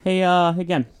Hey,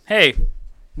 again. Hey,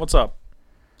 what's up?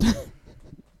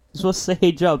 Supposed to say,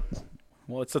 hey, Joe.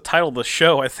 Well, it's the title of the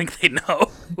show. I think they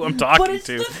know who I'm talking But it's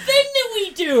to. the thing that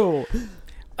we do!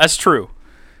 That's true.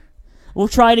 We'll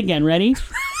try it again. Ready?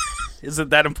 Is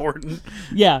it that important?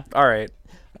 Yeah. All right.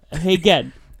 Hey,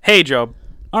 again. Hey, Joe.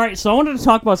 All right, so I wanted to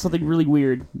talk about something really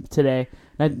weird today.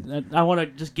 I want to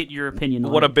just get your opinion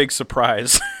on What it. a big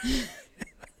surprise.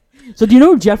 So do you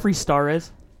know who Jeffree Star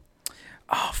is?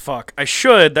 Oh, fuck. I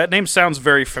should. That name sounds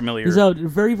very familiar. He's a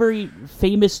very, very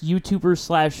famous YouTuber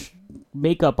slash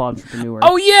makeup entrepreneur.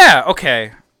 Oh, yeah.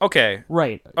 Okay.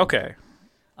 Right. Okay.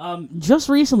 Just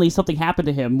recently, something happened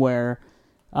to him where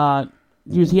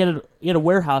he had a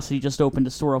warehouse and he just opened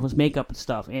to store all his makeup and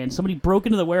stuff, and somebody broke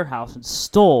into the warehouse and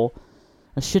stole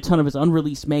a shit ton of his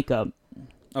unreleased makeup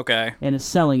Okay. and is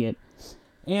selling it.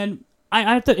 And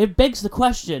it begs the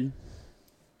question: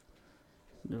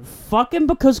 fucking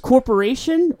because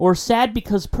corporation or sad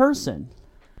because person?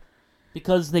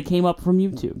 Because they came up from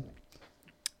YouTube.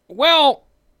 Well,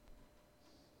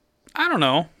 I don't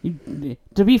know.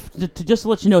 To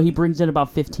let you know, he brings in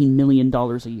about $15 million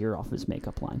a year off his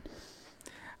makeup line.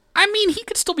 I mean, he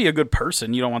could still be a good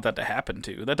person. You don't want that to happen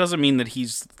to. That doesn't mean that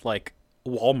he's like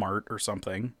Walmart or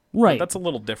something. Right. That's a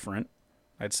little different,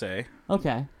 I'd say.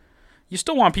 Okay. You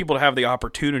still want people to have the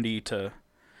opportunity to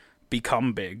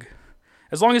become big.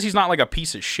 As long as he's not like a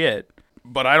piece of shit.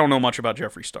 But I don't know much about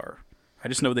Jeffree Star. I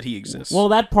just know that he exists. Well,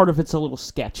 that part of it's a little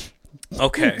sketch.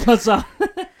 Okay. Because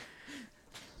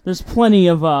there's plenty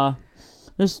of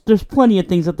there's plenty of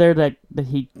things out there that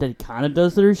he kind of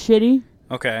does that are shitty.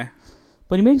 Okay.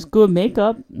 But he makes good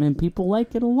makeup and people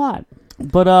like it a lot.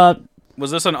 But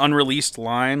Was this an unreleased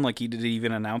line? Like he didn't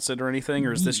even announce it or anything?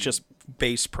 Or is this just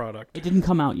base product? it didn't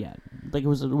come out yet. Like it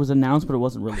was announced, but it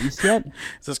wasn't released yet.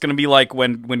 Is this going to be like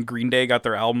when Green Day got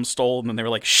their album stolen and then they were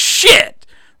like, shit!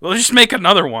 We'll just make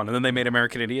another one. And then they made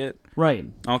American Idiot? Right.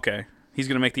 Okay. He's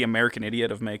going to make the American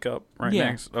Idiot of makeup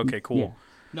next? Okay, cool. Yeah.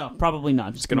 No, probably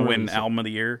not. It's going to win Album of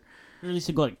the Year. Release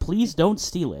it, go like, please don't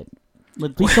steal it.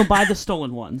 Like, please don't buy the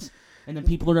stolen ones. And then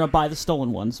people are going to buy the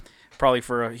stolen ones. Probably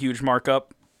for a huge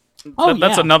markup. Oh,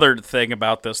 That's yeah. another thing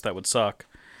about this that would suck.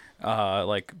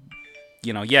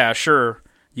 Yeah, sure,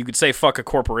 you could say fuck a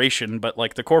corporation, but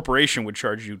like the corporation would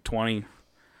charge you 20,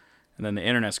 and then the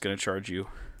internet's going to charge you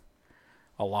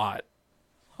a lot.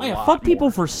 Oh, yeah, fuck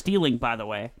people for stealing, by the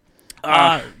way.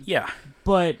 Yeah.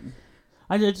 But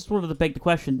I just wanted to beg the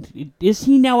question, is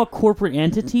he now a corporate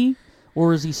entity,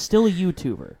 or is he still a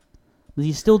YouTuber? Is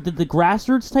he still the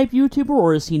grassroots type YouTuber,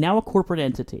 or is he now a corporate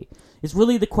entity? Is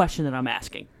really the question that I'm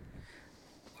asking.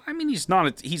 I mean, he's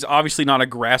obviously not a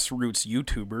grassroots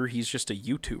YouTuber. He's just a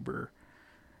YouTuber.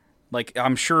 Like,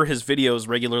 I'm sure his videos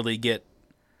regularly get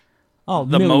the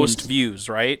millions. most views,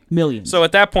 right? Millions. So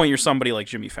at that point, you're somebody like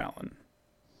Jimmy Fallon,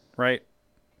 right?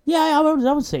 Yeah, I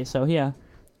would say so, yeah.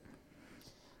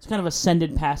 It's kind of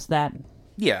ascended past that.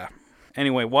 Yeah.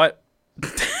 Anyway, what?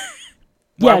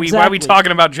 Yeah, Why are we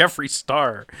talking about Jeffree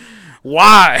Star?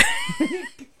 Why?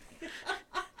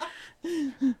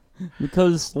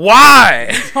 Because Why?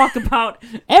 we talk about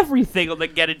everything on the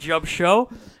Get a Jump show.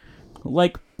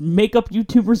 Like makeup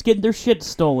YouTubers getting their shit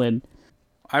stolen.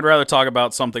 I'd rather talk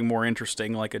about something more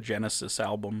interesting, like a Genesis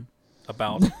album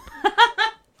about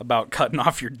cutting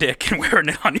off your dick and wearing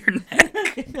it on your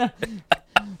neck.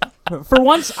 For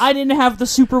once, I didn't have the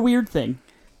super weird thing.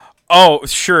 Oh,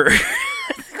 sure.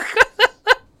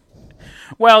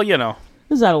 Well, you know.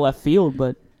 This is out of left field,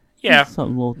 but Yeah.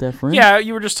 something a little different. Yeah,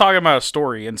 you were just talking about a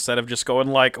story instead of just going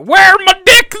like, "Where my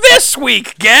dick this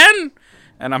week, Gen?"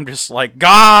 And I'm just like,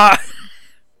 God,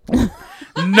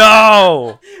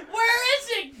 no. Where is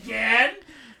it, Gen?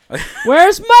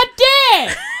 Where's my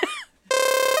dick?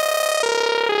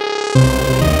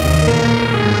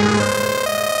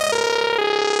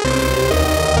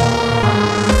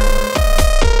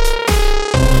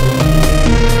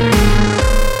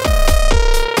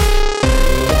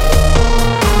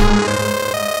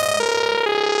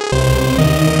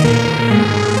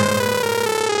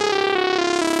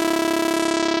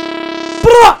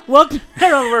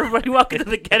 Hello, everybody. Welcome to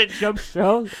the Get It Jump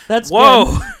show. That's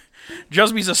Whoa.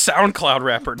 Jusby's a SoundCloud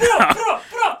rapper now.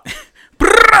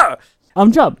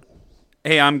 I'm Jump.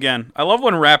 Hey, I'm Gen. I love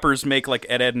when rappers make like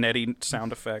Ed, Ed and Eddie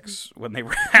sound effects when they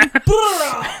rap.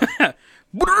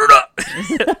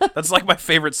 That's like my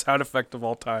favorite sound effect of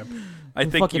all time. I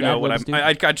think you know what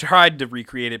I tried to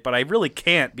recreate it, but I really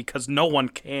can't because no one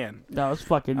can. That was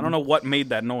fucking. I don't know what made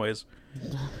that noise.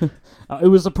 It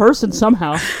was a person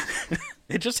somehow.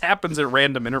 It just happens at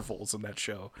random intervals in that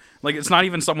show. Like, it's not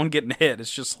even someone getting hit.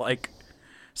 It's just like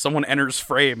someone enters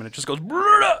frame and it just goes...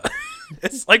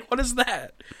 It's like, what is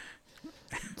that?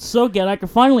 So, again, I can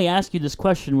finally ask you this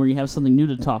question where you have something new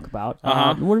to talk about.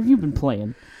 What have you been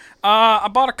playing? I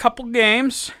bought a couple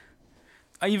games,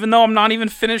 even though I'm not even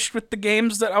finished with the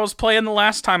games that I was playing the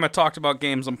last time I talked about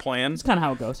games I'm playing. That's kind of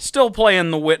how it goes. Still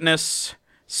playing The Witness.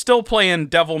 Still playing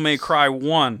Devil May Cry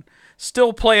 1.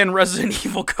 Still playing Resident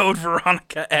Evil Code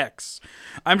Veronica X.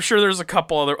 I'm sure there's a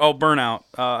couple other... Oh, Burnout.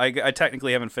 I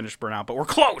technically haven't finished Burnout, but we're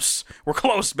close. We're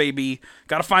close, baby.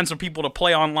 Gotta find some people to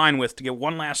play online with to get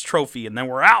one last trophy, and then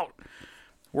we're out.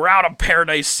 We're out of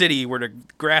Paradise City, where the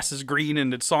grass is green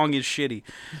and the song is shitty.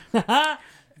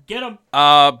 Get him.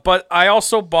 But I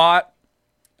also bought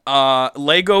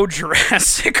Lego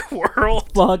Jurassic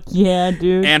World. Fuck yeah,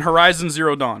 dude. And Horizon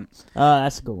Zero Dawn.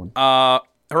 That's a good one.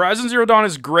 Horizon Zero Dawn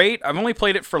is great. I've only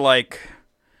played it for I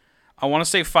want to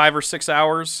say 5 or 6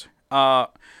 hours,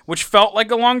 which felt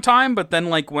like a long time, but then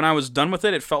when I was done with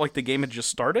it, it felt like the game had just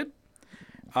started.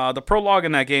 The prologue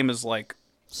in that game is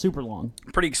super long.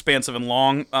 Pretty expansive and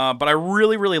long, but I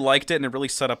really, really liked it, and it really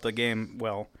set up the game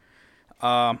well.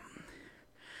 I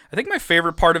think my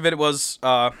favorite part of it was,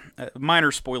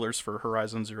 minor spoilers for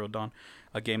Horizon Zero Dawn,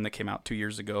 a game that came out 2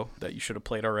 years ago that you should have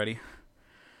played already.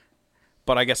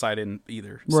 But I guess I didn't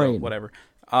either, so right. Whatever.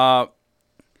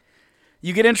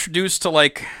 You get introduced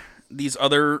to, these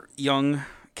other young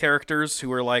characters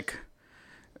who are,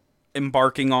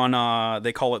 embarking on,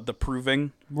 they call it the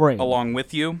Proving, right, along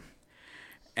with you.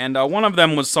 And one of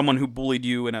them was someone who bullied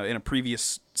you in a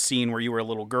previous scene where you were a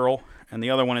little girl, and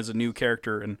the other one is a new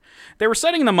character. And they were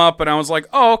setting them up, and I was like,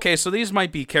 oh, okay, so these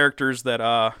might be characters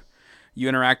that you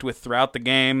interact with throughout the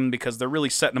game, because they're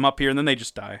really setting them up here, and then they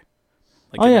just die.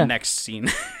 The next scene.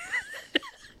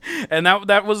 And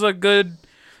that was a good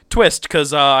twist,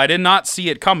 because I did not see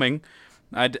it coming.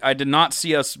 I did not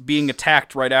see us being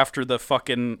attacked right after the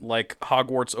fucking,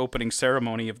 Hogwarts opening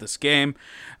ceremony of this game.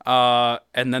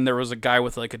 And then there was a guy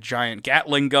with, a giant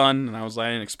Gatling gun, and I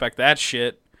didn't expect that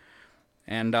shit.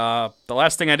 And the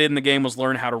last thing I did in the game was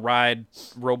learn how to ride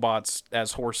robots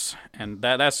as horse, and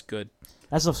that's good.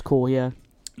 That stuff's cool, yeah.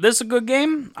 This is a good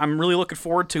game. I'm really looking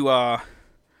forward to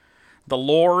the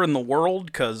lore in the world,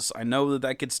 because I know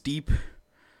that gets deep,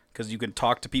 because you can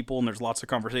talk to people and there's lots of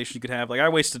conversation you could have. I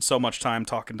wasted so much time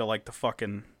talking to the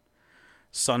fucking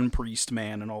Sun Priest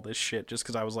man and all this shit just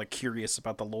because I was curious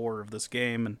about the lore of this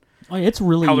game and it's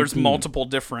really how there's multiple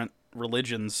different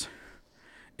religions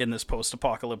in this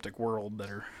post-apocalyptic world that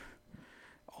are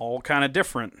all kind of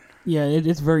different. Yeah,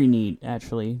 it's very neat,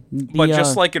 actually. But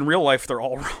just like in real life, they're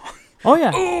all wrong. Oh,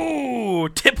 yeah. Ooh,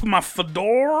 tip my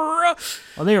fedora.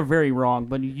 Well, they are very wrong,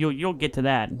 but you'll get to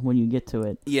that when you get to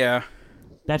it. Yeah.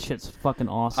 That shit's fucking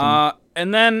awesome.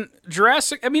 And then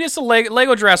it's a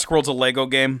Lego Jurassic World's a Lego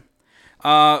game.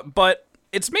 But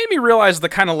it's made me realize the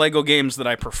kind of Lego games that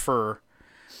I prefer,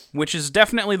 which is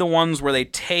definitely the ones where they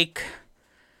take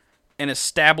an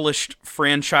established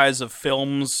franchise of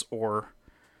films or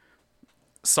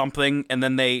something, and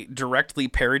then they directly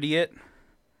parody it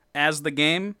as the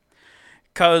game.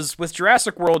 Because with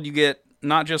Jurassic World, you get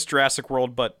not just Jurassic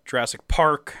World, but Jurassic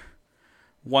Park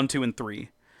 1, 2, and 3.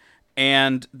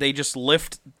 And they just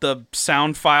lift the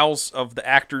sound files of the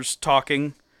actors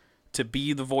talking to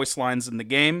be the voice lines in the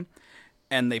game.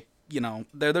 And they,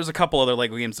 there's a couple other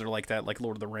Lego games that are like that, like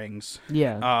Lord of the Rings.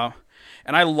 Yeah.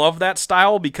 And I love that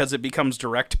style because it becomes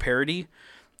direct parody.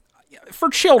 For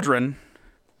children,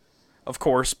 of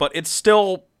course, but it's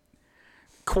still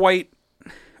quite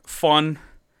fun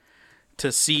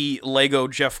to see Lego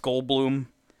Jeff Goldblum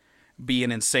be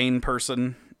an insane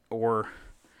person, or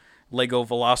Lego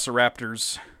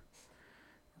Velociraptors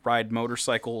ride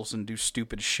motorcycles and do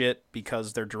stupid shit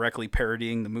because they're directly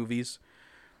parodying the movies.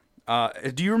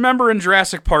 Do you remember in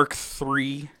Jurassic Park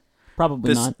 3?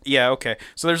 Probably not. Yeah, okay.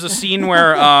 So there's a scene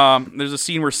where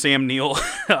Sam Neill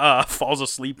falls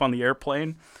asleep on the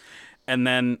airplane, and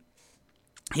then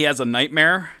he has a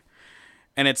nightmare.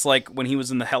 And it's like when he was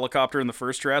in the helicopter in the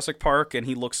first Jurassic Park, and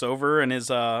he looks over and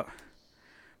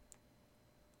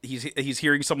he's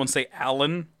hearing someone say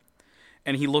Alan,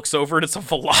 and he looks over and it's a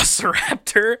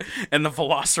velociraptor, and the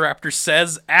velociraptor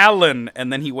says Alan,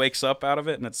 and then he wakes up out of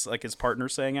it, and it's like his partner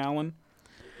saying Alan.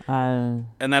 And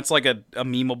that's like a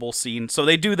memeable scene. So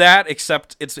they do that,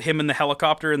 except it's him in the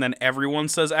helicopter, and then everyone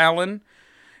says Alan.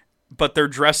 But they're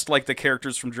dressed like the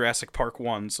characters from Jurassic Park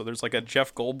 1. So there's like a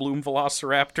Jeff Goldblum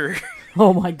Velociraptor.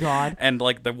 Oh my god. And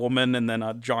like the woman, and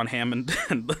then John Hammond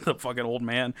and the fucking old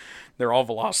man. They're all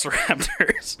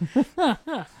Velociraptors.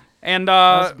 And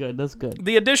that's good.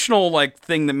 The additional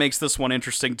thing that makes this one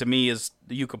interesting to me is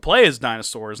you could play as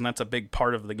dinosaurs, and that's a big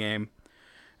part of the game.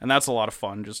 And that's a lot of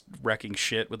fun, just wrecking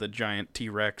shit with a giant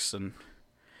T-Rex. And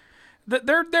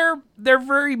they're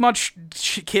very much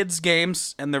kids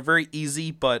games, and they're very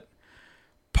easy, but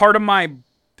part of my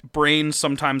brain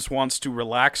sometimes wants to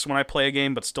relax when I play a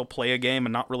game, but still play a game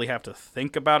and not really have to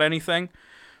think about anything.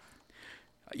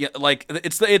 Yeah, like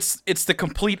it's the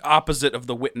complete opposite of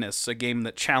The Witness, a game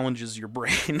that challenges your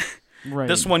brain. Right.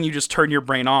 This one, you just turn your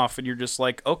brain off, and you're just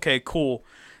like, okay, cool.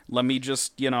 Let me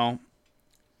just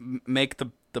make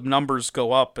the numbers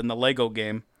go up in the Lego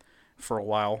game for a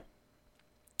while.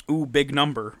 Ooh, big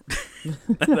number.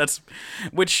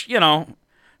 Which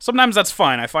sometimes that's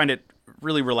fine. I find it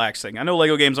really relaxing. I know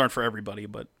Lego games aren't for everybody,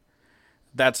 but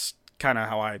that's kind of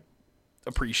how I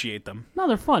appreciate them. No,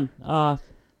 they're fun. I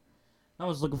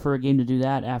was looking for a game to do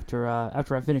that after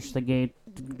I finished the game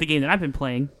that I've been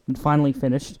playing and finally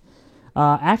finished.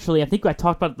 Actually, I think I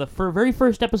talked about it the very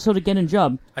first episode of Gen and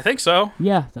Jub. I think so.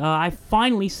 Yeah, I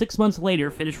finally 6 months later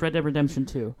finished Red Dead Redemption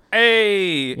 2.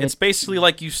 Hey, it's basically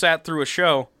like you sat through a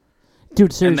show.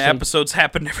 Dude, seriously. And the episodes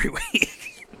happened every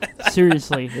week.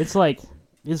 Seriously,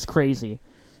 it's crazy.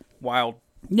 Wild.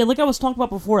 Yeah, like I was talking about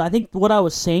before, I think what I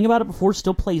was saying about it before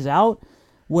still plays out,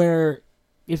 where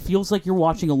it feels like you're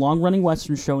watching a long-running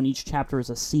Western show, and each chapter is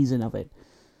a season of it,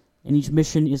 and each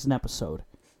mission is an episode.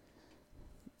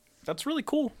 That's really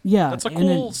cool. Yeah. That's a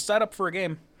cool setup for a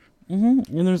game.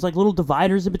 Mm-hmm. And there's like little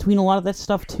dividers in between a lot of that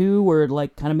stuff too, where it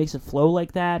like kind of makes it flow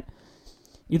like that.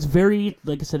 It's very,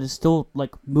 like I said, it still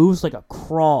like moves like a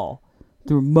crawl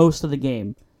through most of the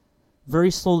game. Very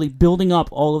slowly building up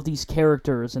all of these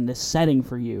characters and this setting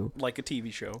for you. Like a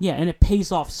TV show. Yeah, and it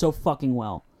pays off so fucking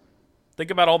well.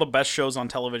 Think about all the best shows on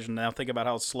television now. Think about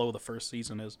how slow the first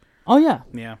season is. Oh, yeah.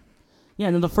 Yeah. Yeah,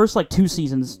 and then the first, like, 2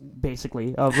 seasons,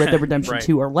 basically, of Red Dead Redemption right.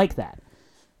 2 are like that.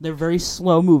 They're very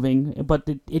slow-moving, but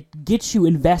it gets you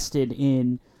invested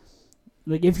in...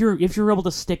 Like, if you're able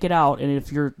to stick it out, and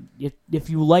if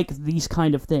you like these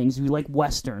kind of things, if you like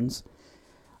Westerns,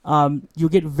 you'll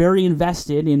get very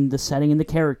invested in the setting and the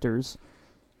characters,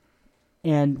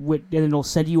 and it'll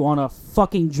send you on a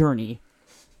fucking journey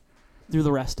through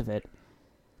the rest of it.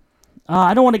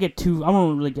 I don't really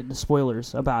get into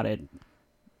spoilers about it.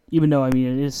 Even though, I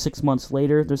mean, it is 6 months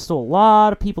later, there's still a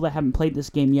lot of people that haven't played this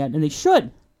game yet, and they should.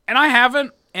 And I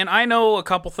haven't, and I know a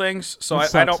couple things, so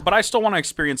I don't. But I still want to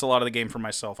experience a lot of the game for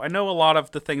myself. I know a lot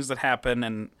of the things that happen,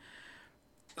 and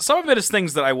some of it is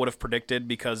things that I would have predicted,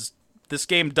 because this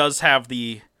game does have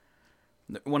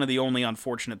one of the only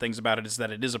unfortunate things about it is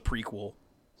that it is a prequel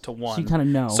to 1. So you kind of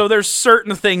know. So there's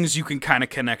certain things you can kind of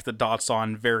connect the dots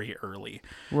on very early.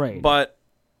 Right. But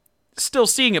still,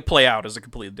 seeing it play out is a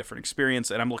completely different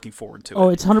experience, and I'm looking forward to it. Oh,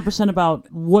 it's 100%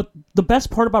 about what the best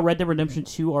part about Red Dead Redemption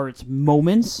 2 are its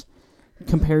moments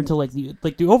compared to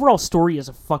the overall story is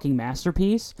a fucking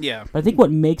masterpiece. Yeah. But I think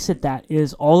what makes it that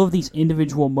is all of these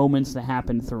individual moments that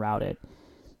happen throughout it.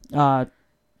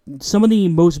 Some of the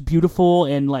most beautiful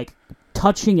and like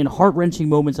touching and heart-wrenching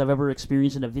moments I've ever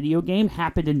experienced in a video game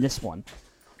happened in this one.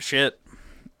 Shit.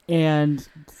 And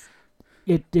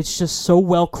it's just so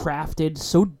well crafted,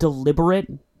 so deliberate.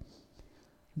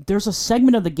 There's a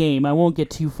segment of the game, I won't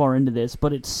get too far into this,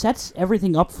 but it sets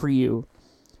everything up for you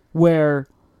where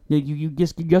you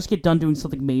just get done doing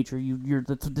something major.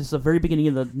 This is the very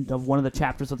beginning of one of the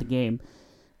chapters of the game,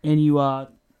 and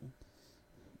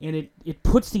it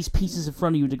puts these pieces in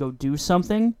front of you to go do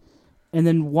something, and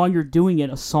then while you're doing it,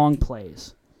 a song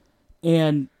plays,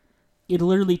 and it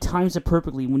literally times it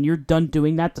perfectly. When you're done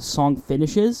doing that, the song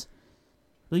finishes.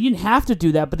 You didn't have to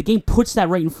do that, but the game puts that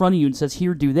right in front of you and says,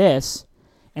 "Here, do this,"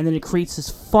 and then it creates this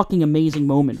fucking amazing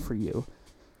moment for you.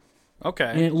 Okay.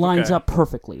 And it lines up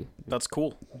perfectly. That's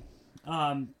cool.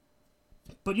 But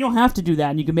you don't have to do that,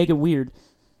 and you can make it weird.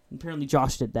 Apparently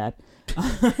Josh did that.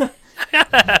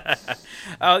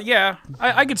 Yeah,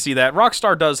 I could see that.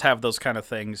 Rockstar does have those kind of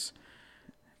things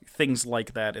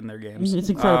like that in their games. It's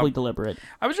incredibly deliberate.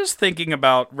 I was just thinking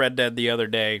about Red Dead the other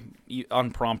day,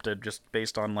 unprompted, just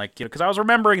based on because I was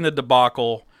remembering the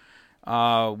debacle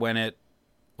when it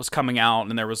was coming out,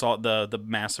 and there was all the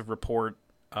massive report.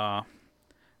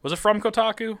 Was it from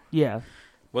Kotaku? Yeah.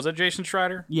 Was it Jason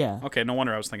Schreier? Yeah. Okay, no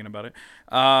wonder I was thinking about it.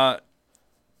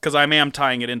 Because I am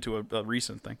tying it into a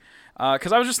recent thing.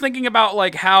 Because I was just thinking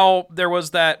about how there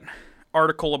was that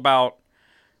article about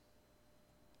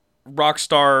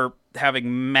Rockstar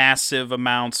having massive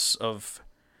amounts of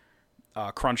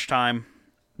crunch time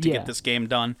to get this game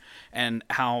done, and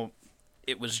how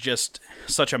it was just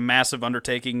such a massive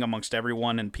undertaking amongst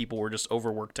everyone, and people were just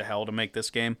overworked to hell to make this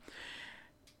game.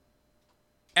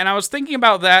 And I was thinking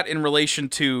about that in relation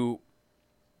to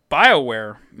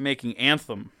BioWare making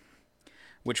Anthem,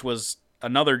 which was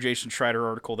another Jason Schreier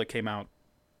article that came out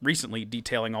recently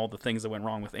detailing all the things that went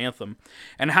wrong with Anthem,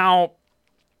 and how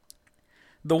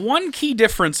The one key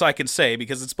difference I can say,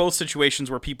 because it's both situations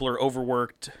where people are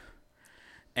overworked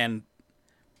and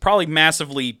probably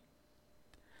massively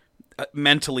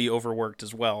mentally overworked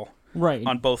as well, right,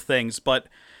 on both things. But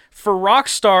for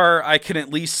Rockstar, I can at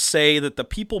least say that the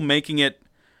people making it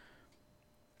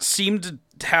seemed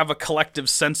to have a collective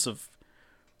sense of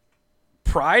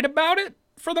pride about it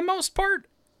for the most part,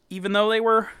 even though they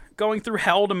were going through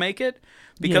hell to make it,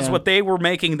 because what they were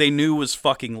making they knew was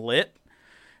fucking lit.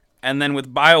 And then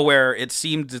with BioWare, it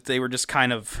seemed that they were just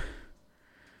kind of,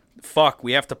 fuck,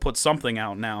 we have to put something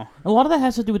out now. A lot of that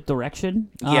has to do with direction.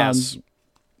 Yes.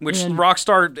 Which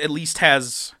Rockstar at least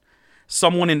has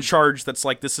someone in charge that's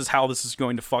like, this is how this is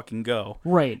going to fucking go.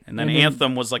 Right. And then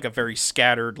Anthem was like a very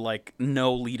scattered, like,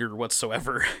 no leader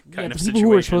whatsoever kind of situation.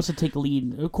 People who were supposed to take a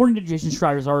lead, according to Jason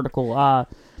Schreier's article,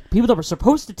 people that were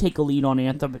supposed to take a lead on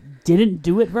Anthem didn't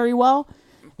do it very well.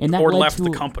 And that or led left to,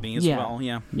 the company as well,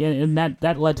 yeah. Yeah, and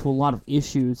that led to a lot of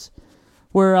issues.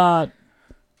 Where,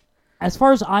 as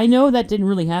far as I know, that didn't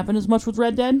really happen as much with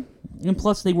Red Dead. And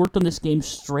plus, they worked on this game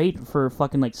straight for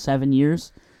fucking, like, 7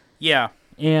 years. Yeah.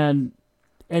 And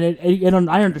I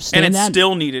understand and it that.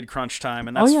 still needed crunch time,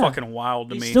 and that's fucking wild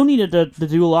to me. It still needed to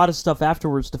do a lot of stuff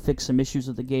afterwards to fix some issues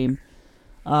with the game.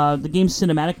 The game's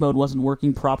cinematic mode wasn't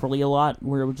working properly a lot,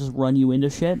 where it would just run you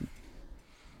into shit.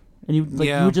 And you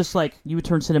would just you would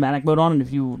turn cinematic mode on, and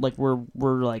if you were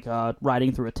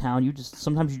riding through a town,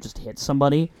 sometimes you just hit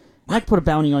somebody, and I could put a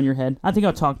bounty on your head. I think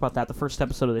I talked about that the first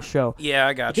episode of the show. Yeah,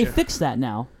 I got you. They fixed that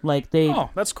now. Oh,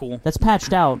 that's cool. That's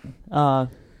patched out.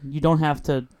 You don't have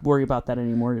to worry about that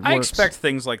anymore. I expect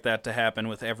things like that to happen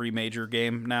with every major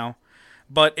game now,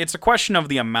 but it's a question of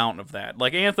the amount of that.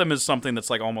 Like Anthem is something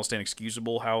that's like almost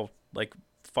inexcusable how like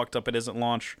fucked up it is at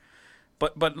launch,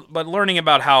 but learning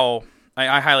about how.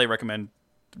 I highly recommend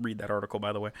read that article,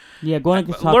 by the way. Yeah, go ahead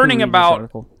and talk learning about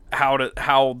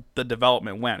how the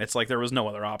development went. It's like there was no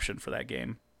other option for that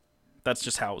game. That's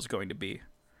just how it was going to be.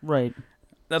 Right.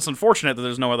 That's unfortunate that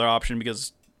there's no other option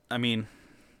because, I mean,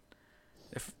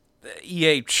 if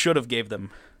EA should have gave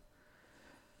them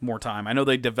more time. I know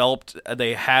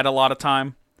they had a lot of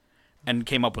time and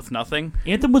came up with nothing.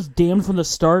 Anthem was damned from the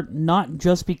start, not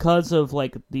just because of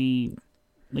the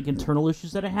internal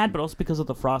issues that it had, but also because of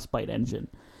the Frostbite engine.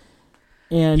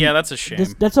 And yeah, that's a shame.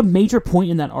 That's a major point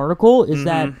in that article, is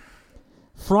that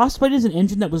Frostbite is an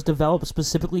engine that was developed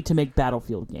specifically to make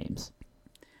Battlefield games.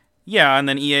 Yeah, and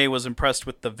then EA was impressed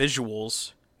with the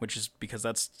visuals, which is because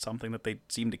that's something that they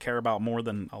seem to care about more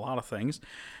than a lot of things,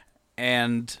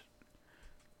 and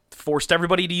forced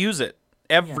everybody to use it.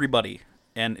 Everybody.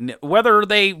 Yeah. And whether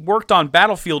they worked on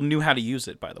Battlefield knew how to use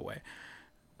it, by the way.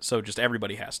 So just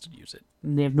everybody has to use it.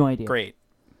 And they have no idea. Great.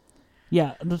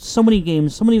 Yeah, there's so many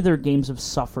of their games have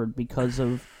suffered because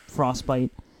of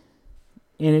Frostbite.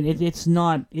 And it's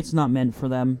not meant for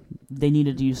them. They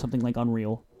needed to use something like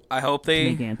Unreal. I hope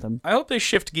they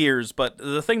shift gears, but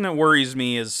the thing that worries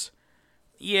me is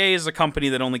EA is a company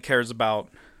that only cares about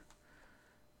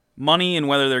money and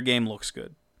whether their game looks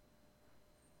good.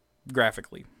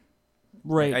 Graphically.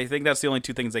 Right. I think that's the only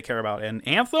two things they care about. And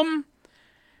Anthem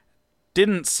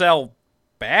didn't sell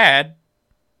bad.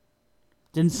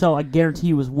 Didn't sell, I guarantee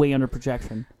you, was way under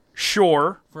projection.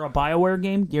 Sure. For a BioWare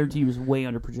game, guarantee you was way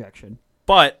under projection.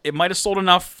 But it might have sold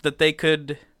enough that they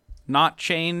could not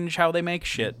change how they make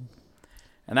shit.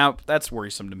 And that's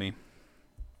worrisome to me.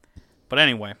 But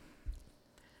anyway.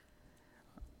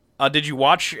 Did you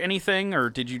watch anything, or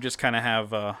did you just kind of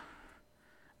have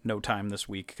no time this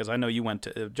week? Because I know you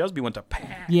Jusby went to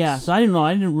PAX. Yeah, so I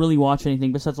didn't really watch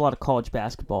anything besides a lot of college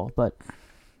basketball, but...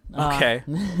 okay.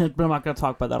 But I'm not going to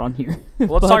talk about that on here.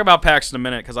 Well, let's talk about PAX in a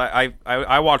minute, because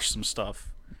I watched some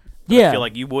stuff that I feel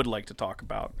like you would like to talk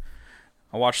about.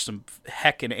 I watched some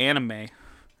heckin' anime.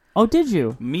 Oh, did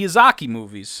you? Miyazaki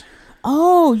movies.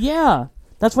 Oh, yeah.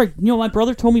 That's right. My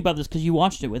brother told me about this because you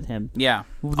watched it with him. Yeah.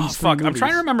 Oh, fuck. I'm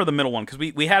trying to remember the middle one, because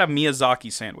we had a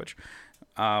Miyazaki sandwich.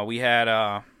 We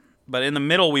had... But in the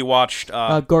middle, we watched...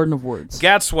 Garden of Words.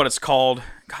 That's what it's called.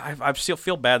 God, I still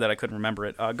feel bad that I couldn't remember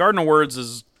it. Garden of Words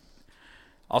is...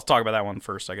 I'll talk about that one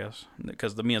first, I guess,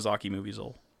 because the Miyazaki movies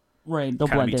will kind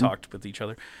of be talked with each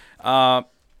other.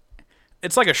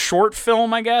 It's like a short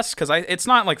film, I guess, because it's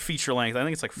not like feature length. I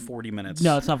think it's like 40 minutes.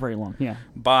 No, it's not very long, yeah.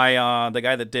 By the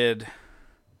guy that did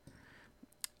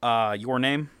Your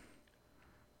Name?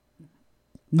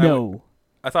 No.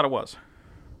 I thought it was.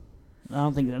 I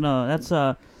don't think... No, that's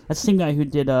the same guy who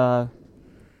did...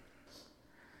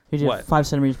 He did what? 5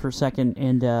 centimeters per second,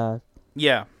 and...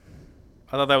 Yeah.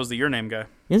 I thought that was the Your Name guy.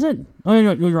 Is it? Oh,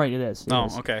 no, you're right, it is.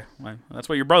 Okay. Well, that's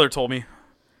what your brother told me.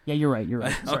 Yeah, you're right. Sorry, I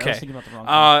was Okay. thinking about the wrong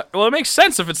thing. Well, it makes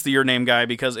sense if it's the Your Name guy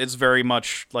because it's very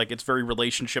much like it's very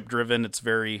relationship driven. It's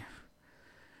very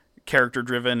character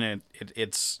driven, and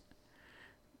it's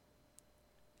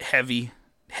heavy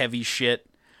shit.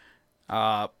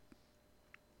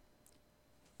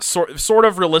 Sort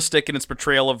of realistic in its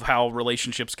portrayal of how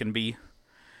relationships can be,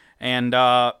 and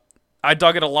I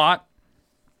dug it a lot.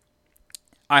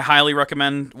 I highly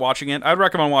recommend watching it. I'd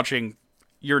recommend watching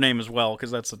Your Name as well because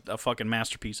that's a fucking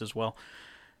masterpiece as well.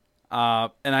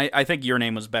 And I think Your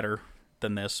Name was better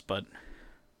than this, but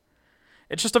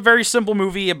it's just a very simple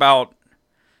movie about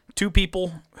two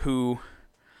people who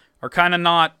are kind of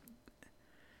not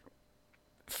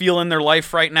feeling their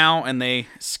life right now, and they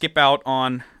skip out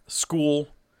on school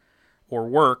or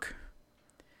work,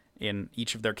 in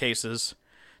each of their cases,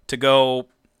 to go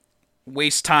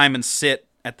waste time and sit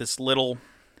at this little,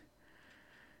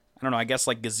 I don't know, I guess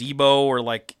like gazebo or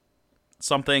like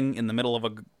something in the middle of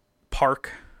a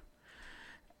park,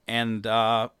 and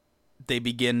they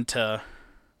begin to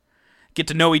get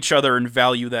to know each other and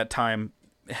value that time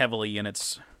heavily, and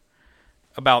it's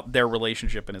about their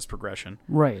relationship and its progression.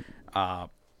 Right.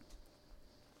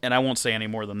 And I won't say any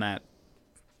more than that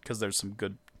because there's some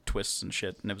good twists and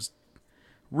shit, and it was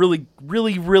really,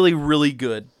 really, really, really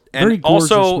good. And Very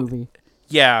gorgeous also, movie.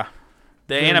 yeah,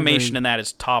 the Very, animation very- in that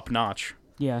is top notch.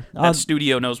 Yeah. That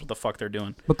studio knows what the fuck they're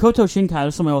doing. Makoto Shinkai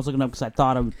is something I was looking up because I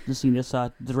thought I was seeing this.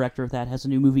 The director of that has a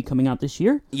new movie coming out this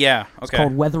year. Yeah, It's okay.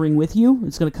 called Weathering With You.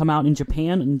 It's going to come out in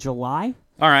Japan in July.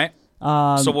 All right.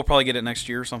 So we'll probably get it next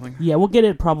year or something? Yeah, we'll get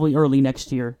it probably early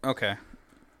next year. Okay.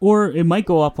 Or it might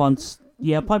go up on...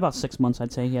 probably about 6 months,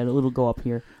 I'd say. Yeah, it'll go up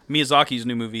here. Miyazaki's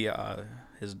new movie,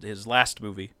 his last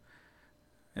movie,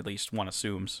 at least one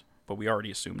assumes, but we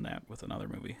already assumed that with another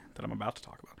movie that I'm about to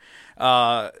talk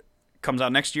about, comes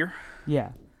out next year. Yeah.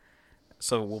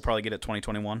 So we'll probably get it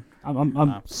 2021.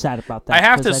 I'm sad about that. I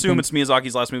have to 'cause assume think- it's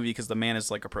Miyazaki's last movie because the man is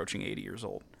like approaching 80 years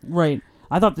old. Right.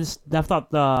 I thought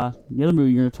the other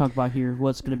movie you're going to talk about here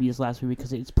was going to be his last movie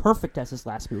because it's perfect as his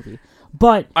last movie.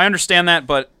 But I understand that,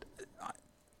 but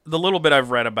the little bit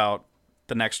I've read about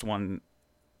the next one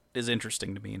is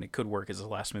interesting to me, and it could work as his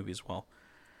last movie as well.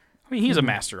 I mean, he's a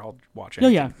master. I'll watch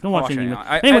it. yeah, don't watch anything.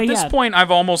 Anyway, At this yeah. point, I've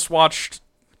almost watched...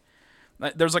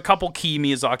 There's a couple key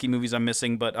Miyazaki movies I'm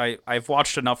missing, but I've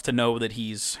watched enough to know that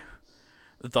he's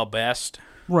the best.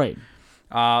 Right.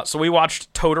 So we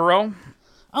watched Totoro.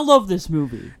 I love this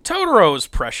movie. Totoro is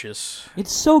precious.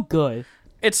 It's so good.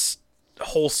 It's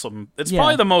wholesome. It's Yeah.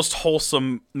 probably the most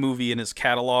wholesome movie in his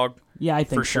catalog. Yeah, I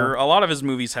think For sure. so. A lot of his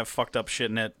movies have fucked up shit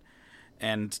in it,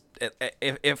 and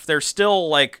if they're still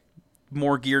like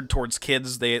more geared towards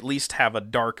kids, they at least have a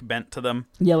dark bent to them.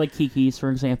 Yeah, like Kiki's,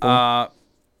 for example.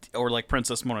 Or like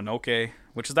Princess Mononoke,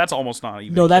 that's almost not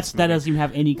even. No, a kid's that movie. doesn't even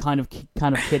have any kind of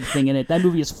kid thing in it. That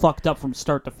movie is fucked up from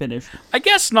start to finish. I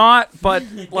guess not, but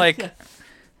like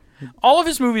all of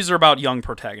his movies are about young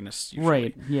protagonists. Usually.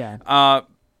 Right? Yeah.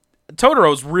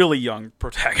 Totoro's really young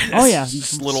protagonist. Oh yeah,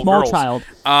 just little small girls.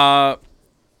 child.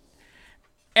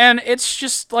 And it's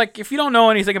just like if you don't know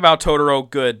anything about Totoro,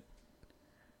 good.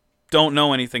 Don't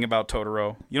know anything about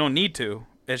Totoro. You don't need to.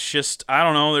 It's just I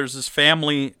don't know. There's this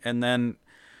family, and then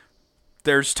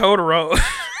there's Totoro.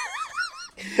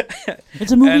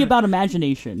 It's a movie about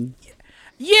imagination.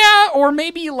 Yeah, or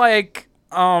maybe like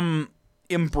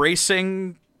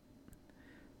embracing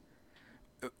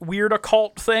weird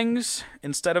occult things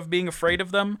instead of being afraid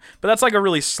of them. But that's like a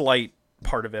really slight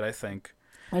part of it, I think.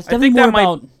 It's I definitely think more that might-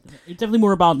 about. It's definitely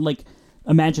more about like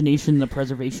imagination and the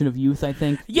preservation of youth. I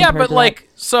think. Yeah, compared but to like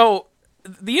so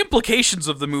the implications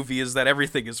of the movie is that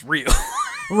everything is real,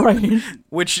 that. Right.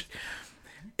 which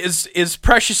is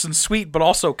precious and sweet, but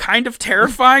also kind of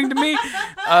terrifying to me.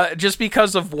 Just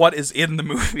because of what is in the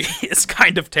movie, it's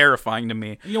kind of terrifying to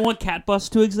me. You don't want Cat Bus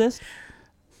to exist.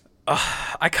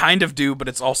 I kind of do, but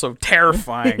it's also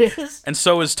terrifying. It is. And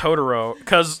so is Totoro,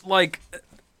 because like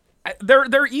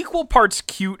they're equal parts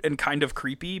cute and kind of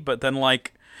creepy, but then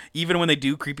like even when they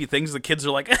do creepy things, the kids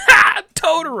are like, "Ah,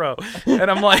 Totoro," and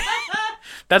I'm like,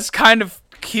 that's kind of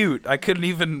cute. I couldn't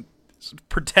even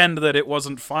pretend that it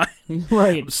wasn't fine.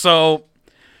 Right. So,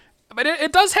 but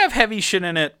it does have heavy shit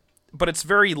in it, but it's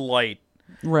very light.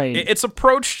 Right. It's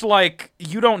approached like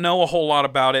you don't know a whole lot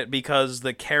about it because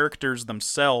the characters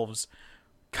themselves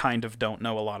kind of don't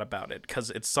know a lot about it because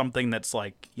it's something that's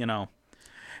like, you know,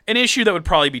 an issue that would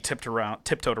probably be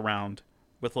tiptoed around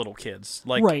with little kids.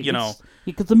 Like, right. you know.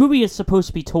 Because the movie is supposed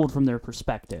to be told from their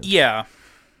perspective. Yeah.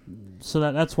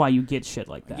 So that's why you get shit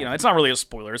like that. You know, it's not really a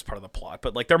spoiler, it's part of the plot,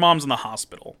 but like their mom's in the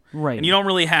hospital. Right. And you don't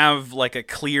really have like a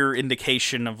clear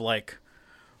indication of like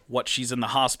what she's in the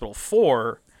hospital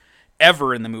for.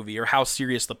 ever in the movie or how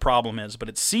serious the problem is, but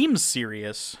it seems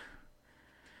serious.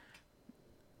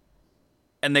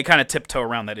 And they kind of tiptoe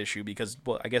around that issue because,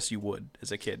 well, I guess you would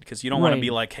as a kid because you don't want to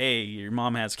be like, hey, your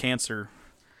mom has cancer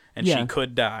and she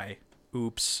could die.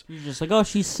 Oops. You're just like, oh,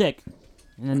 she's sick.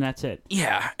 And then that's it.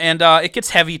 Yeah, and it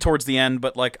gets heavy towards the end,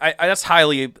 but like that's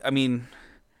highly, I mean,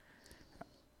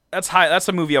 that's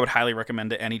a movie I would highly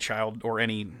recommend to any child or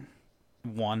any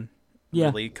one,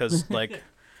 really, because like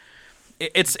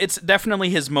it's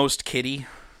definitely his most kiddie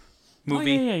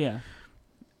movie. Oh, yeah.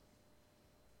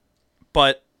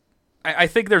 But I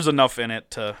think there's enough in it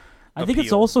to I think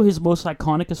it's also his most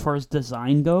iconic as far as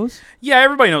design goes. Yeah,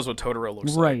 everybody knows what Totoro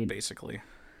looks like, basically.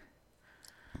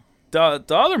 The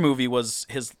other movie was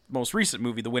his most recent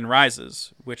movie, The Wind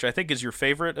Rises, which I think is your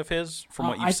favorite of his, from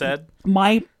what you've said.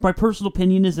 My personal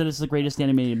opinion is that it's the greatest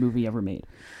animated movie ever made.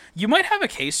 You might have a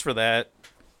case for that.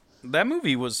 That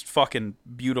movie was fucking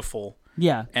beautiful.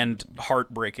 Yeah. And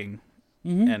heartbreaking.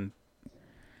 Mm-hmm. And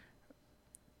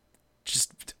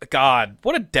just, God,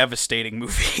 what a devastating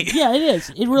movie. Yeah, it is.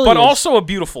 It really but is. Also a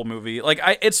beautiful movie. Like,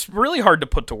 it's really hard to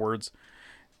put to words.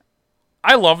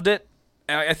 I loved it.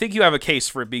 I think you have a case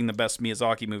for it being the best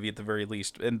Miyazaki movie at the very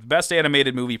least, and best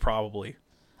animated movie probably.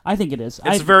 I think it is.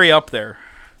 It's very up there.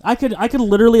 I could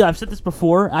literally, I've said this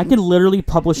before, I could literally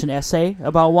publish an essay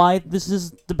about why this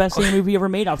is the best animated movie ever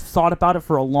made. I've thought about it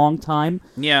for a long time.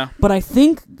 Yeah. But I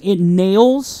think it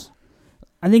nails,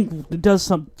 I think it does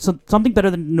something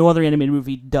better than no other animated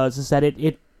movie does, is that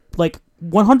it like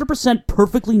 100%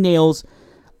 perfectly nails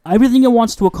everything it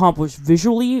wants to accomplish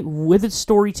visually with its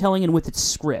storytelling and with its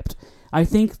script. I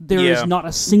think there is not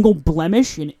a single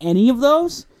blemish in any of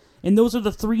those, and those are the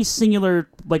three singular,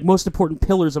 like, most important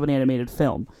pillars of an animated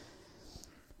film.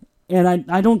 And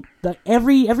I don't...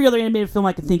 Every other animated film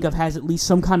I can think of has at least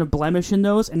some kind of blemish in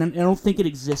those, and I don't think it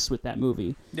exists with that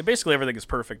movie. Yeah, basically everything is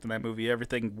perfect in that movie.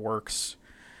 Everything works.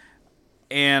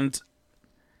 And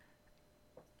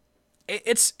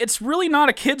it's really not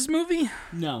a kid's movie.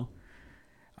 No.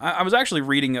 I was actually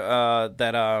reading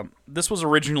that this was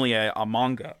originally a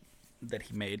manga that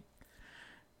he made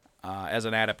as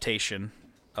an adaptation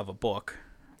of a book,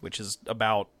 which is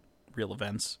about real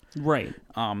events. Right.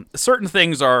 Certain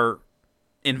things are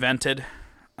invented.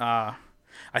 I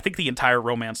think the entire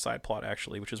romance side plot,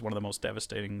 actually, which is one of the most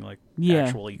devastating,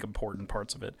 actually important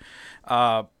parts of it.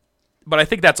 But I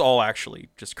think that's all actually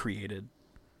just created.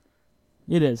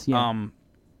 It is, yeah.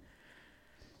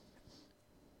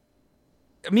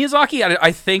 Miyazaki,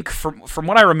 I think, from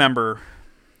what I remember,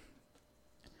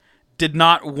 did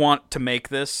not want to make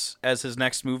this as his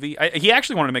next movie. He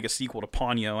actually wanted to make a sequel to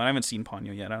Ponyo, and I haven't seen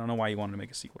Ponyo yet. I don't know why he wanted to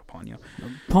make a sequel to Ponyo.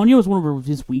 Ponyo is one of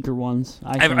his weaker ones.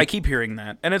 I keep hearing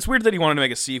that, and it's weird that he wanted to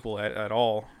make a sequel at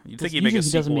all. You'd think he'd make a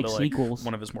sequel to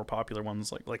one of his more popular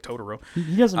ones, like Totoro.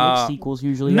 He doesn't make sequels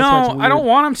usually. No, I don't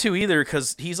want him to either,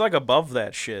 because he's like above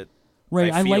that shit.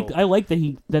 Right, I like that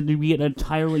we get an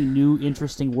entirely new,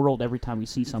 interesting world every time we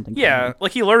see something. Yeah,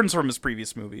 like he learns from his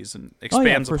previous movies and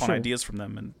expands upon ideas from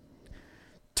them, and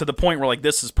to the point where like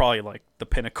this is probably like the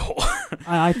pinnacle.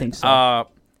 I think so.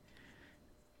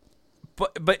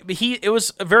 But it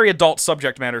was a very adult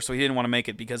subject matter, so he didn't want to make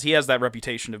it because he has that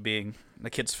reputation of being a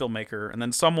kid's filmmaker, and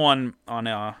then someone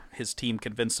on his team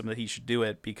convinced him that he should do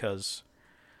it because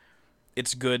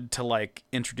it's good to like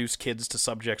introduce kids to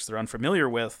subjects they're unfamiliar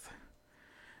with,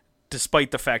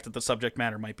 despite the fact that the subject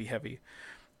matter might be heavy.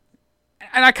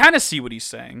 And I kind of see what he's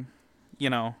saying, you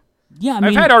know. Yeah,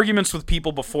 I've had arguments with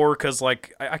people before because,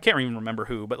 like, I can't even remember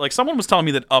who, but like someone was telling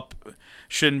me that Up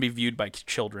shouldn't be viewed by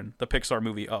children, the Pixar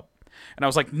movie Up. And I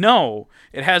was like, no,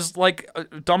 it has like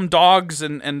dumb dogs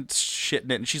and shit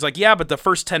in it. And she's like, yeah, but the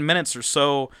first 10 minutes are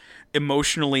so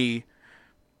emotionally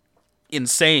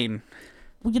insane.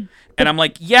 And I'm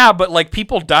like, yeah, but like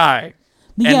people die.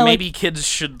 And maybe kids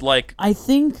should like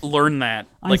learn that.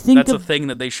 Like that's a thing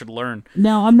that they should learn.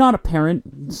 Now, I'm not a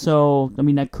parent, so I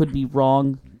mean I could be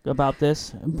wrong about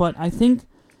this, but I think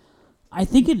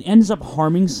it ends up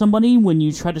harming somebody when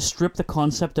you try to strip the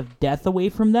concept of death away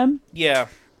from them. Yeah.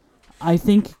 I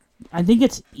think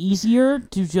it's easier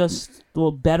to just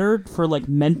better for like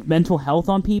mental health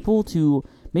on people to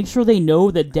make sure they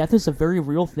know that death is a very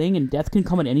real thing and death can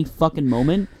come at any fucking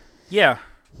moment. Yeah.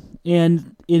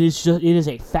 And it is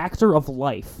a factor of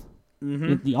life.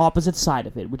 Mm-hmm. The opposite side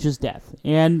of it, which is death.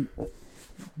 And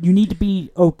you need to be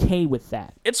okay with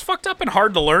that. It's fucked up and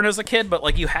hard to learn as a kid, but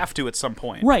like you have to at some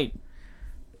point. Right.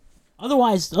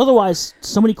 Otherwise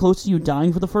somebody close to you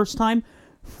dying for the first time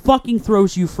fucking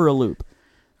throws you for a loop.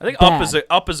 I think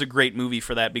Up is a great movie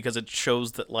for that because it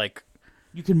shows that like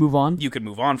you can move on. You can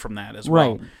move on from that as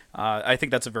well. I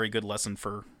think that's a very good lesson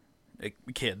for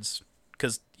kids.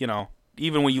 because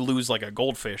even when you lose like a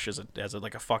goldfish as a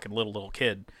like a fucking little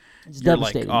kid, It's you're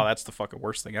like, devastating. oh, that's the fucking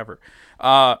worst thing ever.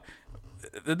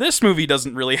 This movie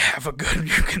doesn't really have a good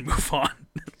 "you can move on"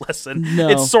 lesson. No.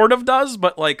 It sort of does,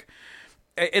 but like,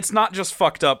 it's not just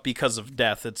fucked up because of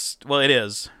death. It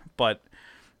is, but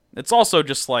it's also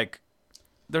just like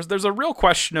there's a real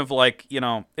question of like,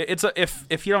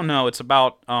 if you don't know, it's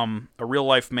about a real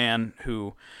life man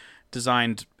who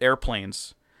designed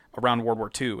airplanes around World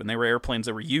War II, and they were airplanes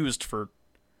that were used for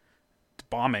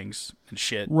bombings and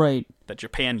shit, Right. that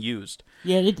Japan used.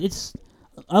 Yeah, it's.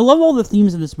 I love all the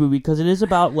themes in this movie because it is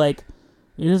about like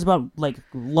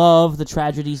love, the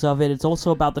tragedies of it. It's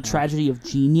also about the tragedy of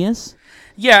genius.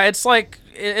 Yeah, it's like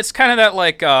it's kind of that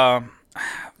like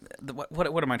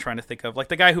what am I trying to think of? Like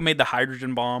the guy who made the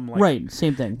hydrogen bomb, like, Right,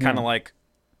 same thing. kind of yeah. like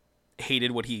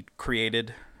hated what he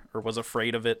created or was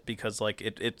afraid of it because like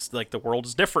it's like the world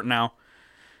is different now,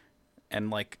 and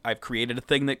like I've created a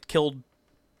thing that killed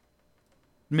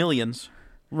millions.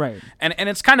 Right. And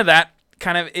it's kind of that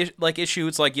kind of like issue.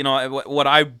 It's like, what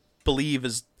I believe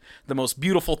is the most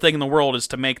beautiful thing in the world is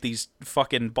to make these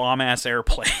fucking bomb-ass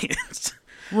airplanes.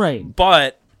 Right.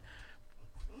 But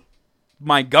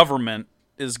my government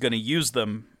is going to use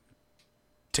them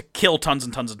to kill tons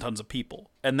and tons and tons of people.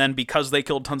 And then because they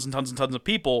killed tons and tons and tons of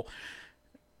people,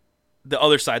 the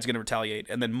other side's going to retaliate,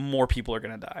 and then more people are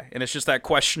going to die. And it's just that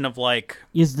question of like,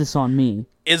 Is this on me?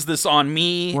 is this on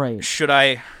me? Right. Should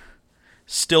I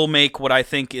still make what I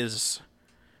think is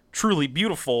truly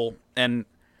beautiful and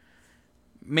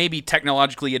maybe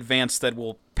technologically advanced that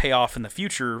will pay off in the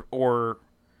future, or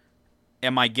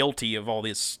am I guilty of all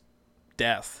this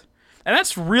death? And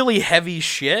that's really heavy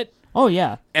shit, Oh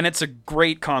yeah. and it's a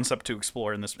great concept to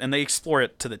explore in this, and they explore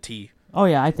it to the T. Oh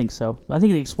yeah, I think so. I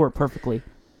think they explore it perfectly.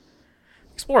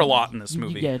 Explore a lot in this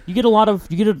movie. Yeah, you get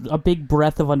a big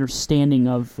breadth of understanding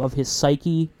of his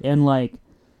psyche and like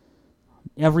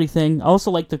everything. I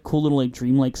also like the cool little like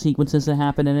dreamlike sequences that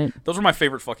happen in it. Those were my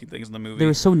favorite fucking things in the movie. They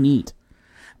were so neat.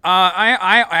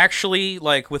 I actually,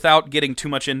 like, without getting too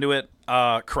much into it,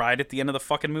 cried at the end of the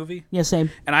fucking movie. Yeah, same.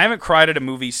 And I haven't cried at a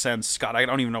movie since, God, I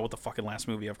don't even know what the fucking last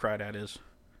movie I've cried at is.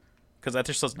 Because that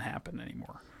just doesn't happen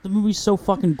anymore. The movie's so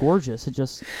fucking gorgeous. It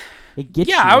gets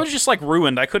you. Yeah, I was just, like,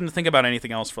 ruined. I couldn't think about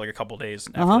anything else for, like, a couple days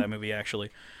after that movie,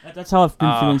 actually. That's how I've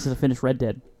been feeling since I finished Red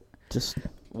Dead. Just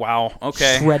Wow,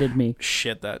 okay. shredded me.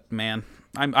 Shit, that, man.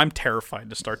 I'm terrified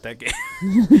to start that game.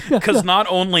 Because not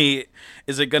only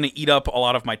is it going to eat up a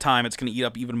lot of my time, it's going to eat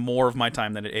up even more of my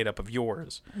time than it ate up of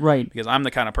yours. Right. Because I'm the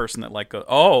kind of person that like,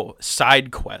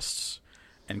 side quests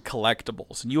and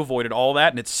collectibles. And you avoided all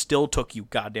that, and it still took you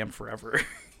goddamn forever.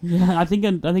 Yeah, I think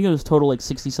it was total like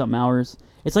 60-something hours.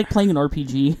 It's like playing an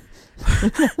RPG.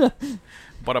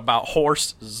 But about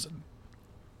horses and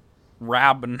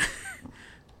rabbing.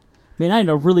 Man, I had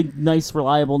a really nice,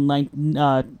 reliable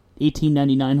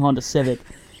 1899 Honda Civic.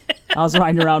 I was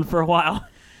riding around for a while.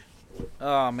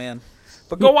 Oh, man.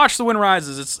 But go watch The Wind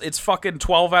Rises. It's fucking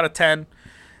 12 out of 10.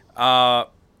 I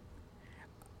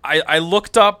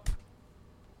looked up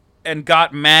and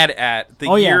got mad at the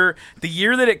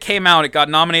year that it came out. It got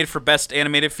nominated for Best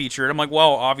Animated Feature. And I'm like,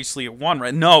 well, obviously it won,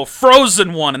 right? No,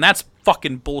 Frozen won, and that's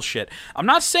fucking bullshit. I'm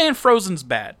not saying Frozen's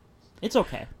bad, It's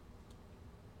okay.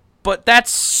 but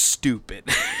that's stupid.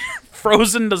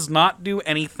 Frozen does not do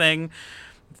anything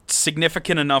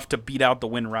significant enough to beat out The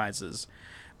Wind Rises.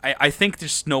 I think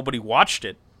just nobody watched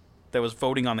it that was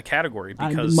voting on the category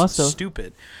because must have.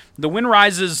 stupid. The Wind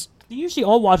Rises They usually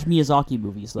all watch Miyazaki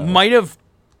movies, though. might have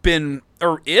been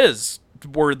or is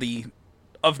worthy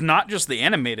of not just the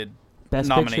animated Best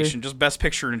nomination, Picture? just Best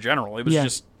Picture in general. It was Yeah.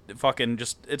 just fucking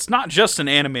it's not just an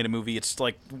animated movie. It's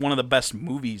like one of the best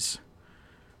movies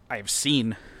I have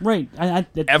seen. Right.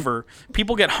 Ever.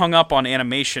 People get hung up on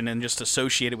animation and just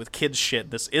associate it with kids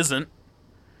shit. This isn't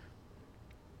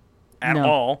at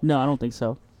all. No, I don't think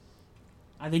so.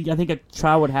 I think a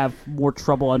child would have more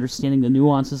trouble understanding the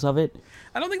nuances of it.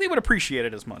 I don't think they would appreciate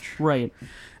it as much. Right.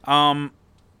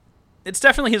 It's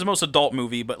definitely his most adult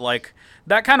movie, but like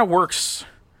that kind of works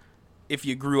if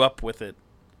you grew up with it,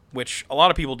 which a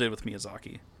lot of people did with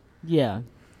Miyazaki. Yeah.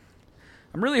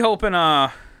 I'm really hoping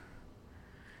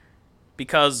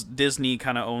because Disney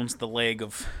kind of owns the leg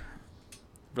of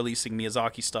releasing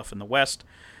Miyazaki stuff in the West,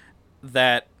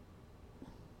 that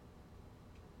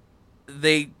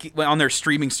they on their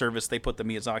streaming service they put the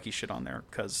Miyazaki shit on there,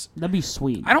 because That'd be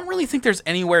sweet. I don't really think there's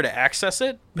anywhere to access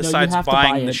it No, you besides have to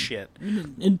buying buy the it. shit.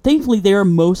 And thankfully, they are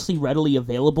mostly readily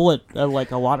available at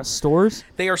like a lot of stores.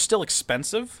 They are still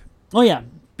expensive Oh yeah.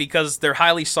 because they're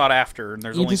highly sought after, and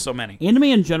there's only so many. Anime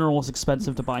in general is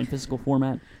expensive to buy in physical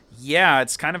format. Yeah,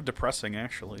 it's kind of depressing,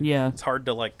 actually. Yeah. It's hard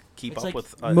to, like, keep up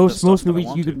with most movies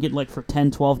you could get, like, for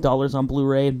 $10, $12 on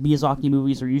Blu-ray. Miyazaki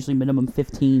movies are usually minimum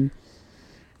 $15.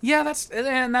 Yeah,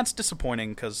 that's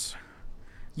disappointing, because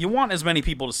you want as many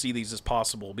people to see these as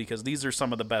possible, because these are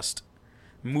some of the best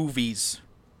movies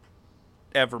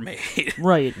ever made.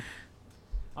 Right.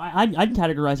 I'd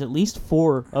categorize at least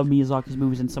 4 of Miyazaki's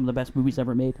movies in some of the best movies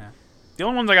ever made. Yeah. The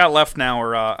only ones I got left now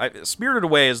are... Spirited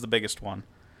Away is the biggest one.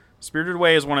 Spirited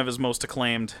Away is one of his most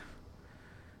acclaimed,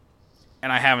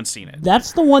 and I haven't seen it.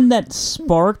 That's the one that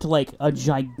sparked, like, a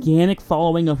gigantic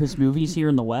following of his movies here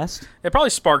in the West. It probably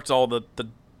sparked all the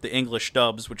English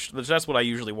dubs, which that's what I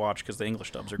usually watch, because the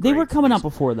English dubs are great. They were coming out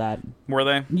before that. Were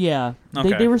they? Yeah.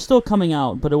 Okay. They were still coming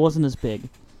out, but it wasn't as big.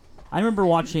 I remember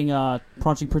watching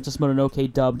Princess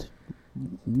Mononoke dubbed,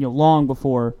 long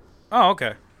before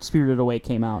okay. Spirited Away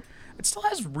came out. It still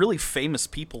has really famous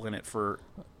people in it for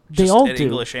They just all an do.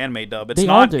 English anime dub. They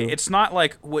all do. It's not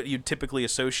like what you typically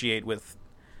associate with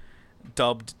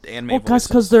dubbed anime Well, voices.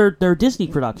 because they're Disney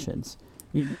productions.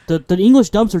 The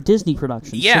English dubs are Disney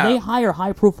productions. Yeah. So they hire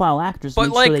high-profile actors to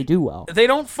make sure they do well. They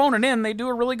don't phone it in. They do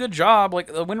a really good job. Like,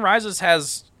 Wind Rises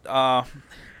has...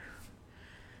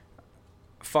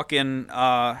 fucking...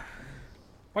 why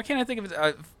can't I think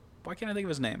of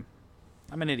his name?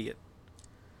 I'm an idiot.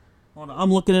 Hold on,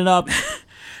 I'm looking it up.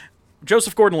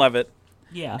 Joseph Gordon-Levitt.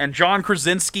 Yeah. And John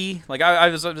Krasinski. Like, I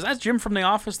was that Jim from The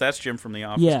Office? That's Jim from The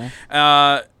Office.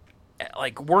 Yeah.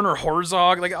 Like, Werner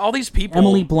Herzog. Like, all these people.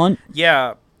 Emily Blunt.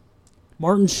 Yeah.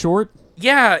 Martin Short.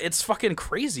 Yeah, it's fucking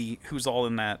crazy who's all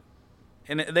in that.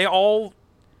 And they all...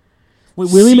 Wait,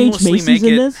 William H. seamlessly Macy's make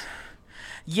in it. this?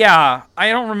 Yeah, I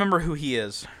don't remember who he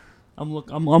is. I'm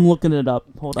looking it up.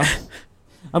 Hold on.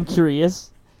 I'm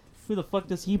curious. Who the fuck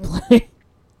does he play?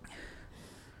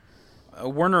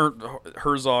 Werner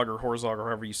Herzog or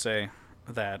however you say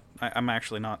that. I'm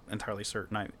actually not entirely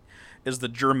certain. Is the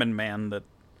German man that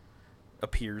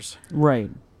appears. Right.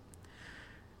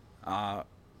 That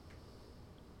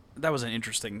was an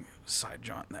interesting side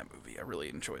jaunt in that movie. I really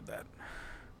enjoyed that.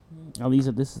 Oh,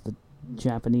 this is the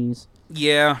Japanese.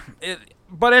 Yeah,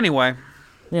 but anyway.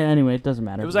 Yeah, anyway, it doesn't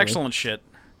matter. It was really. excellent shit.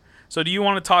 So do you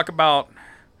want to talk about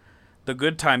the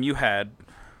good time you had?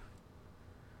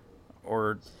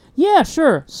 Or... Yeah,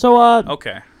 sure. So,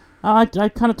 Okay. I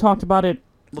kind of talked about it.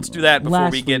 Let's do that before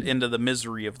last we get week. into the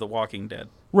misery of The Walking Dead.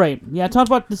 Right. Yeah, I talked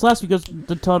about this last week. I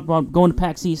talked about going to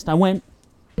PAX East. I went,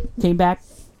 came back.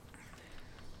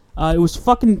 It was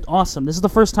fucking awesome. This is the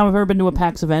first time I've ever been to a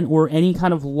PAX event or any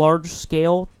kind of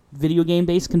large-scale video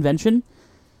game-based convention.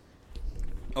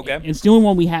 Okay. It's the only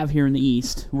one we have here in the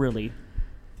East, really.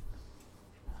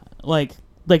 Like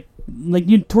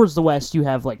you towards the West, you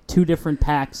have like 2 different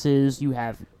PAXs. You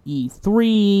have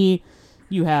E3.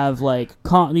 You have like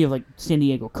San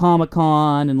Diego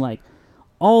Comic-Con and like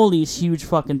all these huge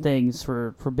fucking things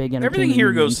for big entertainment. Everything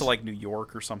here meetings. goes to like New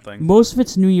York or something. Most of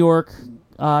it's New York.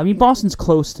 I mean, Boston's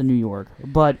close to New York,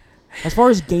 but as far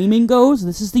as gaming goes,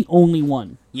 this is the only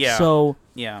one. Yeah. So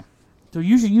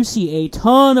usually you see a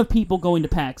ton of people going to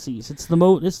PAX East. It's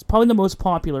probably the most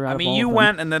popular out of all of them. You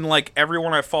went, and then like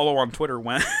everyone I follow on Twitter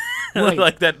went. Right.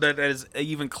 Like that is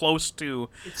even close to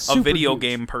a video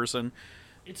game person.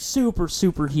 It's super,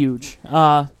 super huge.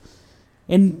 And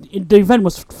the event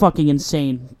was fucking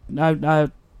insane. I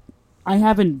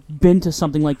haven't been to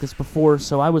something like this before,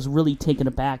 so I was really taken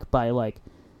aback by like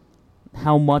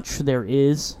how much there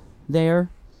is there.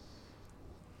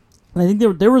 And I think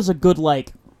there was a good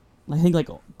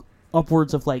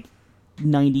upwards of like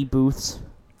 90 booths.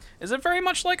 Is it very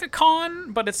much like a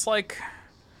con, but it's like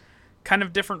kind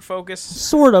of different focus?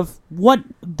 Sort of. What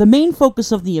the main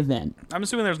focus of the event? I'm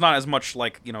assuming there's not as much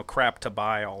like, crap to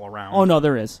buy all around. Oh no,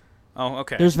 there is. Oh,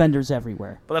 okay. There's vendors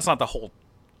everywhere. But that's not the whole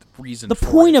reason. The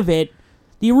point of it,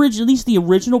 at least the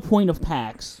original point of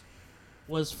PAX,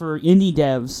 was for indie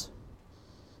devs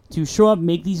to show up,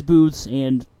 make these booths,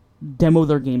 and demo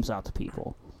their games out to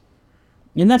people.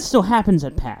 And that still happens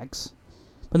at PAX.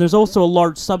 But there's also a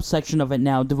large subsection of it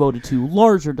now devoted to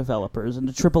larger developers and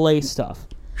the AAA stuff.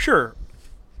 Sure.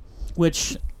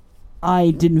 Which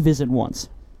I didn't visit once.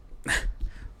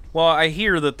 Well, I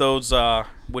hear that those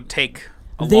would take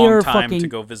a They long are time to fucking-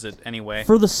 go visit anyway.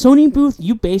 For the Sony booth,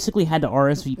 you basically had to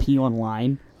RSVP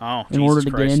online Oh, in order Jesus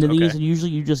to Christ. get into Okay. these, and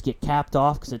usually you just get capped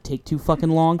off because it take too fucking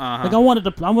long. Uh-huh. Like I wanted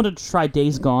to try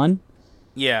Days Gone,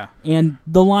 Yeah. and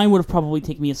the line would have probably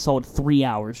taken me a solid 3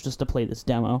 hours just to play this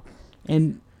demo,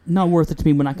 and not worth it to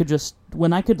me when I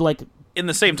could like In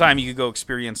the same time, you could go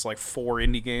experience like 4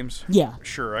 indie games. yeah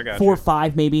Sure, I got 4 or you.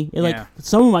 5 maybe. Like Yeah.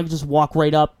 some of them I could just walk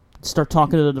right up, start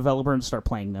talking to the developer and start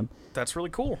playing them. That's really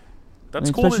cool. That's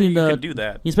And cool that especially you in the- can do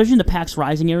that. Especially in the PAX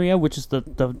Rising area, which is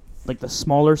the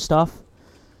smaller stuff.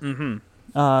 Mm-hmm.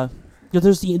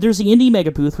 There's the indie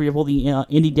mega booth where you have all the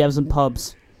indie devs and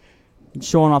pubs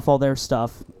showing off all their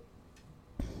stuff.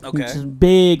 Okay. Which is a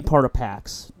big part of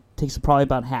PAX. Takes probably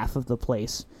about half of the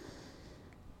place.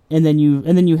 And then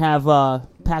you have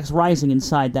PAX Rising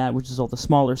inside that, which is all the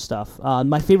smaller stuff.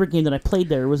 My favorite game that I played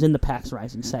there was in the PAX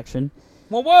Rising section.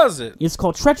 What was it? It's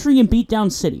called Treachery in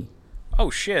Beatdown City. Oh,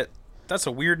 shit. That's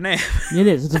a weird name. It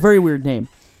is. It's a very weird name.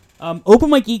 Open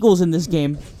Mike Eagle's in this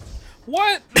game,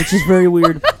 What? which is very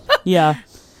weird. Yeah.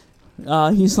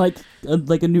 He's like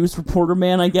a news reporter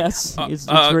man, I guess. It's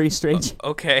very strange.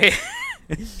 Okay.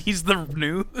 He's the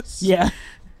news? Yeah.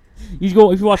 If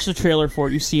you watch the trailer for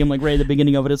it, you see him like right at the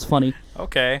beginning of it. It's funny.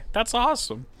 Okay. That's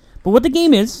awesome. But what the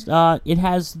game is, it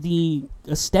has the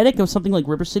aesthetic of something like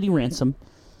River City Ransom.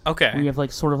 Okay. Where you have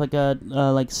like sort of like a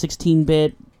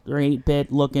 16-bit or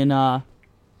 8-bit looking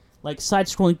like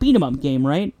side-scrolling beat-em-up game,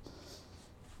 right?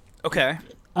 Okay.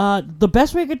 The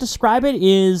best way I could describe it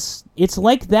is it's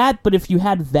like that, but if you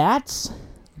had VATS,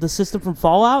 the system from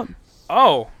Fallout,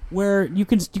 Oh. where you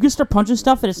can start punching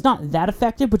stuff and it's not that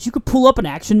effective, but you could pull up an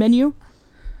action menu,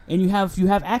 and you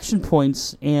have action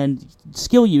points and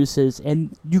skill uses,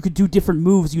 and you could do different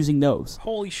moves using those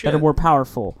Holy shit. that are more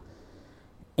powerful.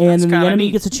 And That's then the kinda enemy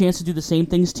neat. gets a chance to do the same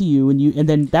things to you, and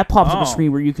then that pops up a Oh.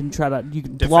 screen where you can block,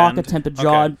 Defend. attempt to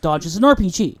Okay. dodge. It's an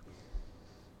RPG,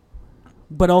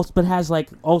 but has like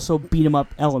also beat 'em up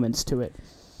elements to it.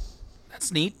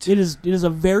 That's neat. It is a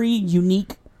very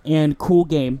unique and cool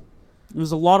game. It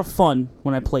was a lot of fun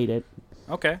when I played it.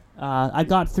 Okay. I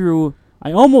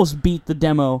almost beat the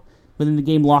demo, but then the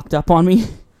game locked up on me.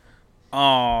 Oh.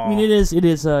 I mean, it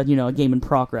is a game in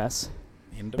progress.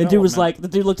 In The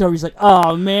dude looked over, he's like,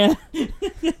 oh man.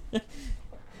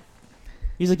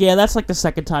 He's like, yeah, that's like the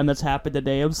second time that's happened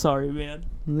today. I'm sorry, man.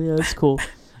 Yeah, that's cool.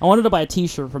 I wanted to buy a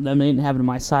t-shirt from them. They didn't have it in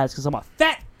my size because I'm a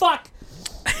fat fuck.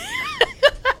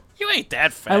 You ain't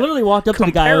that fat. I literally walked up to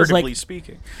the guy. I was Comparatively like,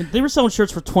 speaking. they were selling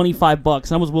shirts for $25,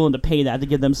 and I was willing to pay that to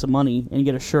give them some money and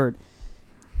get a shirt.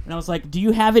 And I was like, do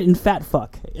you have it in fat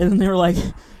fuck? And then they were like,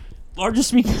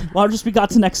 largest we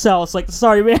got in XL. It's like,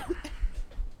 sorry, man.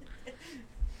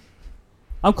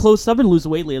 I'm close. I've been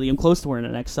losing weight lately. I'm close to wearing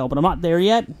an XL, but I'm not there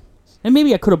yet. And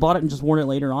maybe I could have bought it and just worn it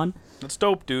later on. That's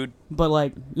dope, dude. But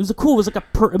like, it was like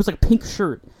a pink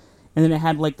shirt, and then it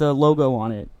had like the logo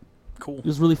on it. Cool. It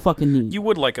was really fucking neat. You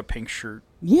would like a pink shirt.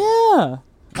 Yeah, I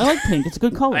like pink. It's a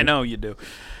good color. I know you do.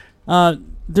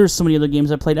 There's so many other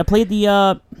games I played. I played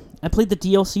the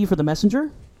DLC for The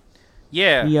Messenger.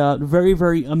 Yeah. The very,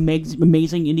 very amazing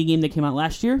indie game that came out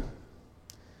last year.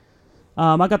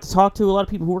 I got to talk to a lot of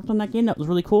people who worked on that game. That was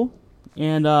really cool,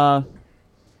 and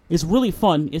it's really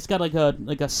fun. It's got like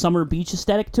a summer beach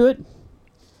aesthetic to it,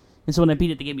 and so when I beat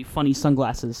it, they gave me funny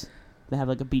sunglasses that have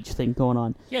like a beach thing going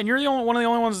on. Yeah, and you're one of the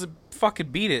only ones that fucking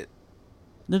beat it.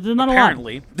 There's not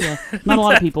Apparently. a lot. Yeah, not a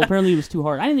lot of people. Apparently, it was too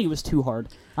hard. I didn't think it was too hard.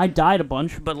 I died a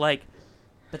bunch, but like,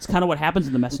 that's kind of what happens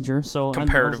in The Messenger. So I was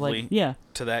Comparatively. like, yeah.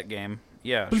 To that game.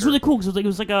 Yeah. But it's sure. really cool because it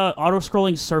was like a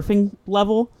auto-scrolling surfing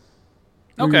level.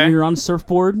 Where Okay. You're on a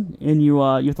surfboard and you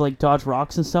have to like dodge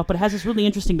rocks and stuff. But it has this really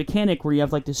interesting mechanic where you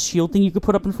have like this shield thing you could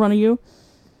put up in front of you,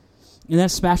 and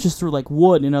that smashes through like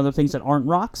wood and other things that aren't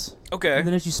rocks. Okay. And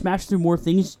then as you smash through more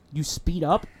things, you speed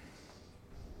up,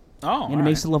 Oh, and it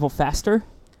makes the level faster.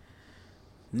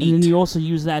 Neat. And then you also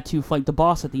use that to fight the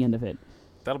boss at the end of it.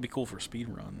 That'll be cool for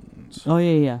speedruns. Oh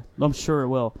yeah. I'm sure it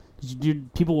will. 'Cause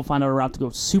people will find out a route to go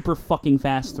super fucking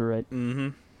fast through it. Mm-hmm.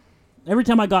 Every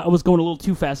time I was going a little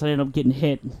too fast, I ended up getting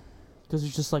hit. Because it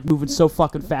was just like moving so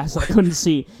fucking fast that I couldn't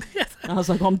see. And I was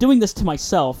like, well, I'm doing this to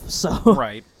myself, so...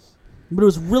 Right. But it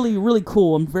was really, really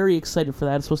cool. I'm very excited for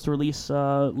that. It's supposed to release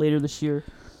later this year.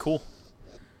 Cool.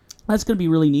 That's going to be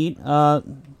really neat. I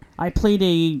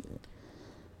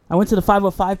went to the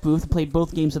 505 booth and played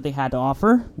both games that they had to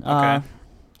offer. Okay.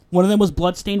 One of them was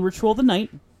Bloodstained Ritual of the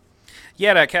Night.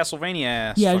 Yeah, that Castlevania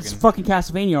ass. Yeah, it's fucking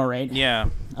Castlevania, all right. Yeah.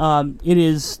 It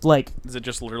is like... Is it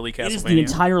just literally Castlevania? It is the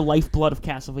entire lifeblood of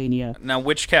Castlevania. Now,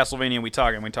 which Castlevania are we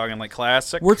talking? Are we talking like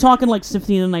classic? We're talking like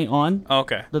Symphony of the Night on. Oh,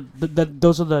 okay.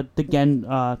 Those are the Gen...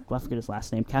 I forget his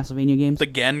last name. Castlevania games. The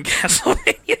Gen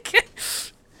Castlevania game?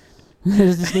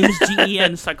 His name is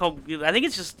Gen. So I think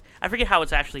it's just... I forget how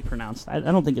it's actually pronounced. I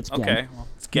don't think it's Gen. Okay, well,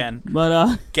 it's Gen.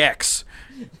 But, Gex.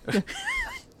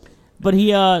 But he,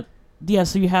 yeah,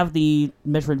 so you have the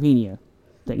Metroidvania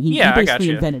thing. He I basically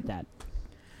gotcha. invented that.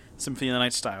 Symphony of the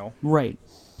Night style. Right.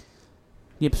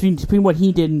 Yeah, between what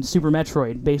he did and Super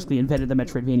Metroid, basically invented the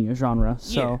Metroidvania genre.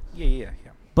 So, Yeah.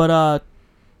 but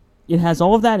it has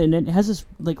all of that, and it has this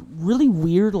like really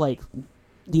weird like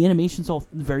the animation's all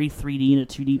very 3D in a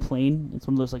 2D plane. It's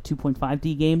one of those like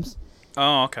 2.5D games.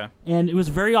 Oh, okay. And it was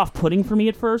very off-putting for me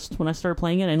at first when I started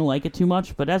playing it. I didn't like it too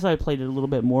much, but as I played it a little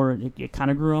bit more, it kind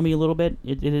of grew on me a little bit.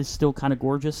 It is still kind of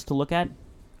gorgeous to look at,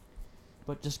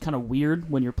 but just kind of weird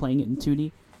when you're playing it in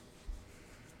 2D.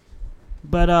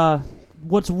 But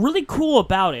what's really cool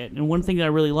about it, and one thing that I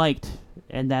really liked,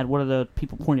 and that one of the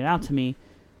people pointed out to me,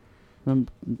 one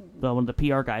of the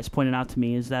PR guys pointed out to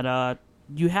me, is that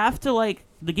you have to, like,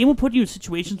 the game will put you in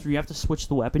situations where you have to switch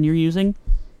the weapon you're using,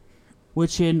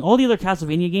 which in all the other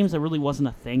Castlevania games, that really wasn't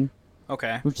a thing.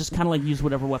 Okay. It was just kind of like use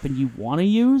whatever weapon you want to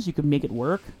use. You could make it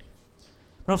work.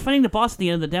 But I was fighting the boss at the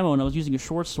end of the demo, and I was using a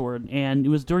short sword, and it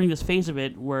was during this phase of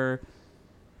it where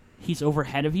he's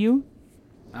overhead of you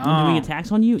and doing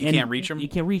attacks on you. You can't reach him? You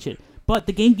can't reach it. But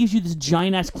the game gives you this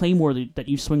giant-ass claymore that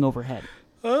you swing overhead.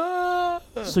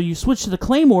 So you switch to the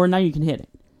claymore, and now you can hit it.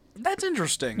 That's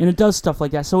interesting. And it does stuff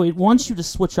like that. So it wants you to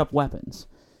switch up weapons.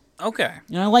 Okay.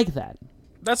 And I like that.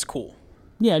 That's cool.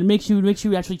 Yeah, it makes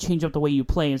you actually change up the way you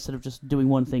play instead of just doing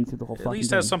one thing through the whole fucking game. At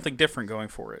least has something different going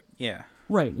for it. Yeah.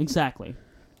 Right, exactly.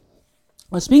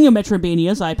 Speaking of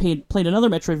Metroidvanias, I played another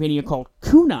Metroidvania called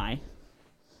Kunai,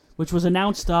 which was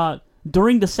announced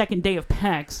during the second day of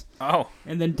PAX. Oh.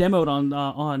 And then demoed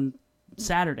on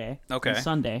Saturday. Okay. And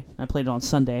Sunday. I played it on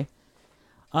Sunday.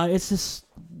 It's this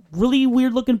really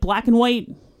weird-looking black and white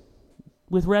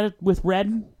with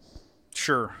red.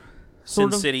 Sure.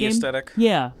 Sort Sin of City game. aesthetic.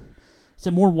 Yeah. It's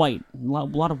a more white. A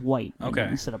lot of white Okay.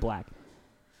 instead of black.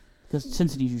 Because Sin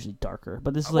City is usually darker.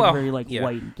 But this is like a very white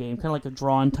game. Kind of like a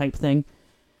drawn type thing.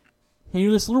 And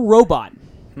you're this little robot.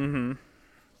 Mm-hmm.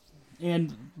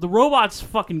 And the robot's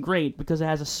fucking great because it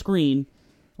has a screen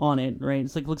on it, right?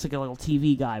 It's like looks like a little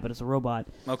TV guy, but it's a robot.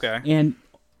 Okay.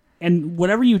 And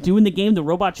whatever you do in the game, the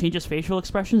robot changes facial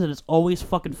expressions, and it's always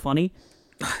fucking funny.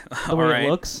 The way it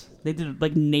looks. They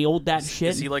nailed that shit.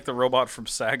 Is he like the robot from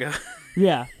Saga?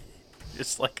 Yeah.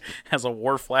 Just like has a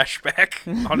war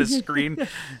flashback on his screen,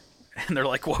 and they're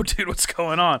like, "Whoa, dude, what's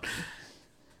going on?"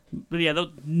 But yeah, they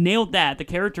nailed that. The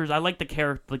characters, I like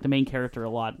the main character a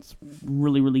lot. It's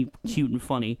really, really cute and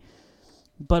funny.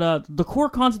 But the core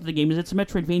concept of the game is it's a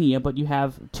Metroidvania, but you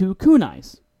have two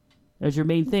kunais as your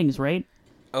main things, right?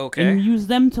 Okay. And you use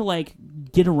them to like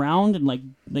get around and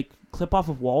like clip off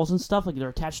of walls and stuff. Like they're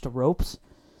attached to ropes.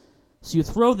 So you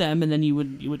throw them, and then you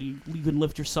could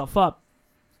lift yourself up.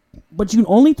 But you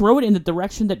can only throw it in the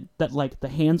direction that like the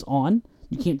hand's on.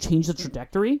 You can't change the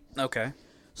trajectory. Okay.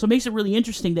 So it makes it really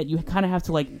interesting that you kind of have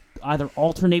to like either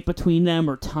alternate between them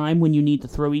or time when you need to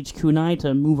throw each kunai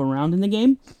to move around in the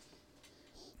game.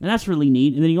 And that's really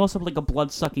neat. And then you also have like a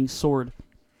blood-sucking sword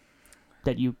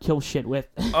that you kill shit with.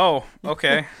 Oh,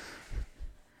 okay.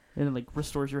 And it like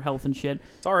restores your health and shit.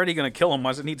 It's already gonna kill them.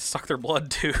 Why does it need to suck their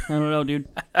blood too? I don't know, dude.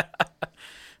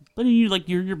 But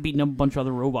you're beating up a bunch of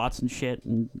other robots and shit,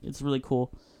 and it's really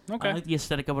cool. Okay. I like the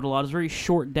aesthetic of it a lot. It's a very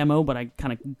short demo, but I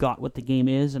kind of got what the game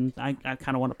is, and I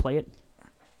kind of want to play it.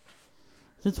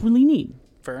 So it's really neat.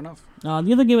 Fair enough.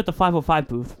 The other game at the 505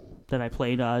 booth that I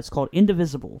played, it's called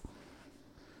Indivisible.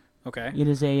 Okay. It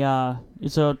is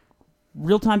it's a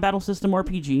real-time battle system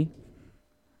RPG.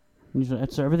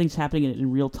 So everything's happening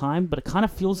in real time, but it kind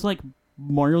of feels like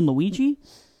Mario and Luigi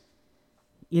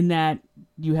in that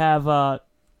you have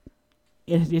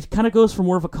it kind of goes for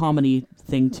more of a comedy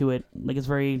thing to it. Like it's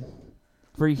very,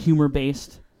 very humor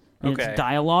based, and it's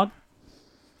dialogue.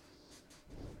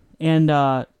 And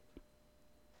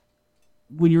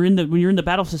when you're in the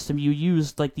battle system, you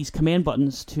use like these command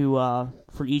buttons to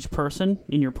for each person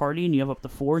in your party, and you have up to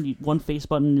 4. And one face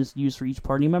button is used for each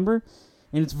party member,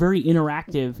 and it's very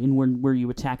interactive in where you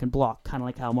attack and block, kind of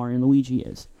like how Mario and Luigi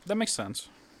is. That makes sense.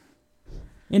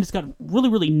 And it's got really,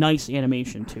 really nice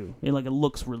animation, too. It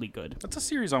looks really good. That's a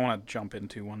series I want to jump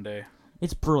into one day.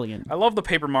 It's brilliant. I love the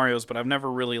Paper Marios, but I've never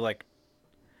really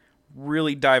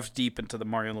dived deep into the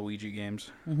Mario and Luigi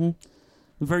games. Mm-hmm.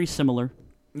 Very similar.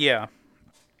 Yeah.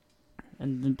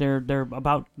 And they're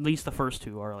about, at least the first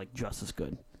two are, like, just as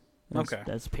good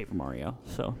as Paper Mario.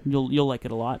 So you'll like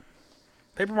it a lot.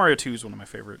 Paper Mario 2 is one of my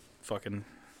favorite fucking,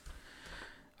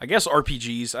 I guess,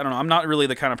 RPGs. I don't know. I'm not really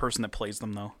the kind of person that plays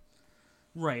them, though.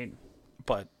 Right.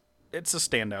 But it's a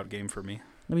standout game for me.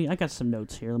 I got some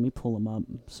notes here. Let me pull them up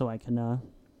so I can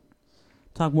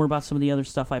talk more about some of the other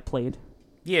stuff I played.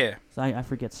 Yeah. I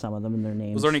forget some of them and their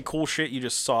names. Was there any cool shit you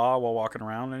just saw while walking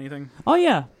around? Anything? Oh,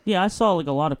 yeah. Yeah, I saw like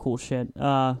a lot of cool shit.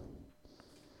 I'm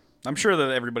sure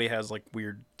that everybody has like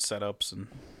weird setups and...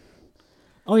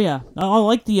 Oh, yeah. I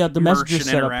like the messenger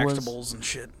setup. Interactables and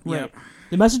shit. Right. Yeah.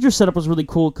 The messenger setup was really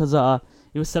cool because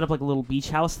it was set up like a little beach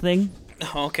house thing.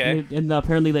 Okay. And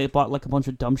apparently they bought like a bunch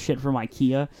of dumb shit from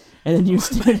IKEA and then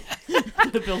used it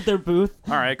to build their booth.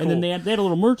 All right, cool. And then they had a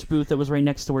little merch booth that was right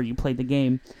next to where you played the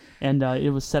game, and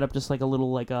it was set up just like a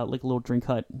little little drink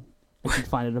hut that you'd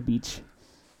find at a beach.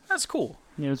 That's cool.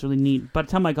 Yeah, it was really neat. By the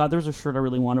time I got there, was a shirt I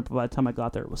really wanted, but by the time I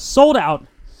got there, it was sold out.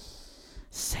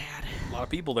 Sad. A lot of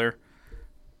people there.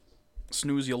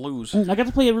 Snooze, you lose. I got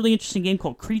to play a really interesting game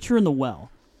called Creature in the Well.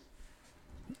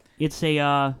 It's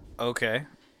a Okay.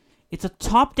 it's a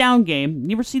top-down game.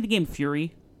 You ever see the game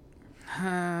Fury?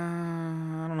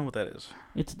 I don't know what that is.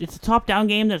 It's a top-down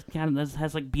game that kind of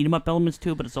has like beat 'em up elements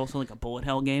to it, but it's also like a bullet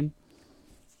hell game.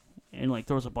 And like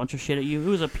throws a bunch of shit at you. It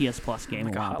was a PS Plus game.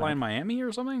 Like a while Hotline back. Miami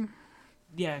or something?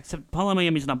 Yeah, except Hotline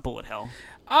Miami's not bullet hell.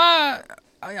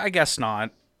 I guess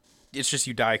not. It's just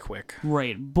you die quick.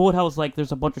 Right. Bullet hell is like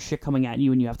there's a bunch of shit coming at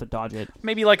you and you have to dodge it.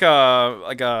 Maybe like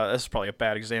a this is probably a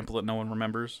bad example that no one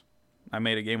remembers. I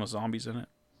made a game with zombies in it.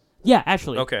 Yeah,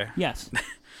 actually. Okay. Yes.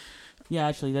 Yeah,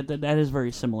 actually, that is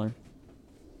very similar.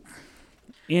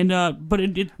 And but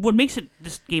what makes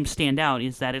this game stand out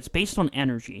is that it's based on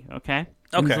energy. Okay.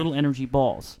 And these little energy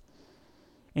balls,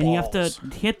 and you have to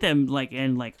hit them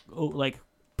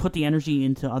put the energy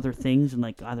into other things and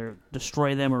like either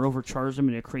destroy them or overcharge them,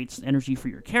 and it creates energy for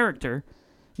your character,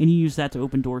 and you use that to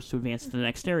open doors to advance to the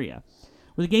next area.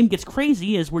 Where the game gets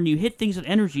crazy is when you hit things with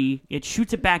energy, it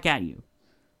shoots it back at you.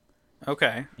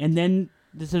 Okay. And then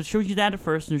it shows you that at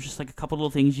first, and there's just like a couple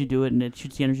little things you do it, and it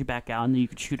shoots the energy back out, and then you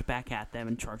can shoot it back at them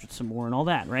and charge it some more and all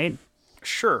that, right?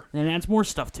 Sure. And then it adds more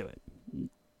stuff to it.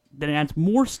 Then it adds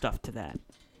more stuff to that.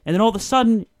 And then all of a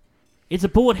sudden, it's a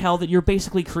bullet hell that you're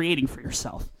basically creating for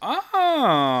yourself.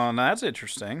 Oh, that's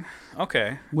interesting.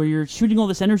 Okay. Where you're shooting all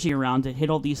this energy around to hit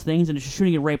all these things, and it's just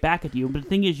shooting it right back at you. But the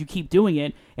thing is, you keep doing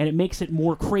it, and it makes it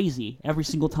more crazy every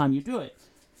single time you do it.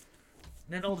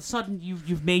 And then all of a sudden,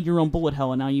 you've made your own bullet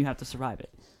hell, and now you have to survive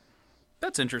it.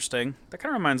 That's interesting. That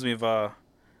kind of reminds me of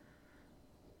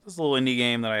this little indie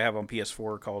game that I have on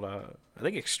PS4 called I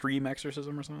think Extreme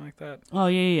Exorcism or something like that. Oh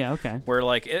yeah, okay. Where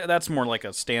like that's more like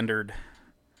a standard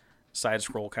side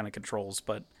scroll kind of controls,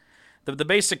 but the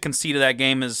basic conceit of that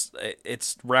game is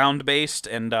it's round based,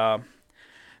 and the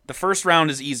first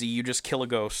round is easy. You just kill a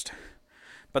ghost,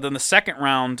 but then the second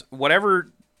round,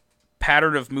 whatever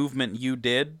pattern of movement you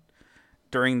did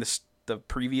during the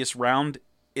previous round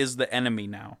is the enemy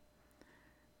now.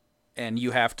 And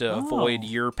you have to avoid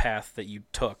your path that you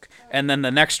took. And then the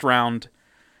next round,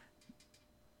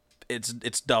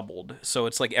 it's doubled. So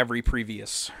it's like every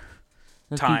previous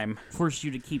time. Force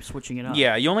you to keep switching it up.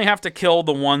 Yeah, you only have to kill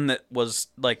the one that was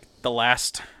like the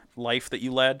last life that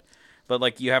you led. But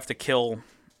like you have to kill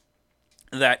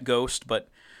that ghost. But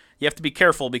you have to be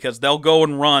careful because they'll go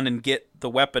and run and get the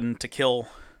weapon to kill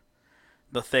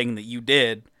the thing that you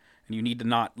did. And you need to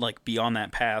not like be on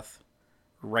that path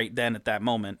right then at that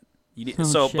moment.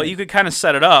 But you could kind of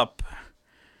set it up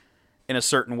in a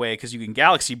certain way because you can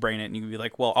galaxy brain it, and you can be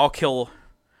like, well, I'll kill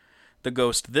the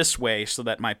ghost this way so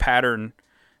that my pattern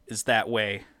is that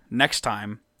way next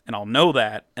time, and I'll know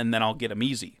that, and then I'll get them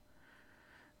easy.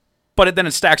 But then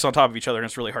it stacks on top of each other, and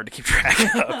it's really hard to keep track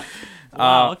of.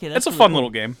 Wow, okay, it's a really fun cool. little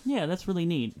game. Yeah, that's really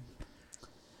neat.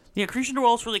 Yeah, Creature in the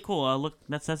Well is really cool. Look,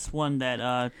 that's one that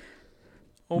y'all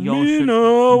should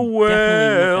definitely look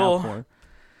out for.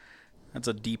 That's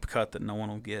a deep cut that no one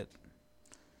will get,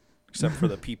 except for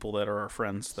the people that are our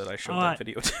friends that I showed that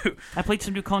video to. I played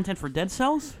some new content for Dead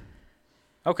Cells.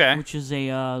 Okay. Which is a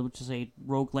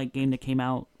roguelike game that came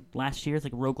out last year. It's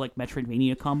like a roguelike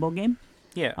Metroidvania combo game.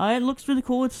 Yeah. It looks really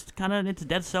cool. It's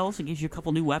Dead Cells. It gives you a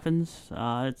couple new weapons.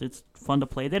 It's fun to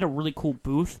play. They had a really cool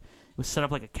booth. It was set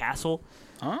up like a castle.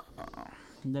 Oh.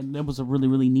 That was a really,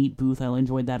 really neat booth. I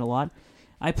enjoyed that a lot.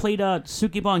 I played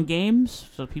Sukeban Games,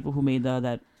 so people who made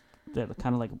that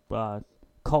kind of like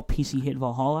cult PC hit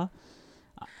Valhalla.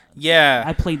 Yeah.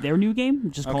 I played their new game,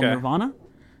 which is called Nirvana.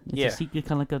 It's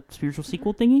kind of like a spiritual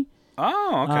sequel thingy.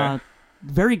 Oh, okay.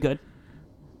 Very good.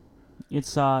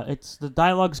 It's the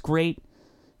dialogue's great.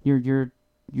 You're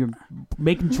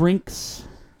making drinks.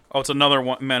 Oh, it's another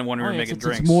one when we were making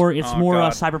drinks. It's more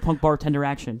cyberpunk bartender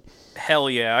action. Hell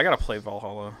yeah, I gotta play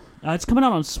Valhalla. It's coming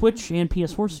out on Switch and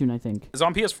PS4 soon, I think. Is it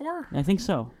on PS4? I think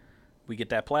so. We get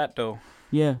that plateau.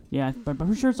 Yeah, but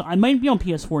I'm sure I might be on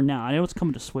PS4 now. I know it's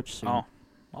coming to Switch soon. Oh,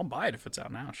 I'll buy it if it's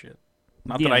out now. Shit.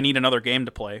 Not that I need another game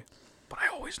to play, but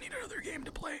I always need another game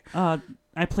to play.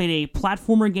 I played a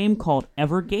platformer game called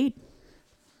Evergate.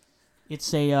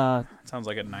 It's a sounds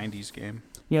like a '90s game.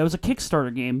 Yeah, it was a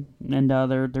Kickstarter game, and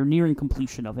they're nearing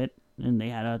completion of it. And they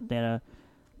had a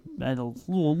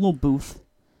little booth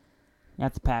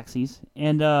at the PAXs,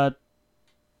 and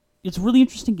it's a really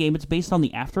interesting game. It's based on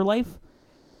the afterlife.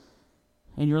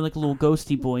 and you're like a little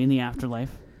ghosty boy in the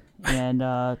afterlife, and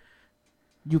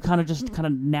you kind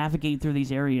of navigate through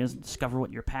these areas and discover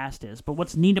what your past is. But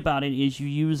what's neat about it is you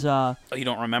use Oh, you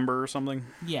don't remember or something?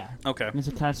 yeah. Okay. As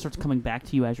it kind of starts coming back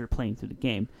to you as you're playing through the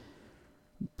game.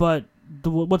 But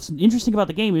what's interesting about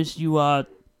the game is you at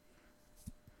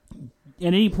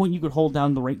any point you could hold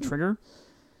down the right trigger,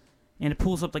 and it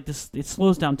pulls up like this. It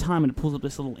slows down time, and it pulls up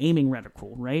this little aiming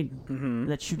reticle, right? Mm-hmm.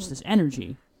 That shoots this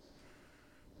energy,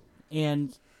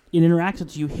 and it interacts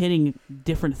with you hitting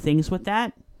different things with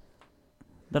that.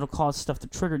 That'll cause stuff to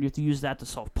trigger. You have to use that to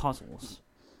solve puzzles.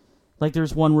 Like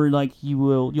there's one where like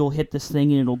you'll hit this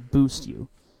thing and it'll boost you.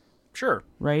 Sure.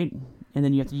 Right? And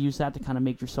then you have to use that to kind of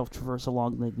make yourself traverse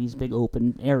along like these big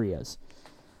open areas.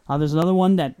 There's another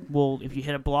one that will, if you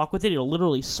hit a block with it, it'll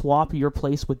literally swap your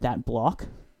place with that block.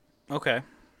 Okay.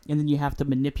 And then you have to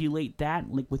manipulate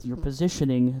that like with your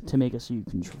positioning to make it so you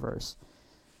can traverse.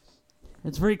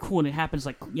 It's very cool, and it happens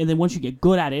like, and then once you get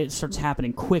good at it, it starts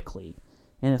happening quickly.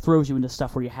 And it throws you into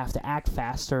stuff where you have to act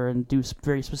faster and do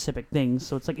very specific things.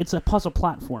 So it's a puzzle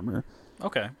platformer.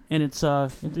 Okay. And it's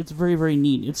very, very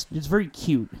neat. It's very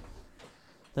cute.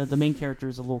 The main character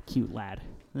is a little cute lad.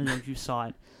 I don't know if you saw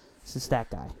it. It's just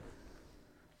that guy.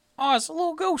 Oh, it's a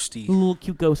little ghosty. A little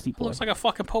cute ghosty boy. Looks like a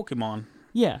fucking Pokemon.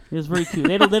 Yeah, it was very cute.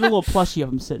 They had a little plushie of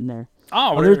him sitting there.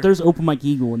 Oh, there's Open Mike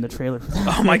Eagle in the trailer for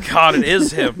that. Oh my god, it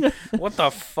is him. What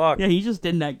the fuck? Yeah, he just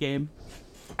did in that game.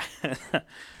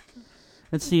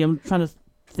 Let's see, I'm trying to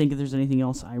think if there's anything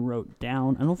else I wrote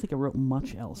down. I don't think I wrote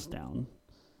much else down.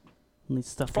 Only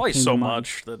stuff that Probably came so to mind.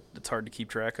 much that it's hard to keep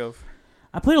track of.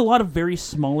 I played a lot of very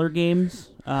smaller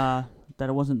games that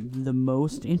I wasn't the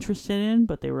most interested in,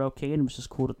 but they were okay, and it was just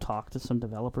cool to talk to some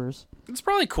developers. It's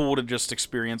probably cool to just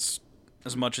experience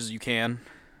as much as you can.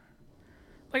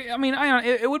 Like, I mean,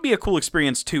 it would be a cool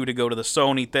experience, too, to go to the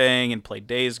Sony thing and play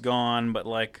Days Gone, but,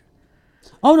 like...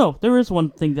 Oh, no, there is one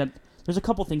thing that... There's a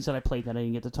couple things that I played that I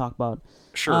didn't get to talk about.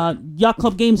 Sure. Yacht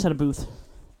Club Games had a booth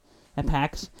at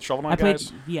PAX. Shovel Knight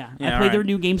guys? Yeah, Yeah, I played their alright.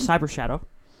 new game, Cyber Shadow.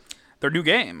 Their new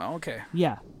game? Oh, okay.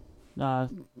 Yeah.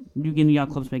 New game the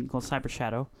Yacht Club's making called Cyber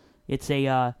Shadow. It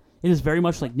is very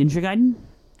much like Ninja Gaiden.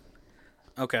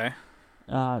 Okay.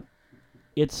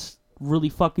 It's really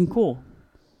fucking cool.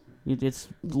 It's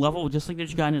level, just like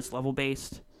Ninja Gaiden, it's level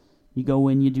based. You go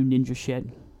in, you do ninja shit.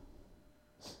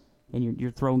 And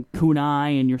you're throwing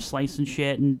kunai and you're slicing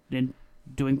shit and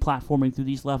doing platforming through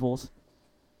these levels.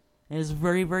 And it's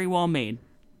very, very well made.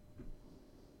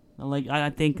 I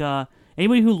think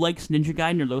anybody who likes Ninja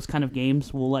Gaiden or those kind of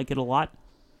games will like it a lot.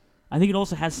 I think it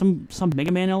also has some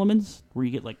Mega Man elements where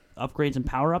you get like upgrades and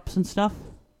power ups and stuff.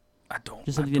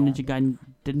 Just like the Ninja Gaiden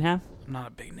didn't have. I'm not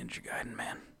a big Ninja Gaiden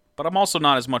man. But I'm also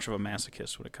not as much of a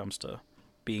masochist when it comes to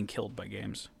being killed by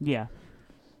games. Yeah.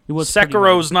 It was pretty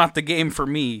Sekiro's not the game for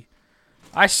me.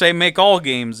 I say make all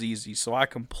games easy so I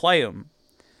can play them.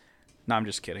 No, I'm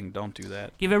just kidding. Don't do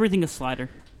that. Give everything a slider.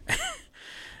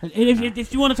 And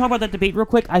if you want to talk about that debate real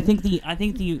quick, I think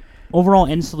the overall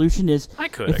end solution is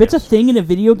if it's a thing in a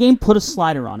video game, put a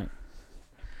slider on it.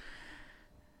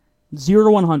 0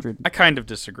 to 100. I kind of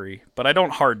disagree, but I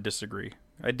don't hard disagree.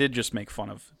 I did just make fun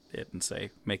of it and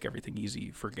say make everything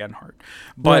easy for Genhart.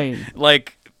 But Right.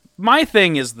 like my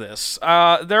thing is this: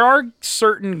 there are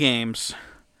certain games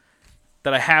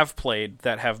that I have played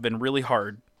that have been really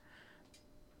hard,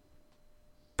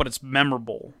 but it's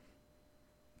memorable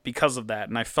because of that,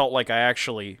 and I felt like I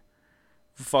actually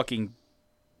fucking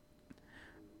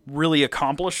really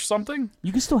accomplished something.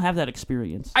 You can still have that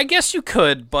experience. I guess you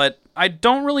could, but I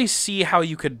don't really see how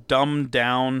you could dumb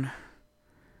down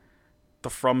the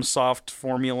FromSoft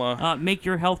formula. Make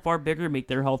your health bar bigger, make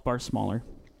their health bar smaller.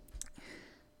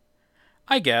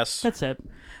 I guess. That's it.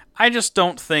 I just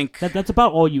don't think... That's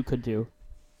about all you could do.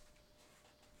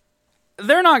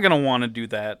 They're not going to want to do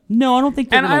that. No, I don't think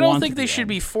they're And gonna I don't want think to they do should that.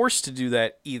 be forced to do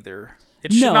that either.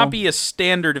 It should No. not be a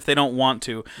standard if they don't want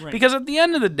to. Right. Because at the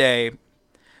end of the day,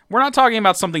 we're not talking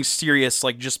about something serious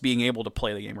like just being able to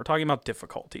play the game. We're talking about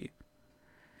difficulty.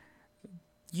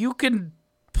 You can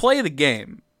play the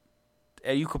game,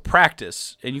 and you could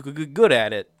practice, and you could get good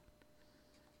at it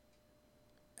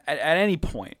at any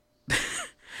point.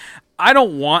 I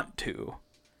don't want to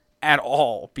at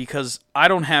all because I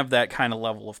don't have that kind of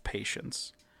level of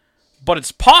patience. But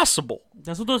it's possible.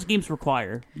 That's what those games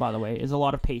require, by the way, is a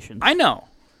lot of patience. I know.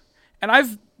 And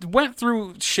I've went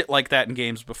through shit like that in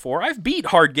games before. I've beat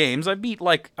hard games. I beat,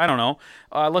 like, I don't know,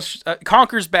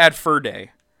 Conker's Bad Fur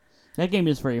Day. That game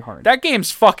is very hard. That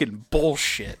game's fucking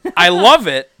bullshit. I love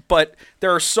it, but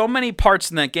there are so many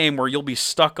parts in that game where you'll be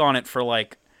stuck on it for,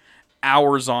 like,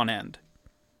 hours on end.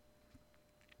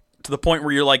 To the point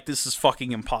where you're like, this is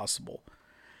fucking impossible.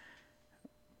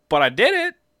 But I did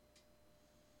it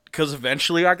because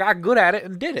eventually I got good at it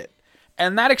and did it.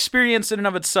 And that experience in and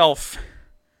of itself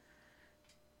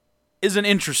is an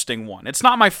interesting one. It's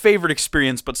not my favorite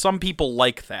experience, but some people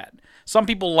like that. Some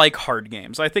people like hard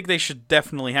games. I think they should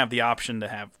definitely have the option to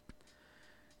have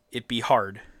it be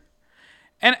hard.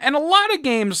 And a lot of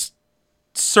games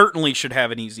certainly should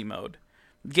have an easy mode.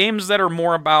 Games that are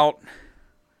more about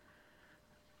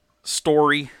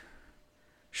story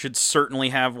should certainly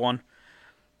have one.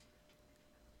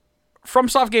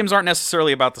 FromSoft games aren't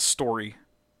necessarily about the story.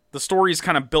 The story is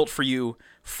kind of built for you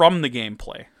from the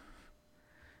gameplay.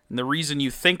 And the reason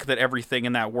you think that everything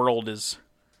in that world is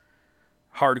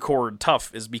hardcore and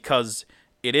tough is because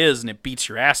it is, and it beats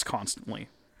your ass constantly.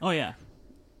 Oh, yeah.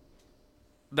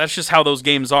 That's just how those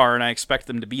games are, and I expect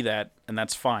them to be that, and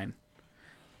that's fine.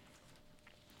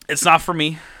 It's not for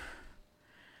me,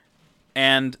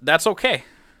 and that's okay.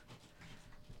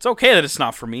 It's okay that it's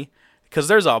not for me, because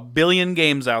there's a billion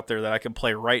games out there that I can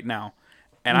play right now,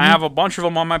 and I have a bunch of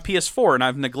them on my PS4, and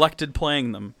I've neglected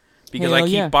playing them, because I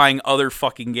keep buying other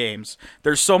fucking games.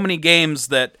 There's so many games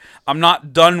that I'm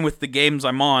not done with the games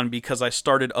I'm on because I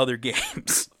started other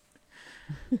games.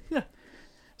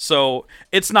 So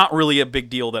it's not really a big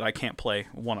deal that I can't play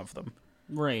one of them.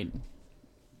 Right.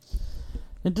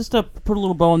 And just to put a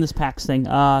little bow on this PAX thing,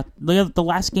 the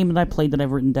last game that I played that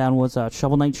I've written down was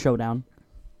Shovel Knight Showdown.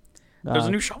 There's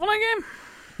a new Shovel Knight game?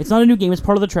 It's not a new game. It's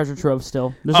part of the Treasure Trove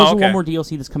still. There's also one more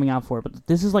DLC that's coming out for it, but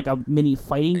this is like a mini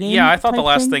fighting game. Yeah, I thought the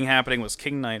last thing happening was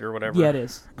King Knight or whatever. Yeah, it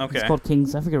is. Okay. It's called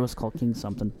King's. I forget what it's called. King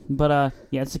something. But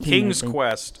yeah, it's the King's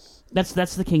Quest. That's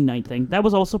the King Knight thing. That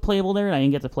was also playable there, and I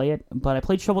didn't get to play it. But I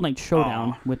played Shovel Knight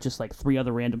Showdown with just like 3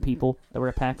 other random people that were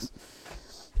at PAX.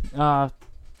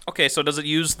 Okay, so does it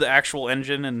use the actual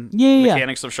engine and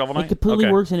mechanics of Shovel Knight? It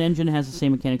completely works, and engine has the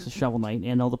same mechanics as Shovel Knight,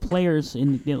 and all the players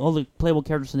all the playable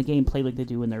characters in the game play like they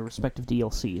do in their respective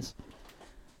DLCs.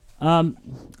 I'm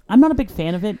not a big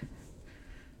fan of it.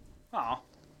 Oh.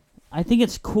 I think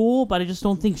it's cool, but I just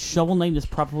don't think Shovel Knight is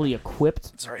properly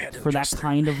equipped for that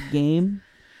kind of game.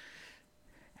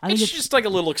 It's just like a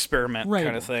little experiment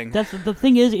kind of thing. That's the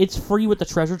thing is, it's free with the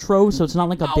Treasure Trove, so it's not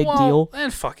like a big deal.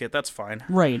 And fuck it, that's fine.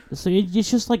 Right, so it's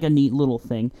just like a neat little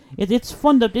thing. It's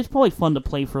fun to. It's probably fun to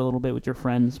play for a little bit with your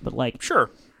friends, but like,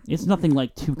 sure, it's nothing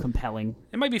like too compelling.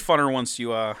 It might be funner once you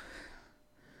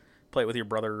play it with your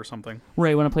brother or something.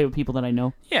 Right, when I play with people that I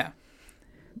know. Yeah.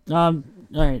 All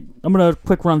right, I'm gonna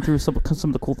quick run through some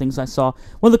of the cool things I saw.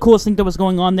 One of the coolest things that was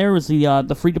going on there was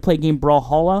the free to play game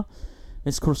Brawlhalla.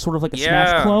 It's sort of like a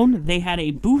Smash clone. They had a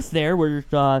booth there where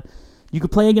you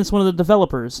could play against one of the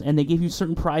developers, and they gave you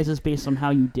certain prizes based on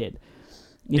how you did.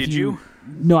 Did you?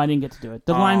 No, I didn't get to do it.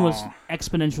 The line was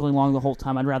exponentially long the whole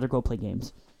time. I'd rather go play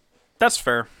games. That's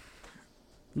fair.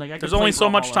 Like there's only so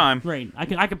much time. Right.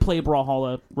 I could play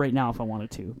Brawlhalla right now if I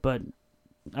wanted to, but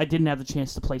I didn't have the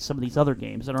chance to play some of these other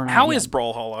games that aren't out How yet. is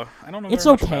Brawlhalla? I don't know. It's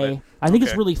very much okay. about it. I think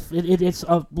it's really it's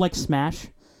like Smash.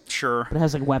 Sure. But it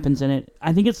has like weapons in it.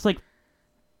 I think it's like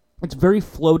it's very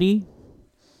floaty.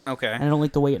 Okay. And I don't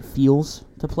like the way it feels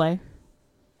to play.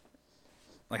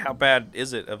 Like, how bad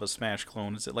is it of a Smash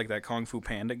clone? Is it like that Kung Fu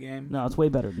Panda game? No, it's way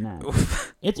better than that.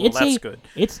 That's good.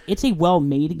 It's a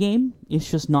well-made game. It's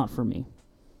just not for me.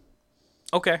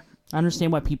 Okay. I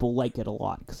understand why people like it a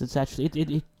lot, because it's actually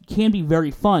it can be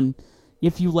very fun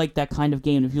if you like that kind of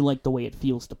game, if you like the way it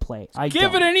feels to play.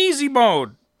 Give it an easy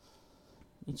mode!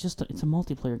 It's a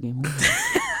multiplayer game.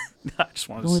 I just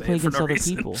want to say only play it for against no other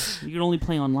reason. people. You can only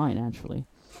play online, actually.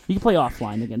 You can play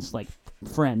offline against like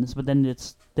friends, but then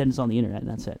it's on the internet, and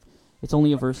that's it. It's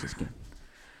only a versus game.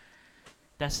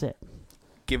 That's it.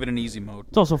 Give it an easy mode.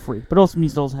 It's also free, but it also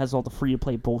means it has all the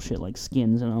free-to-play bullshit like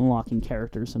skins and unlocking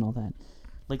characters and all that,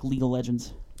 like League of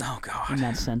Legends. Oh god. In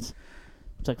that sense,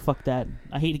 it's like fuck that.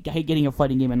 I hate getting a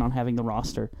fighting game and not having the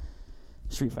roster.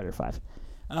 Street Fighter V.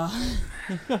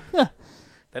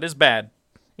 That is bad.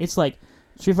 It's like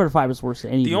Street Fighter V is worse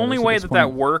than any. The only way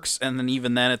that works, and then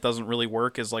even then it doesn't really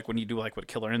work, is like when you do like what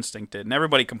Killer Instinct did, and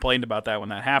everybody complained about that when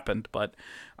that happened. But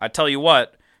I tell you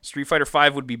what, Street Fighter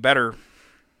V would be better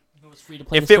if it was free to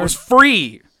play. If it was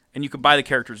free and you could buy the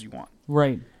characters you want.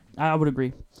 Right, I would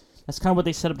agree. That's kind of what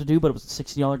they set up to do, but it was a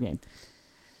 $60 game.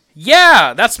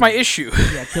 Yeah, that's my issue.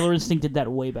 Yeah, Killer Instinct did that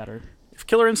way better. If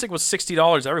Killer Instinct was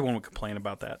 $60, everyone would complain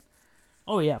about that.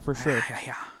 Oh yeah, for sure.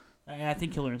 Yeah. I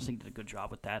think Killer Instinct did a good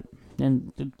job with that,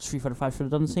 and Street Fighter V should have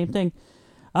done the same thing.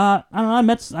 I don't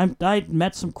know. I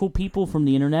met some cool people from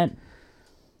the internet.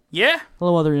 Yeah.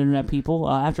 Hello, other internet people.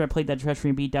 After I played that Treachery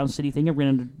and Beatdown City thing, I ran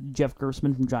into Jeff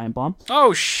Gersman from Giant Bomb.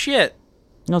 Oh shit!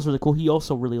 That was really cool. He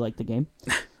also really liked the game.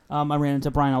 I ran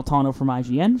into Brian Altano from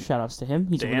IGN. Shoutouts to him.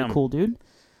 He's a really cool dude.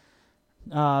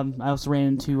 I also ran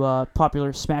into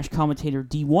popular Smash commentator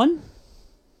D1.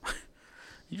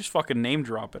 You just fucking name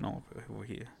dropping all over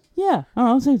here. Yeah, I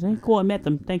don't know. It's cool. I met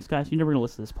them. Thanks, guys. You're never gonna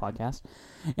listen to this podcast.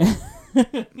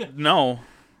 No,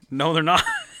 they're not.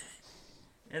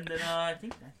 And then I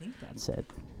think that's it.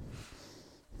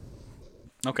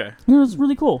 Okay. It was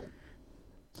really cool.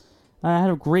 I had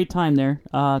a great time there.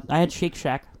 I had Shake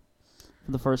Shack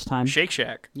for the first time. Shake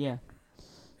Shack. Yeah.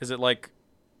 Is it like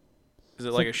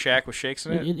a shack with shakes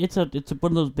in it? It's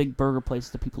one of those big burger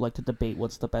places that people like to debate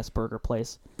what's the best burger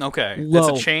place. Okay. Low,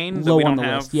 it's a chain that low we on don't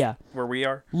the have list. Yeah. where we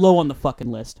are? Low on the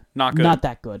fucking list. Not good. Not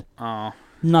that good. Oh.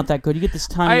 Not that good. You get this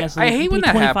tiny ass. I hate when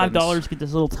that happens. $25, get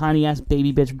this little tiny ass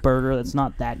baby bitch burger that's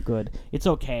not that good. It's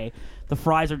okay. The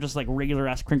fries are just like regular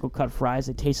ass crinkle cut fries.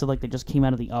 They tasted like they just came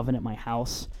out of the oven at my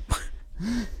house.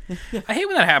 I hate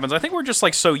when that happens. I think we're just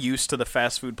like so used to the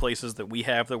fast food places that we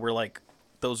have that we're like,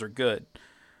 those are good,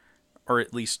 or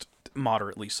at least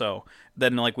moderately so.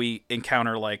 Then like we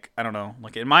encounter like, I don't know,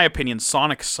 like in my opinion,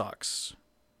 Sonic sucks,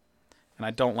 and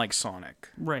I don't like Sonic.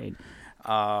 Right.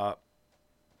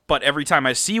 But every time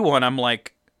I see one, I'm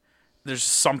like, there's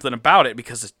something about it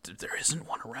because there isn't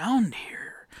one around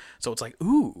here. So it's like,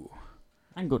 ooh,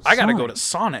 I gotta go to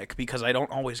Sonic because I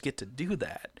don't always get to do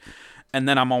that. And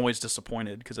then I'm always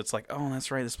disappointed because it's like, oh,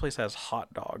 that's right, this place has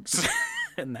hot dogs.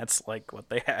 And that's like what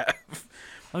they have.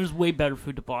 There's way better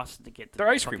food to Boston to get. Their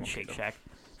ice cream Shake Shack.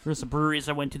 There's some breweries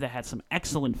I went to that had some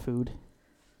excellent food.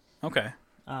 Okay.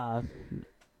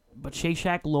 But Shake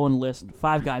Shack, low on the list.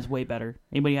 Five Guys, way better.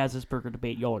 Anybody has this burger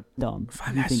debate, y'all are dumb.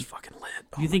 Five Guys is fucking lit.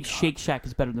 If you think Shake Shack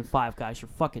is better than Five Guys, you're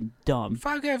fucking dumb.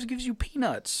 Five Guys gives you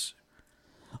peanuts.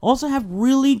 Also have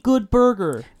really good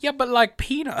burger. Yeah, but like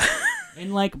peanut.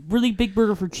 And like really big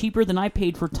burger for cheaper than I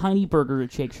paid for tiny burger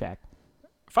at Shake Shack.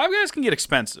 Five Guys can get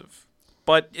expensive,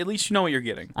 but at least you know what you're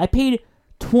getting. I paid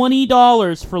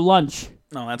 $20 for lunch.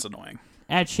 No, that's annoying.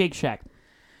 At Shake Shack.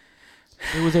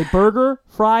 It was a burger,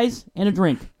 fries, and a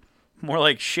drink. More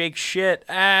like shake shit.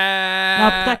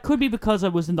 Now, that could be because I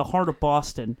was in the heart of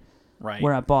Boston, right,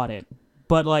 where I bought it.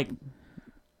 But like,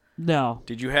 no.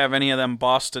 Did you have any of them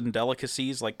Boston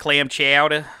delicacies like clam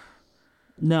chowder?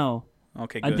 No.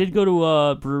 Okay, good. I did go to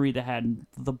a brewery that had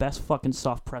the best fucking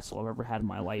soft pretzel I've ever had in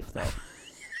my life, though.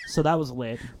 So that was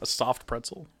lit. A soft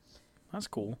pretzel? That's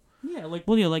cool. Yeah, like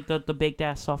like the baked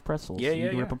ass soft pretzels. Yeah,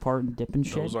 you rip apart and dip and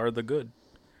shit. Those are the good.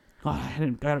 Oh, I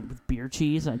got it with beer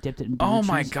cheese, and I dipped it in beer cheese. Oh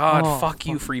my god, fuck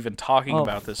you for even talking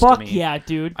about this fuck to me. Yeah,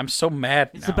 dude. I'm so mad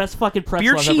It's now. the best fucking pretzel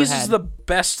beer I've ever cheese had. is the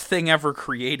best thing ever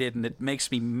created, and it makes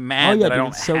me mad that I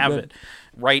don't have it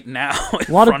right now in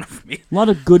front of me. A lot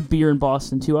of good beer in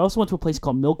Boston, too. I also went to a place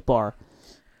called Milk Bar,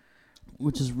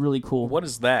 which is really cool. What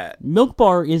is that? Milk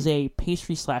Bar is a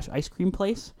pastry / ice cream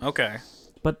place. Okay.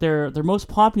 But their most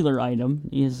popular item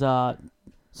is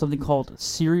something called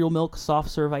cereal milk soft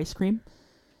serve ice cream.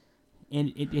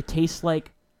 And it tastes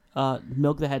like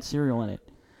milk that had cereal in it.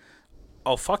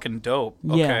 Oh, fucking dope.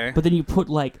 Yeah, Okay. but then you put,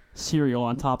 like, cereal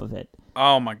on top of it.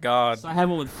 Oh, my God. So I had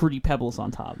one with Fruity Pebbles on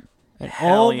top. And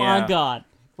Hell my God,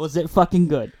 was it fucking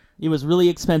good. It was really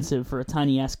expensive for a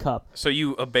tiny-ass cup. So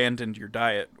you abandoned your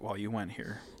diet while you went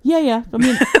here. Yeah. I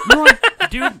mean, you're on,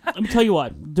 dude, let me tell you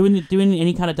what. Doing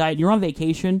any kind of diet, you're on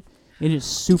vacation, it is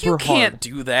super hard. You can't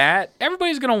do that.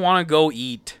 Everybody's going to want to go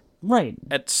eat. Right.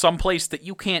 At some place that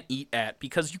you can't eat at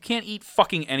because you can't eat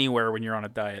fucking anywhere when you're on a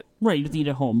diet. Right, you have to eat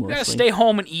at home mostly. You gotta stay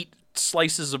home and eat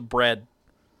slices of bread.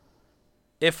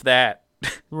 If that.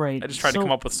 Right. I just tried to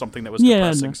come up with something that was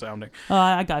depressing sounding.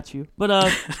 I got you.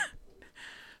 But,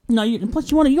 no, plus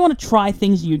you want to try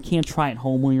things you can't try at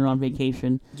home when you're on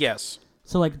vacation. Yes.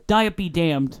 So, like, diet be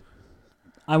damned.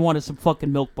 I wanted some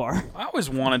fucking Milk Bar. I always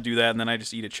want to do that, and then I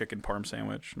just eat a chicken parm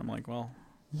sandwich. And I'm like, well...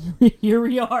 Here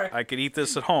we are. I could eat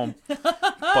this at home,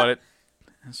 but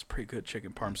it's a pretty good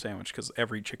chicken parm sandwich because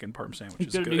every chicken parm sandwich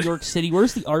is go good. to New York City.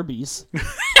 Where's the Arby's?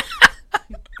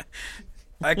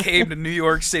 I came to New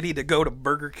York City to go to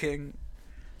Burger King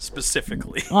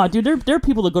specifically. Oh, dude, there are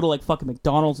people that go to like fucking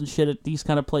McDonald's and shit at these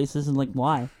kind of places, and like,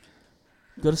 why?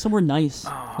 Go to somewhere nice.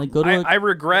 Like, go to. I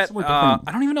regret. I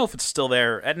don't even know if it's still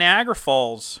there at Niagara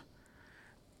Falls.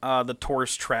 The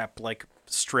tourist trap like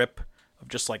strip of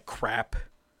just like crap.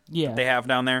 Yeah. They have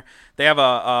down there. They have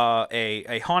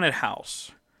a haunted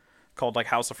house called like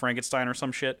House of Frankenstein or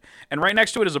some shit. And right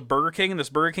next to it is a Burger King, and this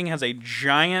Burger King has a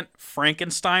giant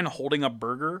Frankenstein holding a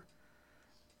burger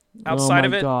outside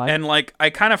of it. God. And like I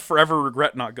kind of forever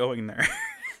regret not going there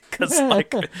cuz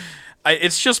like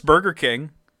it's just Burger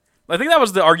King. I think that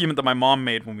was the argument that my mom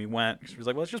made when we went. She was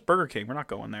like, well, it's just Burger King. We're not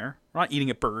going there. We're not eating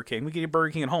at Burger King. We can eat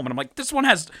Burger King at home. And I'm like, this one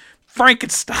has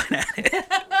Frankenstein at it.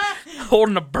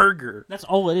 Holding a burger. That's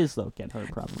all it is, though,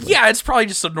 Genhart, probably. Yeah, it's probably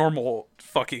just a normal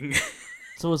fucking...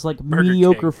 So it's like Burger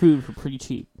mediocre King. food for pretty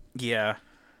cheap. Yeah.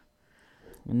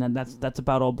 And then that's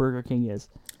about all Burger King is.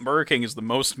 Burger King is the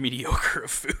most mediocre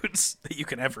of foods that you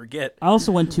can ever get. I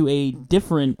also went to a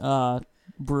different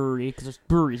brewery, because there's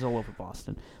breweries all over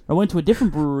Boston. I went to a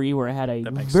different brewery where I had a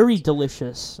very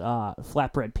delicious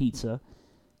flatbread pizza.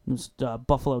 It was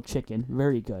buffalo chicken.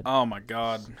 Very good. Oh, my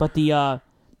God. But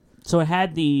so it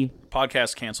had the...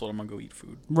 Podcast canceled. I'm going to go eat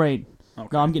food. Right. Okay.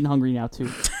 No, I'm getting hungry now,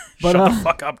 too. But, Shut the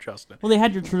fuck up, Justin. Well, they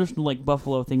had your traditional, like,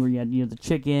 buffalo thing where you had, the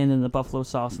chicken and the buffalo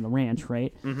sauce and the ranch,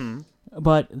 right? Mm-hmm.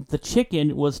 But the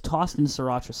chicken was tossed in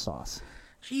sriracha sauce.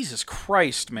 Jesus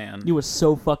Christ, man. It was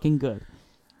so fucking good.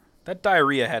 That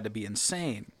diarrhea had to be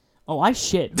insane. Oh, I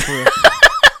shit.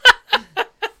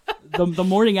 The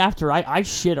morning after, I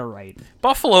shit alright.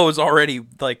 Buffalo is already,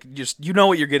 like, just, you know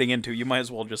what you're getting into. You might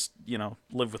as well just,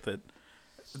 live with it.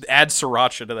 Add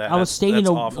sriracha to that. I was staying in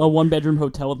a awful. one-bedroom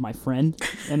hotel with my friend,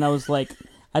 and I was like,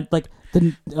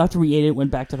 after we ate it,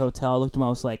 went back to the hotel, I looked at him, I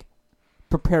was like,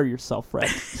 prepare yourself, Fred.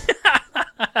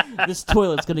 This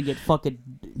toilet's gonna get fucking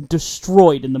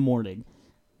destroyed in the morning.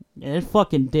 And it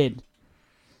fucking did.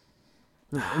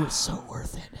 It was so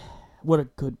worth it. What a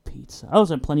good pizza. I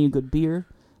also had plenty of good beer.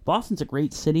 Boston's a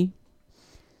great city.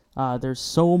 There's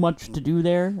so much to do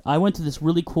there. I went to this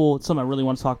really cool... It's something I really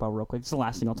want to talk about real quick. It's the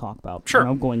last thing I'll talk about. Sure.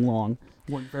 I'm going long.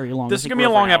 I'm going very long. This is going to be a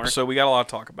long episode. We got a lot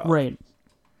to talk about. Right.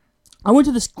 I went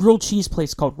to this grilled cheese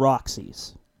place called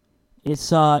Roxy's.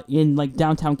 It's in like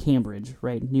downtown Cambridge,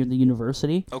 right near the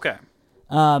university. Okay.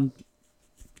 And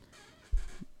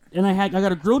I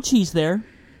got a grilled cheese there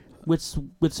with some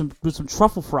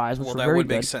truffle fries, which were very good. Well, that would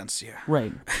make sense, yeah.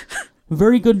 Right.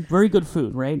 Very good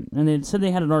food, right? And it said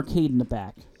they had an arcade in the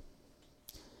back.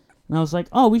 And I was like,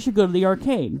 oh, we should go to the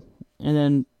arcade. And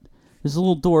then this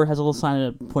little door has a little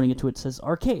sign pointing it to it. It says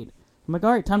arcade. I'm like,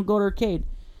 all right, time to go to arcade.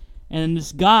 And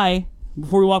this guy,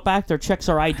 before we walk back there, checks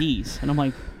our IDs. And I'm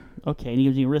like, okay. And he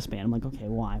gives me a wristband. I'm like, okay,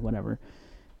 why? Whatever.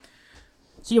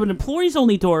 So you have an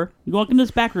employees-only door. You walk into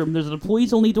this back room. There's an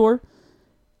employees-only door,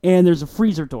 and there's a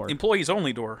freezer door.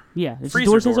 Employees-only door? Yeah. It's freezer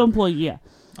door door. says employee, yeah.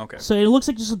 Okay. So it looks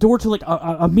like just a door to like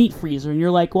a meat freezer, and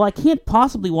you're like, well, I can't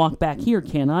possibly walk back here,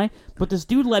 can I? But this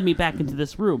dude led me back into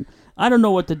this room. I don't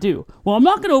know what to do. Well, I'm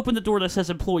not going to open the door that says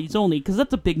employees only, because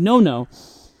that's a big no-no.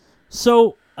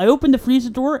 So I opened the freezer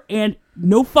door, and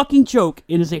no fucking joke,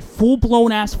 it is a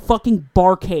full-blown ass fucking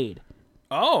barcade.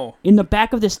 Oh. In the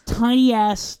back of this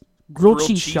tiny-ass grilled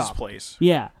cheese shop. Place.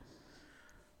 Yeah.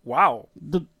 Wow.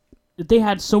 They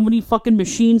had so many fucking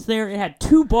machines there. It had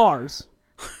 2 bars.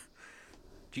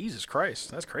 Jesus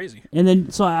Christ, that's crazy. And then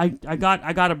so I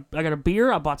got a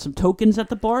beer. I bought some tokens at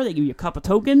the bar. They give you a cup of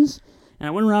tokens, and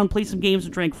I went around and played some games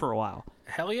and drank for a while.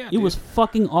 Hell yeah, It dude. was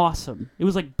fucking awesome. It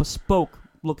was like bespoke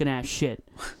looking ass shit.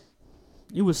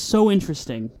 It was so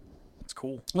interesting. That's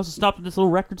cool. I also stopped at this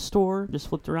little record store. Just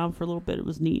flipped around for a little bit. It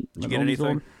was neat. Did you get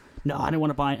anything? No, I didn't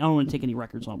want to buy. I don't want to take any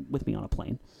records with me on a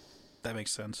plane. That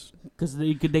makes sense. Because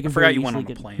they can I forgot very you went easily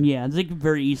on a get, plane. Yeah, they can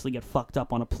very easily get fucked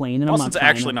up on a plane. And Boston's I'm not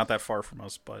actually not that far from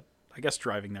us, but I guess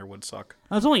driving there would suck.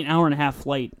 It was only an hour and a half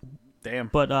flight. Damn.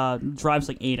 But drive's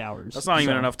like 8 hours. That's not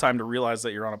even enough time to realize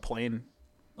that you're on a plane.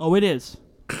 Oh, it is.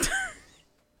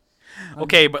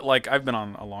 Okay, but like I've been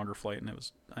on a longer flight and it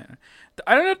was.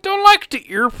 I don't like the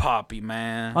ear poppy,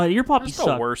 man. Ear poppy That's the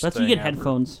suck. worst That's when you thing get ever.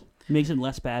 headphones. It makes it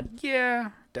less bad.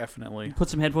 Yeah, definitely. Put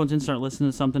some headphones in, start listening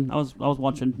to something. I was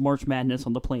watching March Madness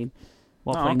on the plane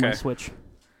while playing my okay. Switch.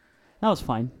 That was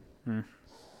fine. But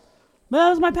that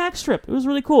was my PAX trip. It was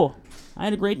really cool. I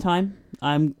had a great time.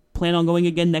 I'm planning on going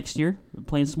again next year,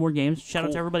 playing some more games. Shout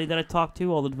out to everybody that I talked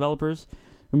to, all the developers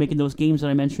who are making those games that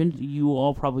I mentioned. You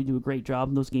all probably do a great job,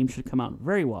 and those games should come out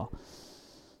very well.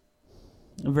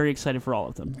 I'm very excited for all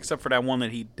of them. Except for that one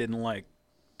that he didn't like.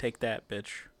 Take that,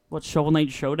 bitch. What, Shovel Knight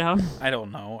Showdown? I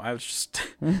don't know. I was just...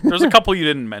 There's a couple you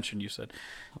didn't mention, you said.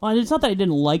 Well, it's not that I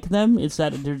didn't like them. It's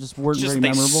that they just weren't It's just very they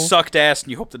memorable. sucked ass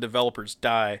and you hope the developers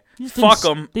die. Just Fuck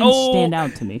them. Didn't stand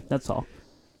out to me. That's all.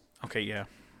 Okay, yeah.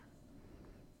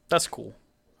 That's cool.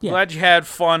 Yeah. Glad you had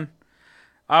fun.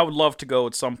 I would love to go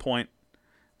at some point,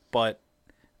 but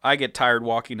I get tired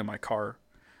walking to my car.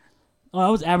 Oh, I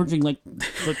was averaging like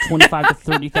 25 to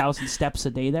 30,000 steps a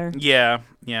day there. Yeah.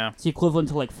 It's the equivalent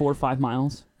to like 4 or 5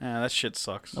 miles That shit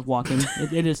sucks. of walking.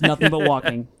 It is nothing but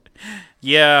walking.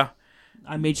 Yeah.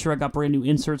 I made sure I got brand new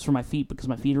inserts for my feet because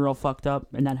my feet are all fucked up,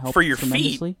 and that helped For your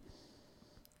tremendously.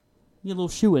 You little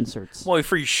shoe inserts. Well,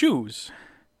 for your shoes.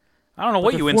 I don't know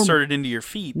what you inserted into your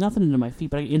feet. Nothing into my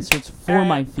feet, but I get inserts for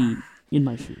my feet in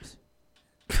my shoes.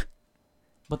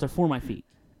 But they're for my feet.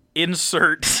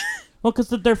 Insert. Well, because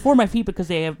they're for my feet because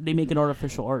they make an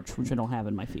artificial arch, which I don't have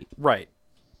in my feet. Right.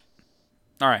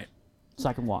 All right. So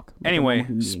I can walk. Anyway,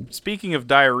 speaking of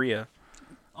diarrhea.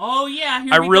 Oh, yeah,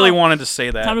 I really wanted to say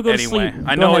that Time to go anyway. to sleep.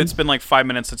 I Go know ahead. it's been like 5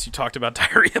 minutes since you talked about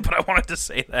diarrhea, but I wanted to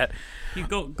say that. You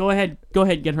go ahead,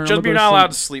 get her. Just you're not allowed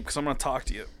to sleep because I'm going to talk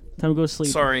to you. Time to go to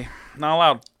sleep. Sorry, not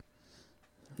allowed.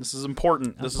 This is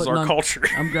important. This is our culture.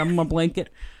 I'm grabbing my blanket.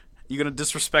 You going to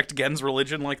disrespect Gen's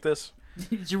religion like this?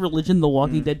 Is your religion the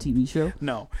Walking Dead TV show?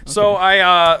 No. Okay. So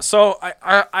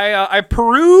I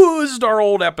perused our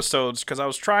old episodes because I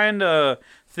was trying to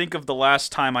think of the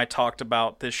last time I talked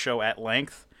about this show at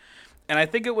length, and I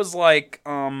think it was like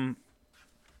 9,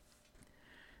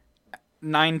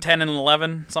 10, and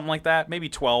 11, something like that, maybe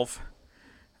 12.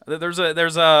 There's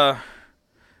one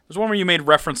where you made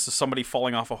reference to somebody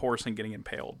falling off a horse and getting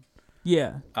impaled.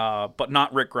 Yeah. But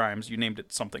not Rick Grimes. You named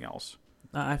it something else.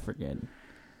 I forget.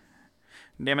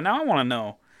 Damn it, now I want to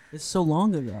know. It's so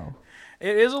long ago.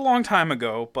 It is a long time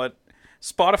ago, but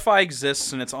Spotify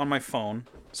exists and it's on my phone,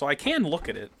 so I can look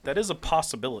at it. That is a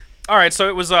possibility. All right, so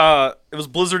it was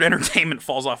Blizzard Entertainment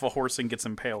falls off a horse and gets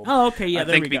impaled. Oh, okay, yeah, I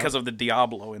think because of the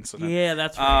Diablo incident. Yeah,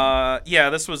 that's right. Yeah,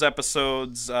 this was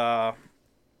episodes 9,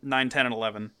 10, and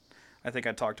 11. I think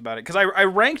I talked about it because I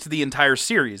ranked the entire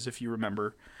series, if you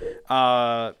remember,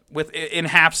 in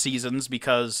half seasons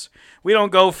because we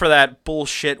don't go for that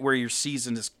bullshit where your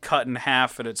season is cut in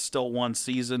half and it's still one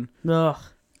season. Ugh.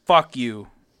 Fuck you.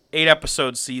 8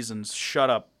 episode seasons. Shut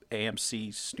up,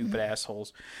 AMC, stupid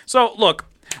assholes. So look,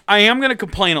 I am going to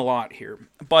complain a lot here,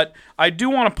 but I do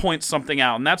want to point something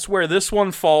out, and that's where this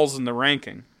one falls in the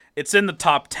ranking. It's in the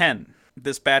top 10.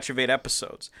 This batch of 8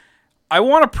 episodes. I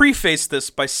want to preface this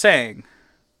by saying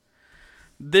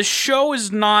this show is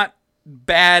not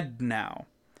bad now.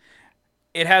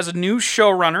 It has a new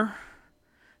showrunner.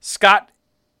 Scott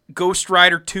Ghost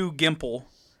Rider 2 Gimple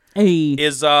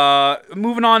is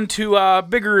moving on to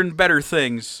bigger and better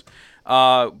things,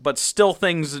 but still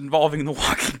things involving The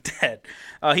Walking Dead.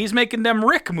 He's making them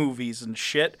Rick movies and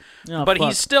shit, but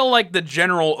he's still like the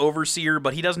general overseer,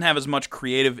 but he doesn't have as much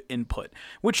creative input,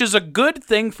 which is a good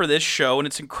thing for this show, and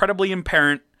it's incredibly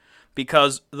apparent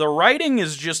because the writing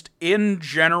is just, in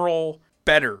general,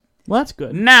 better. Well, that's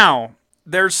good. Now,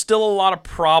 there's still a lot of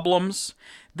problems.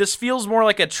 This feels more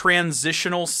like a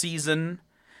transitional season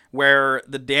where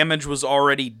the damage was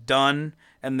already done,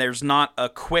 and there's not a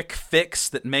quick fix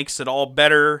that makes it all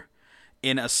better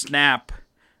in a snap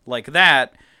like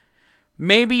that.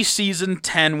 Maybe season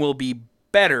 10 will be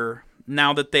better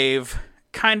now that they've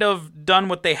kind of done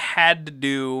what they had to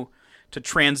do to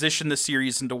transition the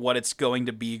series into what it's going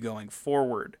to be going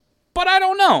forward. But I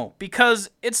don't know, because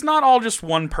it's not all just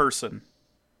one person.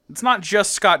 It's not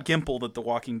just Scott Gimple that The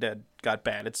Walking Dead got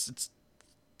bad. It's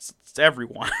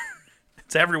everyone.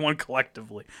 It's everyone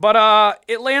collectively. But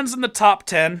it lands in the top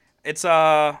 10. It's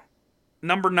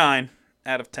number 9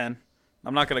 out of 10.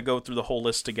 I'm not going to go through the whole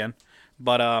list again,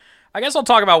 but I guess I'll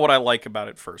talk about what I like about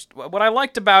it first. What I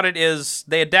liked about it is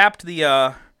they adapt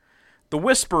the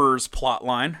Whisperers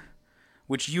plotline,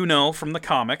 which you know from the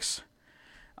comics.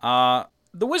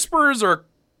 The Whisperers are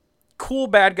cool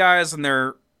bad guys, and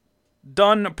they're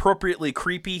done appropriately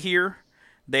creepy here.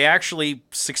 They actually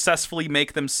successfully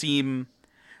make them seem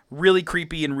really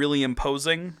creepy and really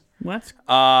imposing. What?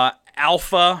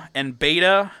 Alpha and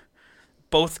Beta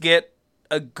both get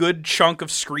a good chunk of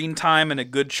screen time and a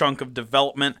good chunk of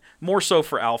development, more so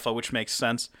for Alpha, which makes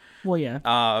sense. Well,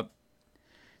 yeah.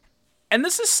 And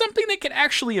this is something they could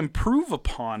actually improve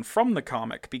upon from the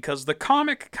comic, because the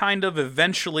comic kind of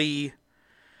eventually,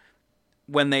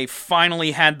 when they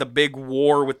finally had the big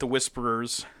war with the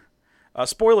Whisperers,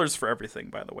 spoilers for everything,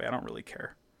 by the way, I don't really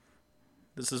care.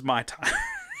 This is my time.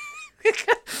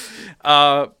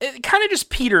 It kind of just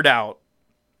petered out.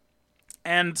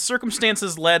 And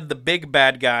circumstances led the big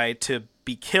bad guy to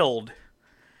be killed.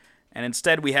 And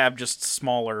instead we have just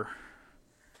smaller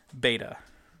Beta.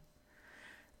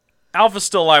 Alpha's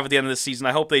still alive at the end of this season.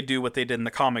 I hope they do what they did in the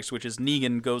comics, which is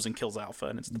Negan goes and kills Alpha,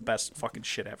 and it's the best fucking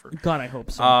shit ever. God, I hope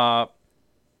so.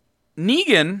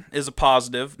 Negan is a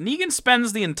positive. Negan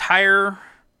spends the entire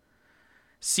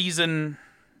season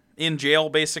in jail,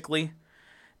 basically.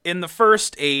 In the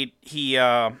first 8, he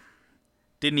didn't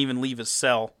even leave his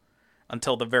cell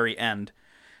until the very end.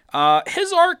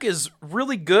 His arc is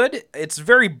really good. It's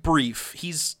very brief.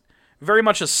 He's very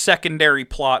much a secondary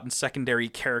plot and secondary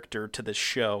character to this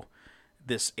show,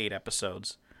 this 8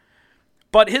 episodes.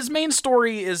 But his main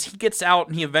story is he gets out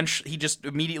and he just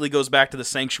immediately goes back to the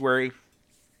sanctuary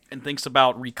and thinks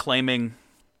about reclaiming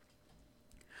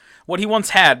what he once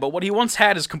had, but what he once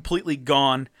had is completely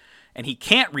gone, and he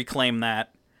can't reclaim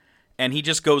that, and he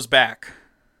just goes back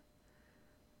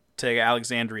to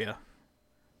Alexandria,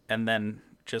 and then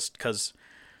just because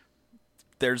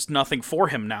there's nothing for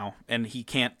him now, and he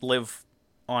can't live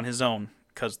on his own,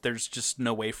 because there's just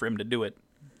no way for him to do it.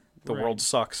 The world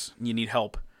sucks, and you need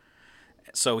help.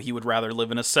 So he would rather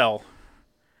live in a cell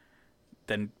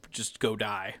than just go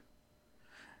die.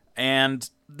 And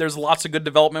there's lots of good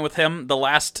development with him. The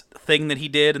last thing that he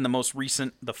did in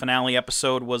the finale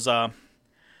episode was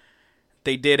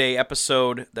they did a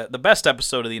episode, the best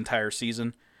episode of the entire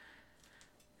season,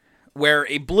 where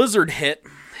a blizzard hit,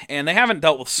 and they haven't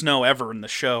dealt with snow ever in the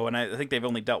show, and I think they've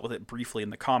only dealt with it briefly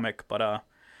in the comic, but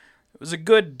it was a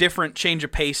good, different change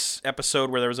of pace episode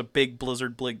where there was a big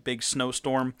blizzard, big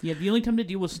snowstorm. Yeah, the only time to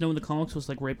deal with snow in the comics was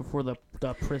like right before the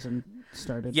prison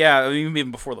started. Yeah,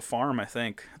 even before the farm, I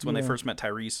think. That's when they first met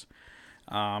Tyrese.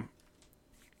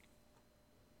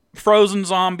 Frozen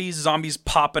zombies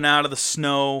popping out of the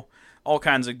snow, all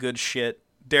kinds of good shit.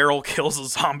 Daryl kills a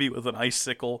zombie with an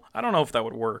icicle. I don't know if that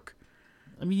would work.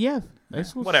 I mean, yeah.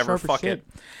 Whatever, fuck it.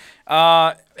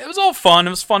 It was all fun.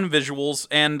 It was fun visuals,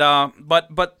 and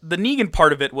but the Negan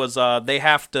part of it was all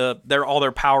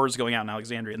their powers going out in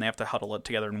Alexandria, and they have to huddle it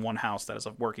together in one house that is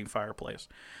a working fireplace.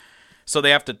 So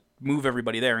they have to move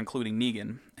everybody there, including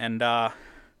Negan. And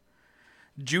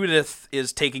Judith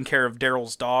is taking care of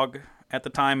Daryl's dog at the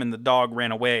time, and the dog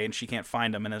ran away, and she can't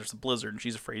find him, and there's a blizzard, and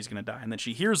she's afraid he's going to die. And then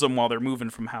she hears him while they're moving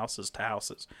from houses to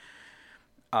houses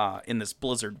in this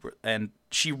blizzard, and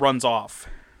she runs off.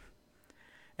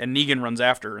 And Negan runs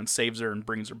after her and saves her and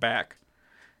brings her back,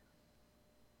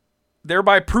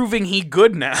 thereby proving he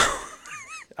good now,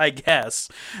 I guess.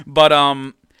 But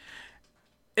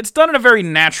it's done in a very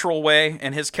natural way,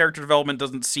 and his character development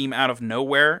doesn't seem out of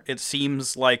nowhere. It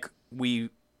seems like we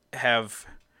have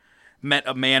met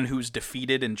a man who's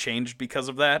defeated and changed because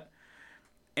of that.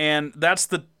 And that's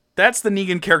the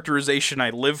Negan characterization I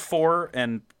live for,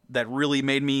 and that really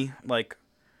made me like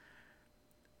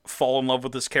fall in love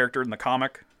with this character in the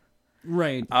comic.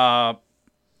 Right.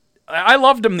 I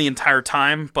loved him the entire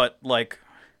time, but like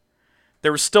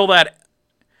there was still that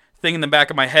thing in the back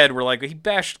of my head where like he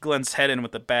bashed Glenn's head in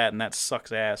with the bat, and that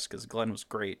sucks ass because Glenn was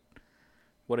great.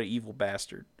 What an evil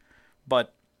bastard.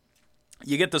 But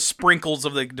you get the sprinkles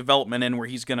of the development in where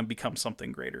he's going to become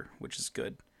something greater, which is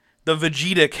good. The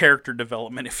Vegeta character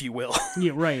development, if you will.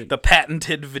 Yeah, right. The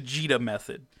patented Vegeta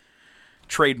method.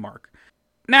 Trademark.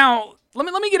 Now, let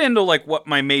me get into like what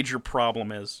my major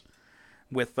problem is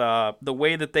with the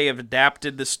way that they have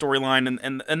adapted this storyline,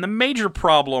 and the major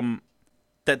problem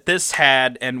that this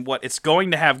had and what it's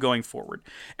going to have going forward.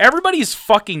 Everybody's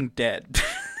fucking dead.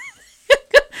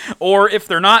 Or if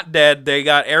they're not dead, they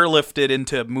got airlifted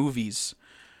into movies.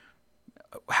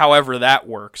 However that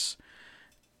works.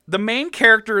 The main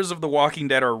characters of The Walking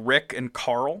Dead are Rick and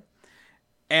Carl.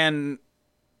 And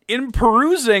in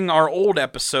perusing our old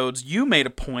episodes, you made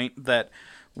a point that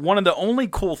one of the only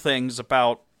cool things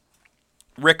about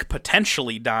Rick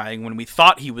potentially dying when we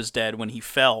thought he was dead when he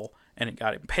fell and it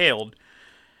got impaled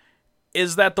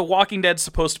is that The Walking Dead's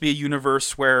supposed to be a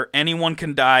universe where anyone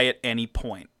can die at any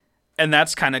point. And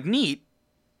that's kind of neat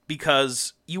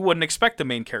because you wouldn't expect the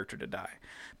main character to die.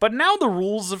 But now the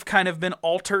rules have kind of been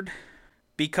altered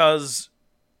because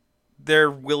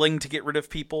they're willing to get rid of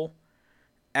people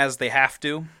as they have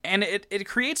to. And it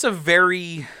creates a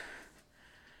very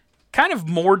kind of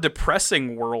more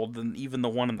depressing world than even the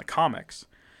one in the comics.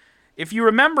 If you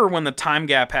remember when the time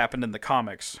gap happened in the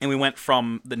comics, and we went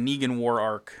from the Negan War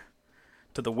arc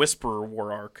to the Whisperer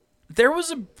War arc, there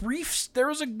was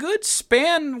a good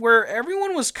span where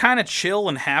everyone was kind of chill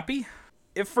and happy,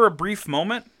 if for a brief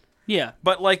moment. Yeah.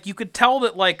 But, like, you could tell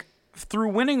that, like, through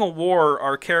winning a war,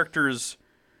 our characters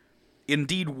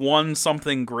indeed won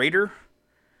something greater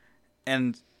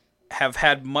and have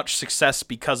had much success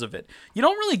because of it. You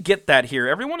don't really get that here.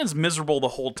 Everyone is miserable the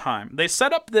whole time. They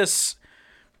set up this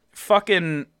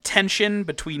fucking tension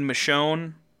between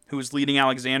Michonne, who's leading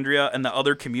Alexandria, and the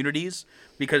other communities,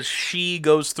 because she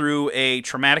goes through a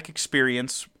traumatic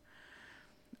experience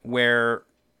where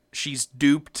she's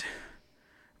duped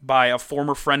by a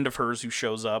former friend of hers who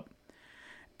shows up,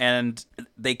 and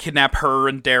they kidnap her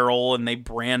and Daryl, and they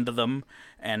brand them,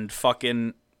 and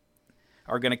fucking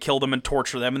are gonna kill them and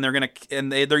torture them,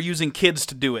 and they're using kids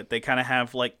to do it. They kind of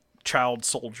have like child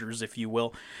soldiers, if you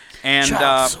will, and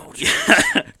Child soldiers.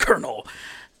 Colonel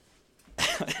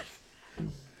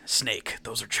Snake,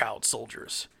 those are child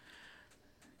soldiers.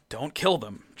 Don't kill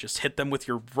them. Just hit them with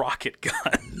your rocket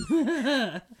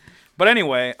gun. But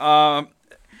anyway,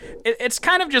 it's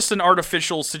kind of just an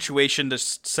artificial situation to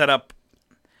set up.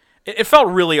 It felt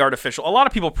really artificial. A lot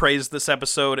of people praised this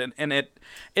episode, and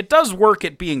it does work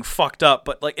at being fucked up,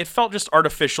 but like it felt just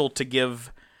artificial to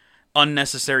give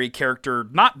unnecessary character,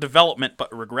 not development,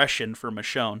 but regression for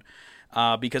Michonne,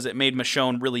 because it made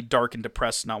Michonne really dark and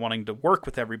depressed, not wanting to work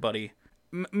with everybody.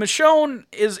 Michonne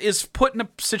is put in a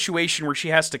situation where she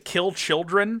has to kill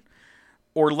children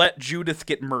or let Judith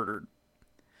get murdered.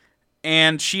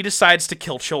 And she decides to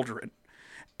kill children.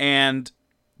 And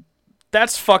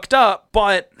that's fucked up,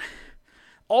 but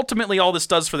ultimately all this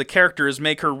does for the character is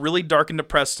make her really dark and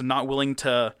depressed and not willing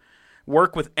to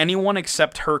work with anyone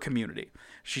except her community.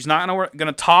 She's not going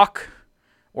to talk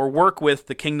or work with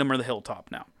the Kingdom or the Hilltop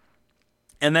now.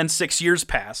 And then 6 years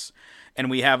pass, and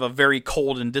we have a very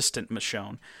cold and distant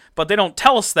Michonne. But they don't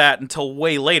tell us that until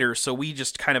way later, so we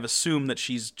just kind of assume that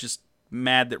she's just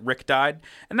mad that Rick died,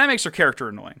 and that makes her character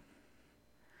annoying.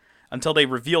 Until they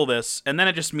reveal this, and then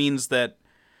it just means that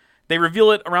they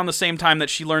reveal it around the same time that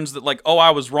she learns that, like, oh,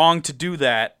 I was wrong to do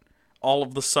that, all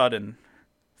of the sudden.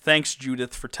 Thanks,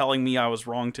 Judith, for telling me I was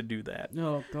wrong to do that.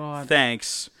 Oh, God.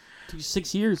 Thanks. It took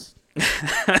 6 years.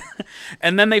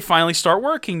 And then they finally start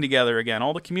working together again,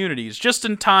 all the communities, just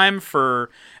in time for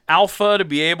Alpha to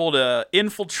be able to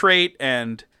infiltrate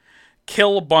and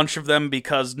kill a bunch of them,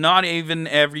 because not even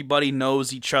everybody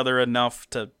knows each other enough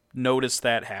to notice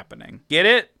that happening. Get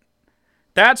it?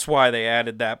 That's why they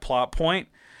added that plot point.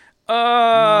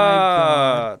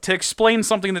 To explain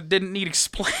something that didn't need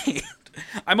explained.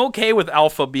 I'm okay with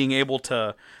Alpha being able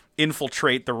to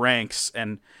infiltrate the ranks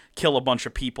and kill a bunch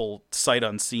of people sight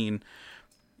unseen.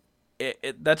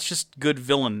 That's just good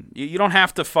villain. You don't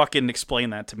have to fucking explain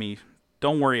that to me.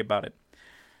 Don't worry about it.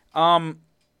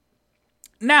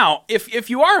 Now, if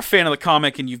you are a fan of the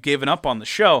comic and you've given up on the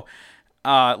show,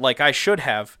 like I should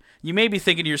have, you may be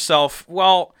thinking to yourself,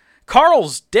 well,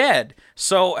 Carl's dead,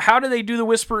 so how do they do the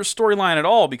Whisperer storyline at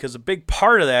all? Because a big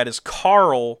part of that is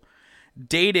Carl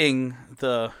dating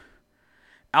the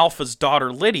Alpha's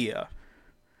daughter, Lydia,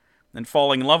 and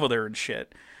falling in love with her and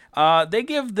shit. They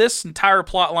give this entire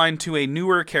plotline to a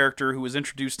newer character who was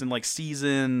introduced in like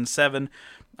season 7,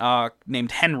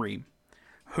 named Henry,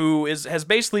 who has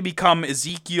basically become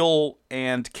Ezekiel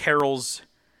and Carol's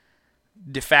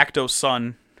de facto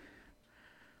son.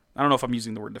 I don't know if I'm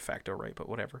using the word de facto right, but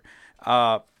whatever.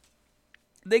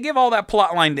 They give all that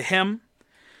plotline to him,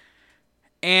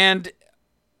 and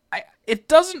it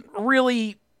doesn't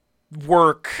really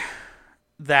work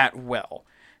that well.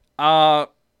 The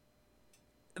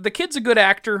kid's a good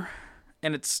actor,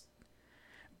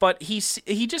 but he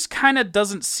just kind of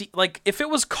doesn't see, like, if it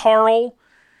was Carl,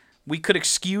 we could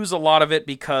excuse a lot of it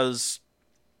because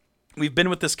we've been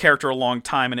with this character a long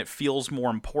time and it feels more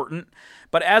important.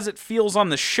 But as it feels on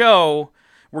the show,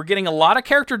 we're getting a lot of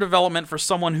character development for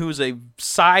someone who's a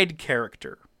side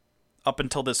character up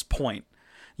until this point.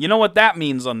 You know what that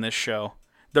means on this show?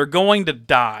 They're going to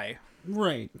die.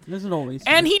 Right. Doesn't always.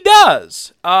 And he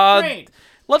does. Great.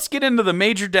 Let's get into the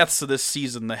major deaths of this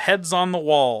season. The heads on the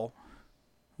wall.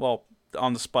 Well,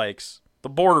 on the spikes. The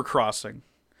border crossing.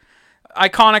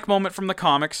 Iconic moment from the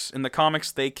comics. In the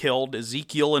comics, they killed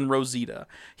Ezekiel and Rosita.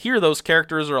 Here, those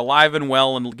characters are alive and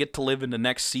well and get to live into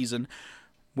next season,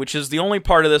 which is the only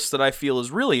part of this that I feel is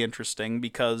really interesting,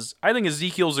 because I think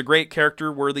Ezekiel's a great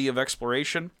character worthy of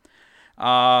exploration,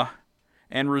 and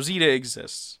Rosita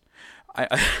exists.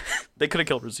 They could have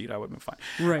killed Rosita, I would have been fine.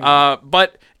 Right.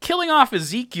 But killing off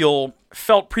Ezekiel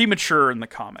felt premature in the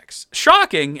comics.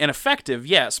 Shocking and effective,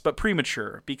 yes, but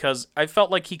premature, because I felt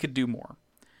like he could do more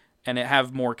and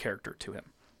have more character to him.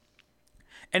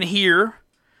 And here,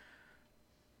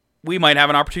 we might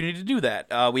have an opportunity to do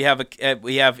that. We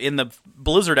have in the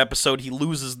Blizzard episode, he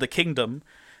loses the kingdom,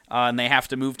 and they have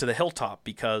to move to the hilltop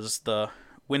because the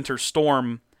winter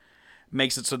storm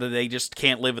makes it so that they just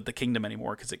can't live at the kingdom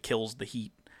anymore because it kills the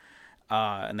heat,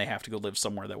 and they have to go live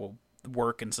somewhere that will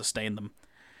work and sustain them.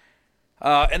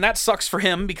 And that sucks for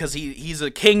him because he's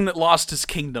a king that lost his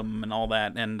kingdom and all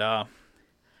that, and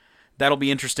that'll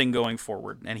be interesting going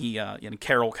forward. And and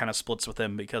Carol kind of splits with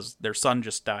him because their son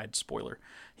just died. Spoiler.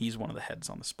 He's one of the heads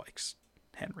on the spikes.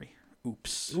 Henry.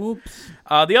 Oops.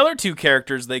 The other two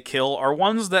characters they kill are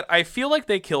ones that I feel like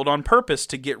they killed on purpose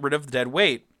to get rid of the dead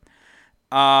weight.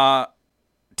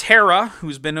 Tara,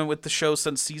 who's been with the show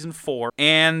since season 4,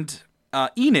 and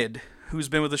Enid, who's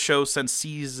been with the show since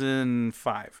season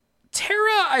 5.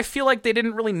 Tara, I feel like they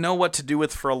didn't really know what to do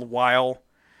with for a while.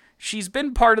 She's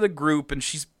been part of the group, and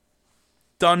she's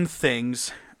done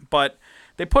things, but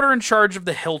They put her in charge of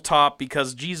the hilltop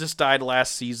because Jesus died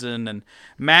last season, and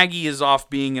Maggie is off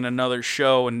being in another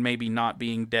show and maybe not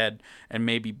being dead and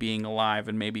maybe being alive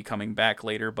and maybe coming back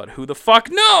later, but who the fuck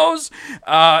knows?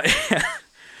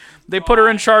 They put her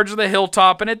in charge of the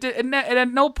hilltop, and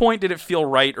at no point did it feel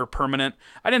right or permanent.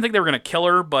 I didn't think they were going to kill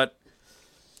her, but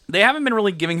they haven't been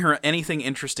really giving her anything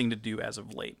interesting to do as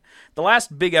of late. The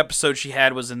last big episode she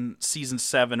had was in season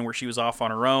 7 where she was off on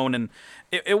her own, and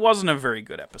it wasn't a very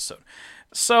good episode.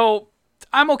 So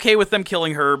I'm okay with them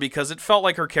killing her because it felt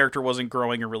like her character wasn't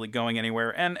growing or really going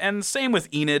anywhere. And same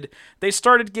with Enid. They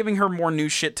started giving her more new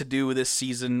shit to do this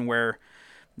season where,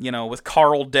 you know, with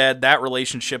Carl dead, that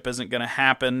relationship isn't going to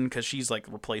happen because she's like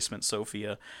replacement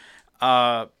Sophia.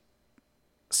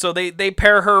 So they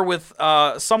pair her with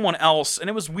someone else, and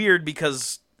it was weird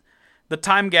because the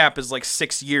time gap is like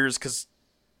 6 years because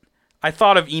I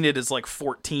thought of Enid as like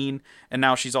 14, and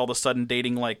now she's all of a sudden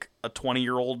dating like a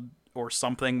 20-year-old or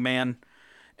something man,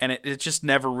 and it just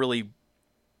never really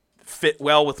fit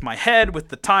well with my head, with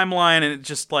the timeline, and it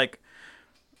just like,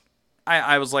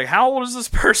 I was like, how old is this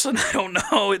person? I don't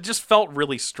know. It just felt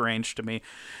really strange to me,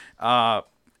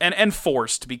 and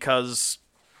forced, because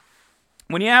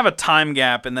when you have a time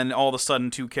gap and then all of a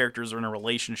sudden two characters are in a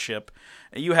relationship,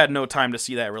 you had no time to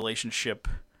see that relationship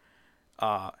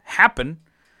happen.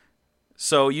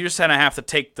 So you just kind of have to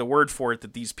take the word for it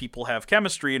that these people have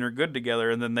chemistry and are good together,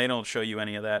 and then they don't show you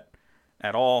any of that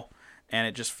at all, and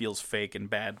it just feels fake and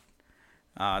bad.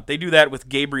 They do that with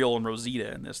Gabriel and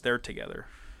Rosita in this. They're together.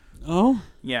 Oh?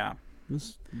 Yeah.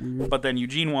 That's weird. But then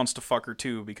Eugene wants to fuck her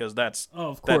too, because that's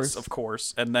of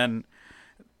course. And then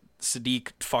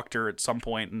Sadiq fucked her at some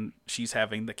point, and she's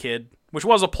having the kid, which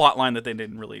was a plot line that they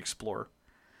didn't really explore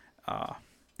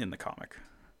in the comic,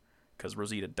 because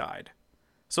Rosita died.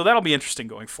 So that'll be interesting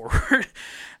going forward,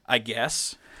 I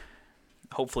guess.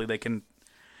 Hopefully they can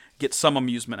get some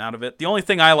amusement out of it. The only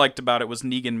thing I liked about it was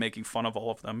Negan making fun of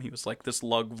all of them. He was like, this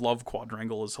love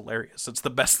quadrangle is hilarious. It's the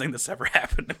best thing that's ever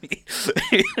happened to me.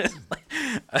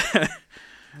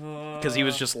 Because he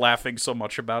was just laughing so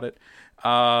much about it.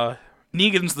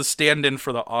 Negan's the stand-in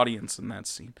for the audience in that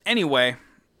scene. Anyway,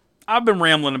 I've been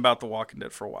rambling about The Walking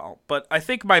Dead for a while, but I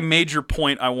think my major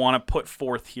point I want to put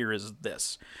forth here is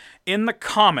this. In the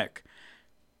comic,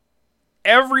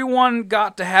 everyone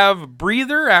got to have a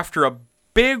breather after a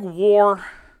big war,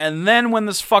 and then when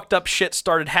this fucked up shit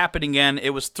started happening again,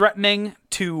 it was threatening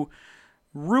to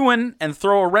ruin and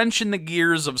throw a wrench in the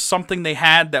gears of something they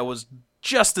had that was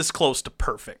just as close to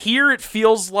perfect. Here it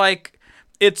feels like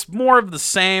it's more of the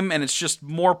same, and it's just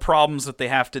more problems that they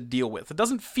have to deal with. It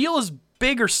doesn't feel as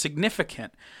big or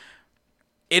significant.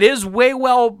 It is way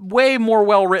more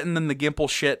well written than the Gimple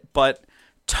shit, but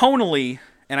tonally,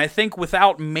 and I think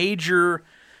without major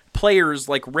players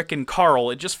like Rick and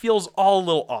Carl, it just feels all a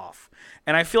little off.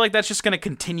 And I feel like that's just going to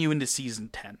continue into season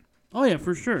 10. Oh yeah,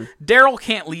 for sure. Daryl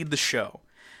can't lead the show.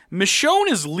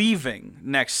 Michonne is leaving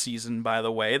next season, by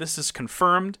the way. This is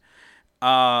confirmed.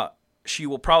 She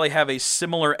will probably have a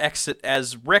similar exit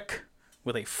as Rick,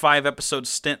 with a 5-episode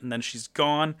stint, and then she's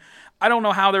gone. I don't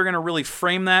know how they're going to really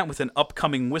frame that with an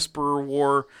upcoming Whisperer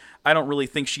war. I don't really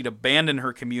think she'd abandon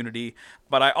her community,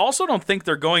 but I also don't think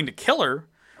they're going to kill her,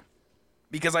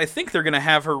 because I think they're going to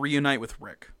have her reunite with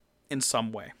Rick in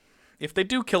some way. If they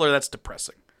do kill her, that's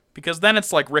depressing, because then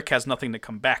it's like Rick has nothing to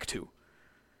come back to,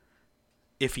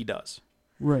 if he does.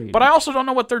 Right. But I also don't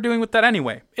know what they're doing with that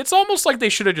anyway. It's almost like they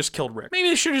should have just killed Rick. Maybe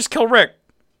they should have just killed Rick.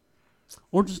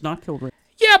 Or just not killed Rick.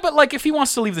 Yeah, but like if he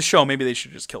wants to leave the show, maybe they should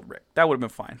have just killed Rick. That would have been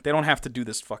fine. They don't have to do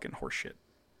this fucking horseshit.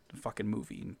 Fucking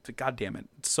movie. God damn it.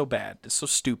 It's so bad. It's so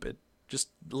stupid. Just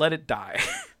let it die.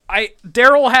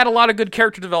 Daryl had a lot of good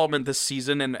character development this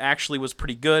season and actually was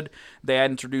pretty good. They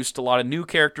had introduced a lot of new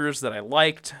characters that I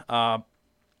liked.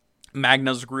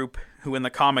 Magna's group, who in the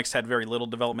comics had very little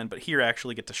development, but here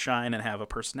actually get to shine and have a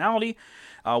personality.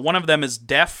 One of them is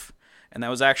deaf, and that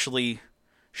was actually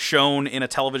shown in a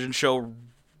television show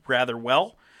rather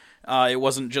well. It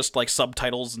wasn't just like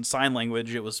subtitles and sign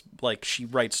language. It was like she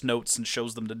writes notes and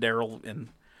shows them to Daryl, and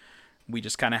we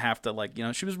just kind of have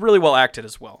to she was really well acted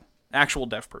as well. Actual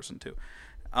deaf person too.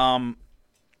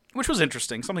 Which was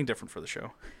interesting, something different for the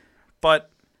show. But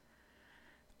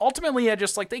ultimately,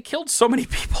 they killed so many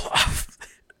people off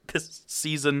this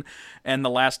season and the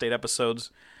last 8 episodes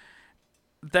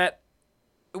that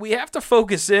we have to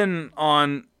focus in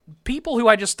on people who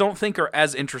I just don't think are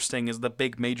as interesting as the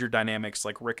big major dynamics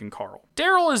like Rick and Carl.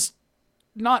 Daryl is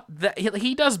not that...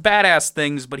 He does badass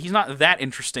things, but he's not that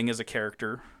interesting as a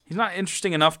character. He's not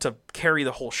interesting enough to carry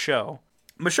the whole show.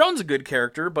 Michonne's a good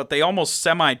character, but they almost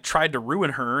tried to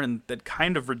ruin her, and that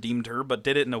kind of redeemed her, but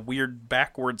did it in a weird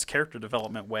backwards character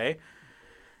development way.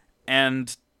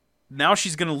 and now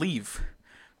she's gonna leave.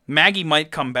 Maggie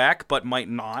might come back, but might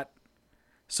not.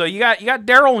 So you got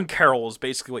Daryl and Carol is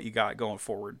basically what you got going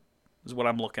forward, is what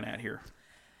I'm looking at here.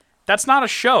 That's not a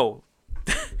show.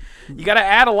 You got to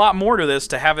add a lot more to this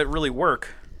to have it really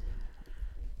work.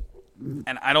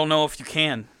 And I don't know if you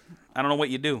can. I don't know what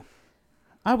you do.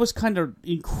 I was kind of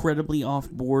incredibly off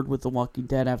board with The Walking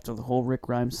Dead after the whole Rick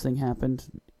Grimes thing happened.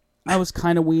 I was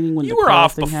kind of waiting when you the were Carl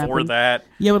off thing before happened. that.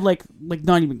 Yeah, but like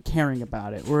not even caring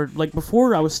about it. Or like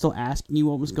before, I was still asking you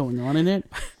what was going on in it,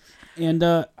 and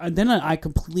then I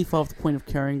completely fell off the point of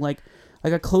caring. Like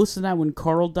I got close to that when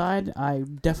Carl died. I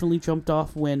definitely jumped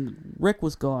off when Rick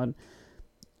was gone,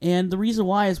 and the reason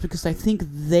why is because I think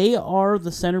they are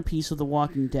the centerpiece of The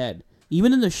Walking Dead.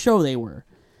 Even in the show, they were,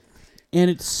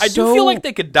 and I do feel like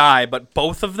they could die, but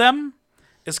both of them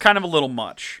is kind of a little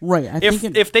much. Right.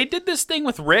 If they did this thing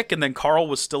with Rick and then Carl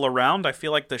was still around, I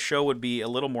feel like the show would be a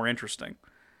little more interesting.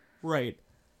 Right.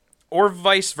 Or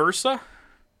vice versa,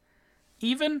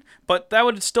 even. But that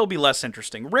would still be less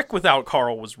interesting. Rick without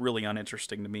Carl was really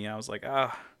uninteresting to me. I was like,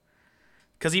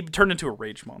 because he turned into a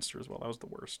rage monster as well. That was the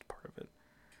worst part of it.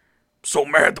 So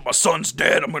mad that my son's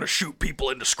dead, I'm going to shoot people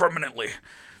indiscriminately.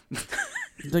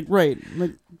 Right.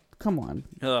 Like, come on.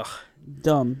 Ugh.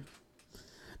 Dumb.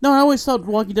 No, I always thought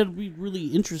Walking Dead would be really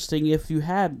interesting if you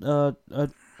had a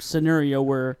scenario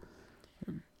where,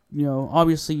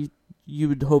 obviously you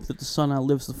would hope that the son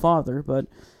outlives the father, but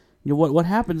what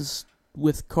happens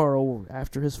with Carl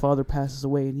after his father passes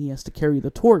away and he has to carry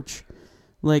the torch?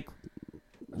 Like,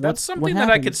 that's something that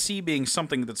I could see being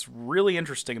something that's really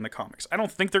interesting in the comics. I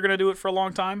don't think they're going to do it for a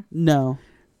long time. No.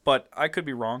 But I could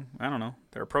be wrong. I don't know.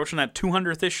 They're approaching that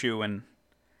 200th issue, and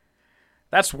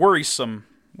that's worrisome.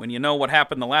 When you know what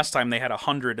happened the last time they had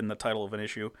 100 in the title of an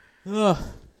issue. Ugh.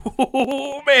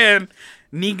 Oh, man.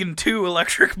 Negan 2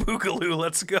 Electric Boogaloo.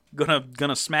 Let's go.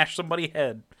 Gonna smash somebody's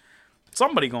head.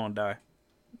 Somebody gonna die.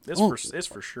 It's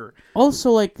for sure. Also,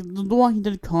 like, the Walking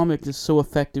Dead comic is so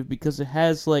effective because it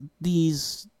has, like,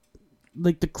 these...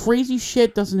 Like, the crazy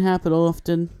shit doesn't happen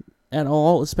often at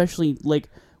all, especially, like,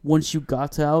 once you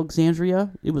got to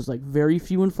Alexandria. It was, like, very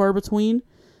few and far between.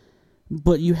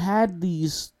 But you had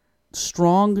these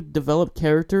strong, developed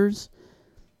characters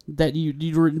that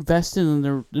you were invested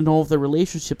in all of their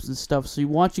relationships and stuff, so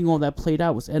watching all that played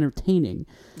out was entertaining.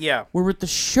 Yeah. Where with the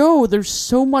show, there's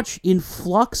so much in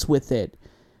flux with it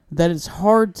that it's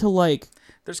hard to, like,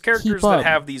 there's characters that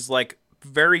have these, like,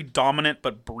 very dominant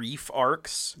but brief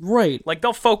arcs. Right. Like,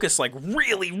 they'll focus, like,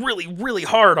 really, really, really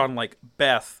hard on, like,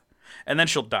 Beth, and then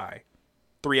she'll die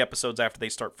 3 episodes after they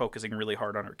start focusing really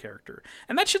hard on her character.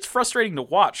 And that shit's frustrating to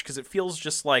watch because it feels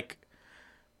just like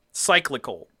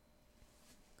cyclical.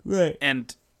 Right.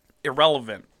 And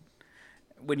irrelevant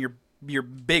when your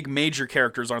big major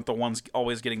characters aren't the ones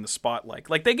always getting the spotlight.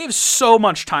 Like, they gave so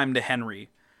much time to Henry,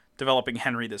 developing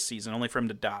Henry this season, only for him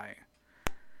to die.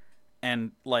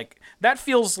 And, like, that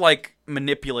feels like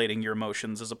manipulating your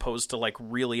emotions as opposed to, like,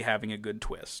 really having a good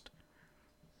twist.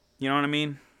 You know what I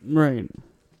mean? Right.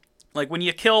 Like, when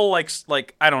you kill,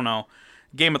 like I don't know,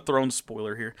 Game of Thrones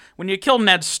spoiler here. When you kill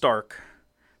Ned Stark,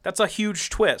 that's a huge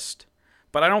twist.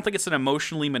 But I don't think it's an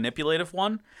emotionally manipulative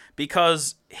one,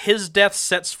 because his death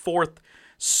sets forth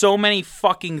so many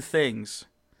fucking things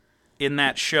in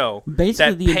that show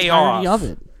basically that the pay entirety off. of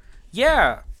it.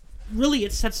 Yeah. Really,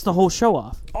 it sets the whole show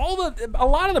off. A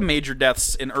lot of the major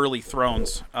deaths in early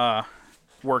Thrones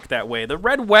work that way. The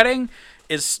Red Wedding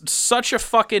is such a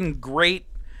fucking great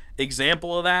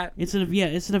example of that. It's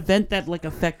an event that, like,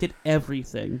 affected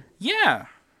everything. Yeah.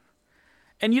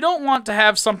 And you don't want to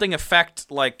have something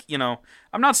affect, like,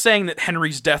 I'm not saying that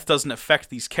Henry's death doesn't affect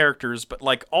these characters, but,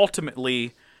 like,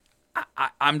 ultimately,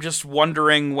 I'm just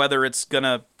wondering whether it's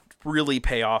gonna really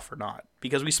pay off or not,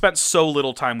 because we spent so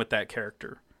little time with that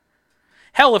character.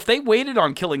 Hell, if they waited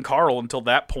on killing Carl until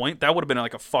that point, that would have been,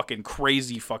 like, a fucking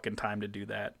crazy fucking time to do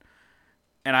that.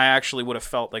 And I actually would have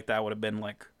felt like that would have been,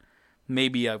 like,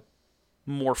 maybe a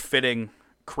more fitting,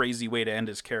 crazy way to end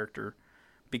his character.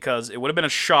 Because it would have been a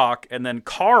shock, and then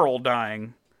Carl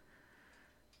dying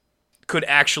could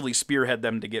actually spearhead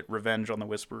them to get revenge on the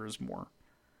Whisperers more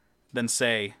than,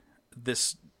 say,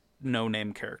 this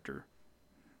no-name character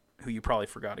who you probably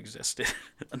forgot existed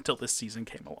until this season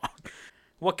came along.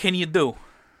 What can you do?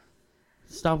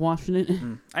 Stop watching it.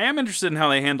 I am interested in how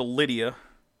they handle Lydia,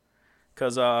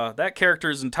 because that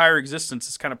character's entire existence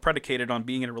is kind of predicated on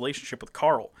being in a relationship with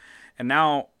Carl, and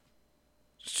now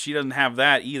she doesn't have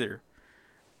that either.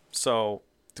 So,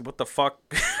 what the fuck?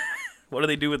 What do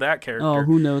they do with that character? Oh,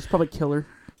 who knows? Probably kill her.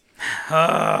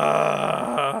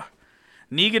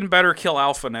 Negan better kill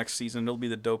Alpha next season. It'll be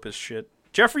the dopest shit.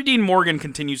 Jeffrey Dean Morgan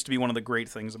continues to be one of the great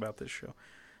things about this show.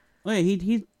 Oh, yeah,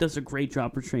 he does a great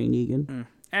job portraying Negan.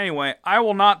 Anyway, I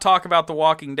will not talk about The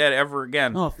Walking Dead ever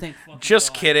again. Oh, thank fucking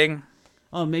Just God. kidding.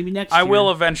 Oh, maybe next year. I will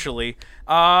eventually.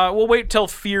 We'll wait till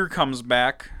Fear comes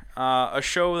back. A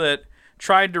show that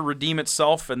tried to redeem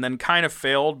itself and then kind of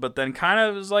failed, but then kind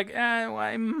of was like, I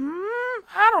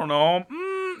don't know.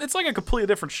 It's like a completely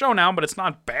different show now, but it's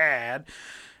not bad.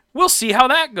 We'll see how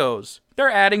that goes. They're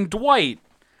adding Dwight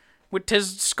with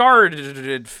his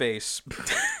scarred face.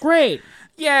 Great.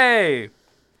 Yay.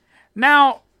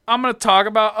 Now, I'm going to talk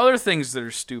about other things that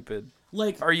are stupid.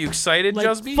 Like, Are you excited, like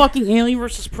Jusby? fucking Alien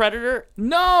versus Predator?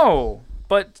 No.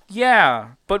 But, yeah.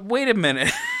 But wait a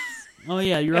minute. Oh,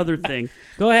 yeah, your other thing.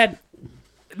 Go ahead.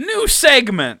 New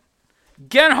segment.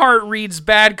 Genhart reads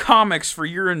bad comics for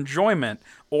your enjoyment.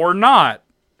 Or not.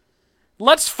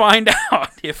 Let's find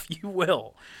out, if you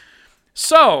will.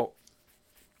 So,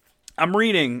 I'm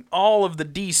reading all of the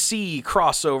DC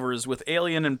crossovers with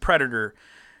Alien and Predator.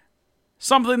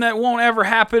 Something that won't ever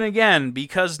happen again,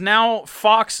 because now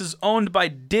Fox is owned by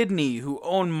Disney, who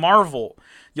own Marvel.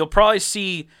 You'll probably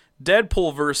see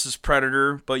Deadpool versus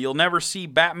Predator, but you'll never see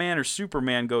Batman or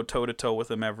Superman go toe-to-toe with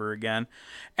him ever again.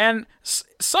 And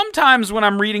sometimes when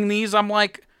I'm reading these, I'm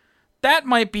like, that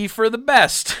might be for the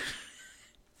best.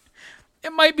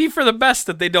 It might be for the best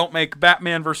that they don't make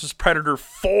Batman versus Predator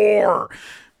 4.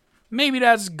 Maybe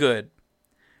that's good.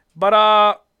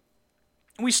 But,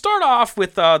 we start off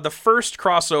with the first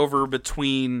crossover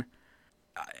between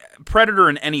Predator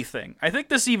and anything. I think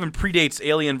this even predates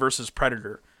Alien versus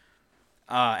Predator,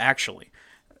 actually.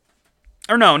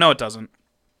 Or no, it doesn't.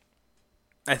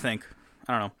 I think.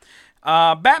 I don't know.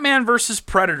 Batman versus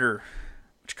Predator,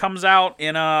 which comes out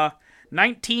in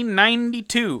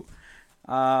 1992,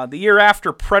 the year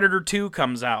after Predator 2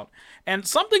 comes out. And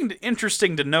something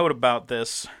interesting to note about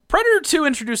this, Predator 2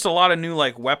 introduced a lot of new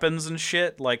weapons and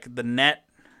shit, like the net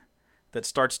that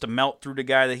starts to melt through the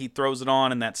guy that he throws it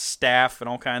on, and that staff and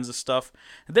all kinds of stuff.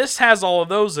 This has all of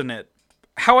those in it.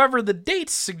 However, the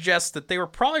dates suggest that they were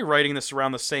probably writing this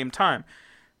around the same time.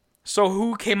 So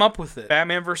who came up with it?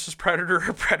 Batman vs. Predator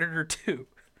or Predator 2?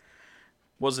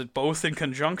 Was it both in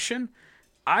conjunction?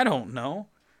 I don't know.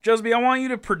 Jusby, I want you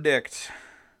to predict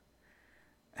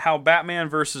how Batman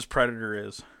vs. Predator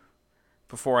is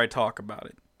before I talk about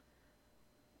it.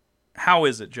 How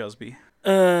is it, Jusby?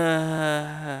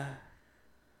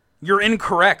 You're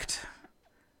incorrect.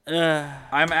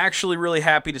 I'm actually really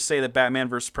happy to say that Batman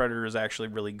vs. Predator is actually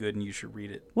really good and you should read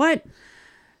it. What?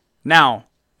 Now,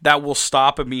 that will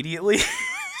stop immediately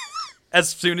as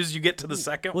soon as you get to the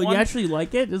second one. Well, you actually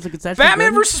like it? It's actually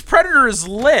Batman good? vs. Predator is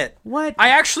lit. What? I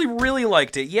actually really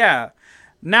liked it, yeah.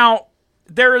 Now,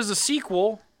 there is a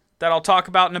sequel that I'll talk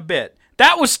about in a bit.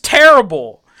 That was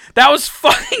terrible. That was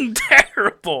fucking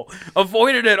terrible.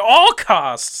 Avoided at all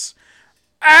costs.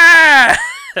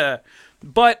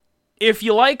 But if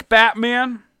you like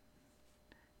Batman,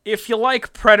 if you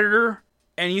like Predator,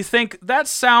 and you think that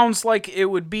sounds like it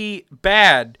would be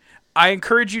bad, I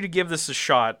encourage you to give this a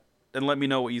shot and let me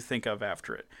know what you think of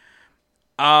after it.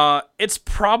 It's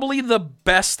probably the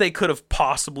best they could have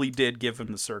possibly did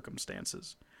given the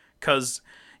circumstances. Because,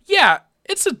 yeah,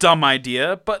 it's a dumb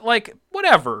idea, but,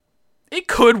 whatever. It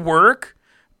could work.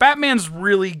 Batman's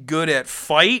really good at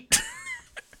fight.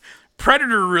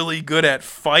 Predator really good at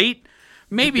fight.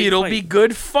 Maybe it'll be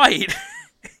good fight.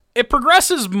 It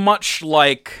progresses much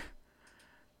like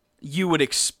you would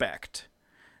expect.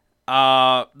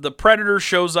 The Predator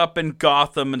shows up in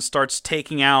Gotham and starts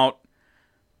taking out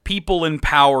people in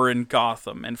power in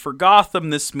Gotham. And for Gotham,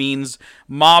 this means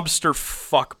mobster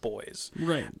fuckboys.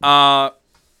 Right.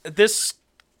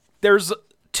 There's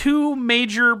two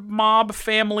major mob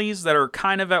families that are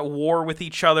kind of at war with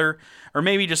each other, or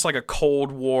maybe just like a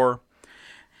cold war.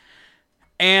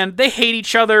 And they hate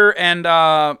each other, and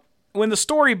when the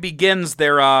story begins,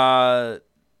 they're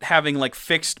having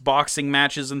fixed boxing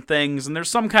matches and things, and there's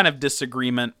some kind of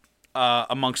disagreement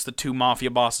amongst the two mafia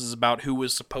bosses about who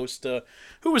was supposed to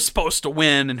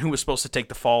win and who was supposed to take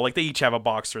the fall. They each have a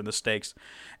boxer in the stakes.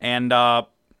 And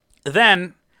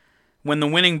then when the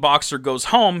winning boxer goes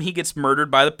home, he gets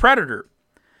murdered by the Predator.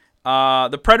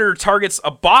 The Predator targets a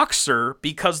boxer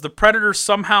because the Predator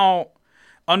somehow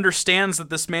understands that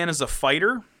this man is a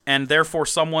fighter and therefore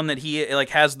someone that he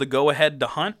has the go-ahead to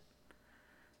hunt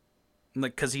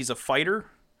because he's a fighter,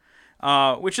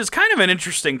 which is kind of an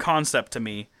interesting concept to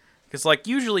me because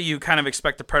usually you kind of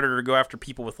expect the Predator to go after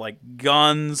people with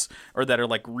guns or that are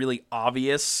really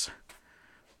obvious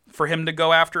for him to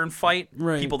go after and fight.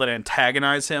 Right. People that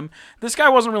antagonize him. This guy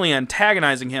wasn't really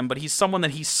antagonizing him, but he's someone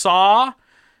that he saw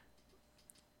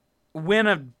win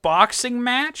a boxing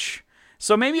match.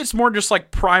 So maybe it's more just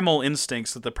like primal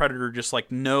instincts that the Predator just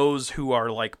like knows who are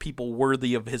like people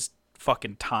worthy of his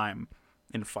fucking time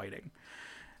in fighting.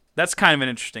 That's kind of an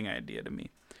interesting idea to me.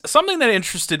 Something that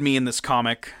interested me in this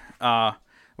comic,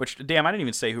 which, damn, I didn't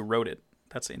even say who wrote it.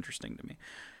 That's interesting to me.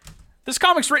 This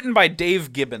comic's written by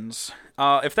Dave Gibbons.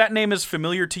 If that name is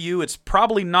familiar to you, it's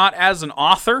probably not as an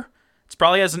author. It's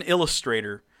probably as an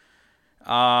illustrator.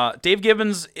 Dave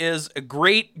Gibbons is a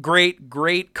great, great,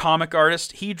 great comic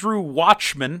artist. He drew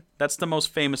Watchmen. That's the most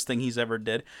famous thing he's ever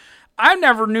did. I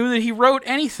never knew that he wrote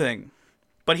anything,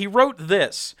 but he wrote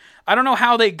this. I don't know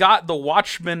how they got the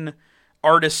Watchmen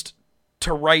artist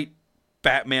to write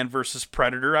Batman versus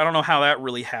Predator. I don't know how that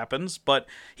really happens, but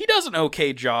he does an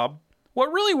okay job.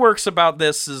 What really works about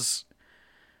this is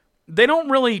they don't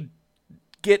really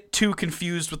get too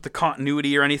confused with the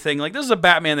continuity or anything. Like, this is a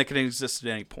Batman that can exist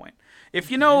at any point. If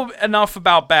you know enough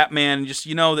about Batman, just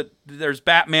you know that there's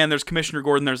Batman, there's Commissioner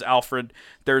Gordon, there's Alfred,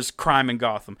 there's crime in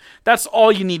Gotham. That's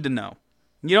all you need to know.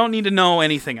 You don't need to know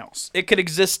anything else. It could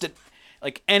exist at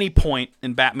like any point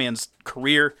in Batman's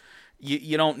career.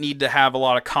 You don't need to have a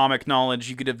lot of comic knowledge.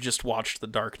 You could have just watched The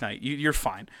Dark Knight. You're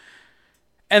fine.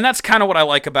 And that's kind of what I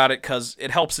like about it, because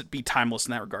it helps it be timeless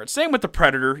in that regard. Same with the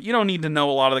Predator. You don't need to know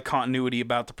a lot of the continuity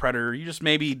about the Predator. You just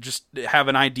maybe just have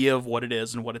an idea of what it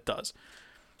is and what it does.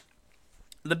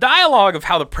 The dialogue of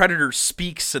how the Predator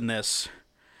speaks in this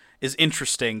is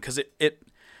interesting, because it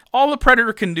all the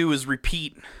Predator can do is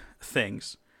repeat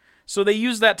things. So they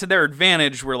use that to their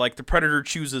advantage, where like the Predator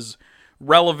chooses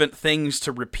relevant things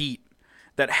to repeat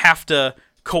that have to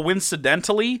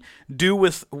coincidentally do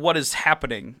with what is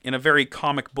happening in a very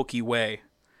comic booky way,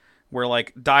 where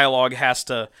like dialogue has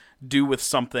to do with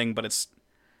something, but it's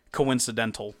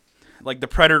coincidental. Like the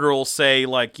Predator will say,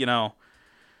 like, you know,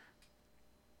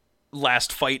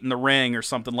 last fight in the ring or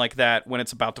something like that when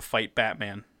it's about to fight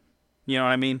Batman. You know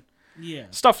what I mean? Yeah.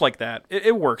 Stuff like that.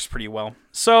 It works pretty well.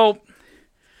 So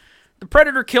the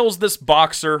Predator kills this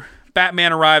boxer.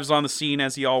 Batman arrives on the scene,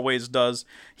 as he always does.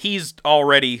 He's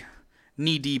already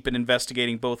knee-deep in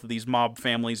investigating both of these mob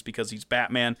families because he's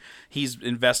Batman. He's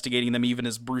investigating them even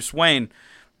as Bruce Wayne,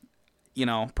 you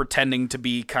know, pretending to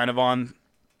be kind of on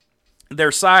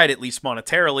their side, at least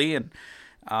monetarily, and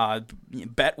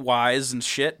bet-wise and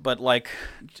shit, but, like,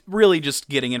 really just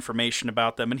getting information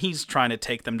about them, and he's trying to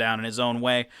take them down in his own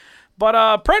way.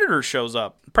 But Predator shows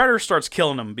up. Predator starts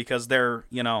killing them because they're,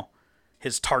 you know,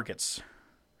 his targets.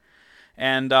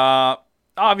 And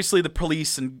obviously the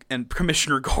police and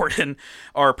Commissioner Gordon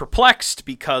are perplexed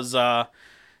because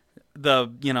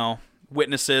the, you know,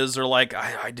 witnesses are like,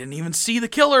 I didn't even see the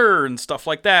killer and stuff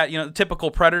like that. You know, the typical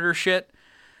Predator shit.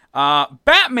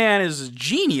 Batman is a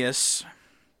genius,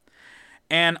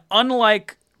 and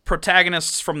unlike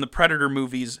protagonists from the Predator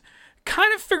movies,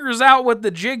 kind of figures out what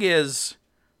the jig is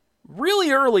really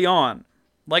early on.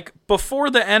 Like, before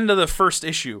the end of the first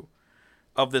issue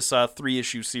of this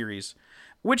 3-issue series.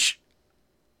 Which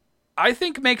I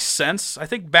think makes sense. I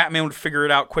think Batman would figure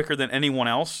it out quicker than anyone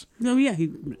else. No, yeah.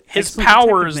 His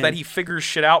power is that he figures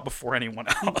shit out before anyone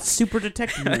else. Super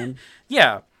detective man.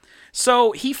 Yeah.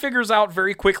 So he figures out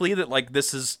very quickly that, like,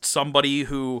 this is somebody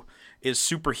who is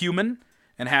superhuman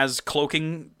and has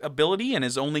cloaking ability and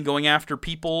is only going after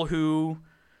people who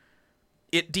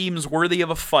it deems worthy of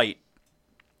a fight.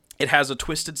 It has a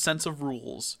twisted sense of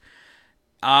rules.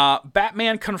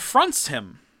 Batman confronts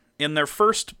him in their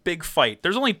first big fight.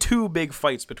 There's only 2 big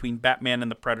fights between Batman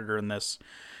and the Predator in this.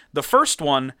 The first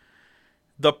one,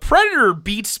 the Predator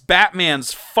beats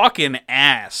Batman's fucking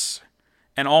ass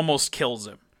and almost kills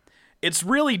him. It's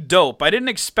really dope. I didn't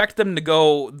expect them to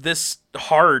go this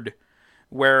hard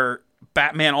where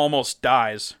Batman almost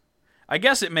dies. I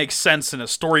guess it makes sense in a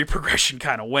story progression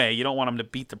kind of way. You don't want him to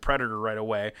beat the Predator right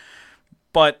away.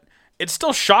 But it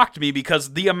still shocked me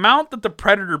because the amount that the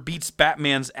Predator beats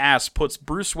Batman's ass puts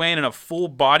Bruce Wayne in a full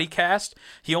body cast.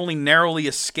 He only narrowly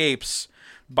escapes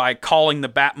by calling the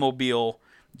Batmobile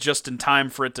just in time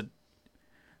for it to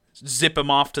zip him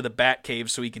off to the Batcave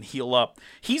so he can heal up.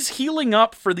 He's healing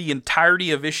up for the entirety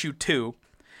of issue 2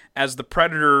 as the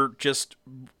Predator just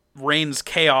rains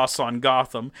chaos on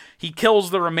Gotham. He kills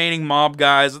the remaining mob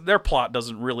guys. Their plot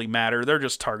doesn't really matter. They're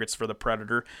just targets for the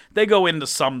Predator. They go into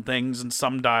some things and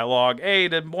some dialogue. Hey,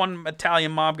 the one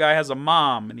Italian mob guy has a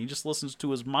mom, and he just listens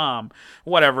to his mom.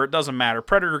 Whatever, it doesn't matter.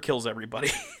 Predator kills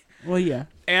everybody. Well, yeah.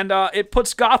 And it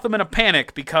puts Gotham in a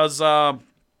panic because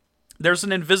there's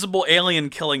an invisible alien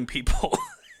killing people.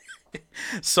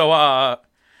 So,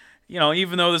 you know,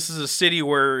 even though this is a city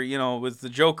where, you know, with the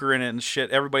Joker in it and shit,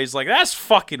 everybody's like, that's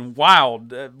fucking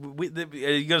wild. Are you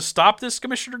going to stop this,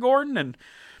 Commissioner Gordon? And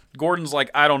Gordon's like,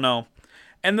 I don't know.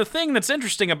 And the thing that's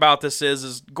interesting about this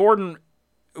is Gordon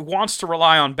wants to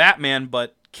rely on Batman,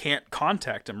 but can't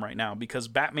contact him right now because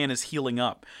Batman is healing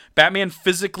up. Batman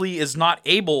physically is not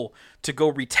able to go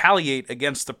retaliate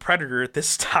against the Predator at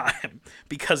this time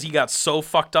because he got so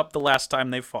fucked up the last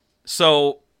time they fought.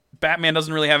 So Batman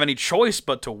doesn't really have any choice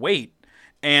but to wait.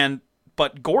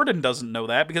 But Gordon doesn't know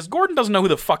that because Gordon doesn't know who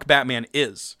the fuck Batman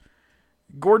is.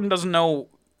 Gordon doesn't know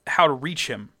how to reach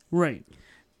him. Right.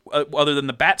 Other than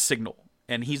the bat signal.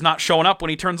 And he's not showing up when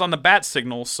he turns on the bat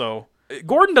signal, so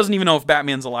Gordon doesn't even know if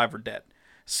Batman's alive or dead.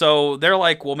 So they're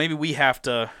like, well, maybe we have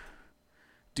to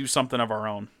do something of our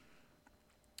own.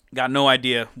 Got no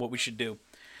idea what we should do.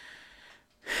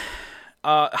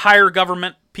 Higher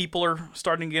government people are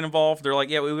starting to get involved. They're like,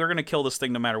 yeah, we're going to kill this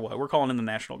thing no matter what. We're calling in the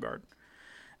National Guard.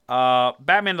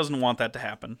 Batman doesn't want that to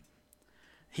happen.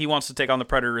 He wants to take on the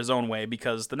Predator his own way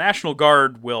because the National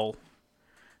Guard will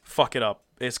fuck it up.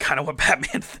 It's kind of what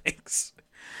Batman thinks.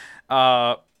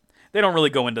 They don't really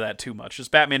go into that too much.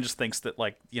 Just Batman just thinks that,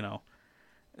 like, you know,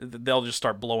 they'll just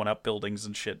start blowing up buildings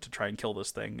and shit to try and kill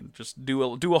this thing and just do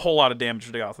a whole lot of damage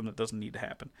to Gotham that doesn't need to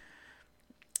happen.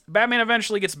 Batman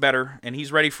eventually gets better, and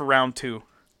he's ready for round 2.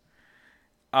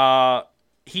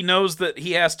 He knows that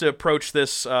he has to approach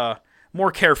this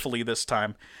more carefully this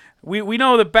time. We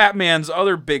know that Batman's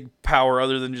other big power,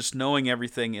 other than just knowing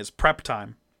everything, is prep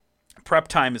time. Prep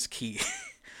time is key.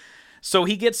 So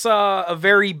he gets a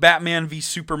very Batman v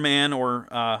Superman, or,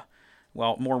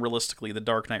 well, more realistically, The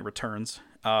Dark Knight Returns.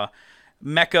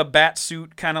 Mecha bat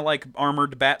suit, kind of like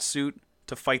armored bat suit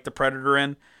to fight the Predator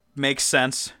in. Makes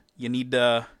sense. You need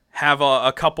to have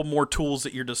a couple more tools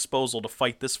at your disposal to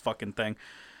fight this fucking thing.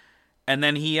 And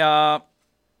then he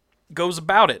goes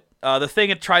about it. The thing,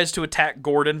 it tries to attack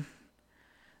Gordon.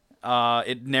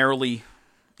 He narrowly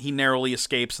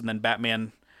escapes, and then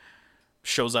Batman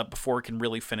shows up before it can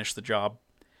really finish the job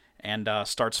and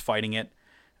starts fighting it.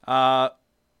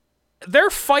 Their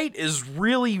fight is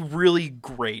really, really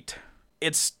great.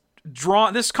 This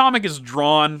comic is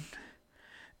drawn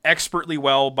expertly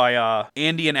well by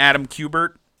Andy and Adam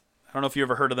Kubert. I don't know if you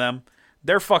ever heard of them.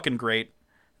 They're fucking great.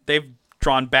 They've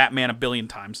drawn Batman a billion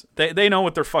times. They know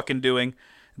what they're fucking doing.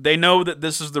 They know that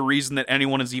this is the reason that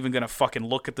anyone is even going to fucking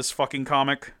look at this fucking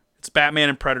comic. It's Batman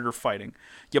and Predator fighting.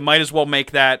 You might as well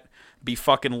make that be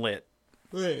fucking lit.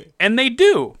 Right. And they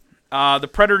do. The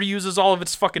Predator uses all of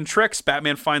its fucking tricks.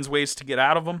 Batman finds ways to get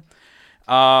out of them.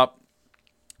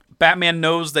 Batman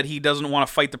knows that he doesn't want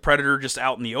to fight the Predator just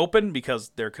out in the open because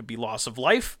there could be loss of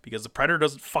life, because the Predator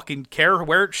doesn't fucking care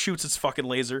where it shoots its fucking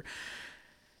laser.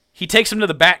 He takes him to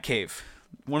the Batcave,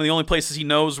 one of the only places he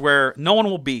knows where no one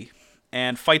will be,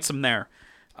 and fights him there.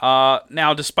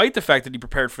 Now, despite the fact that he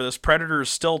prepared for this, Predator is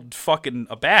still fucking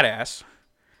a badass,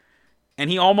 and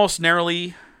he almost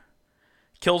narrowly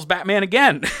kills Batman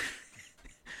again.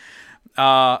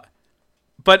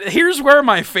 But here's where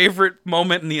my favorite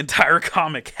moment in the entire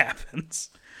comic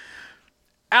happens.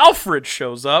 Alfred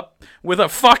shows up with a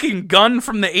fucking gun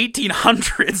from the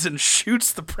 1800s and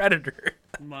shoots the Predator.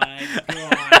 My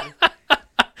God.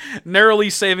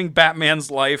 Narrowly saving Batman's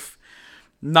life,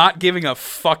 not giving a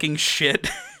fucking shit.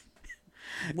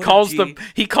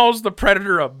 He calls the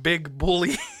Predator a big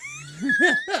bully.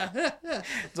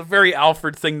 It's a very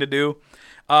Alfred thing to do.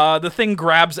 The thing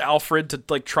grabs Alfred to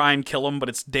like try and kill him, but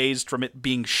it's dazed from it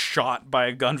being shot by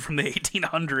a gun from the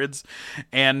 1800s,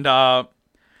 and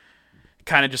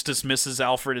kind of just dismisses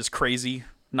Alfred as crazy,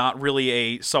 not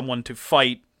really someone to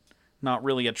fight, not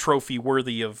really a trophy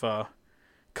worthy of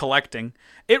collecting.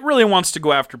 It really wants to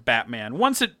go after Batman.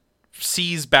 Once it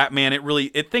sees Batman,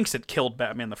 it thinks it killed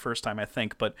Batman the first time, I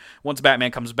think, but once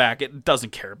Batman comes back, it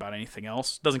doesn't care about anything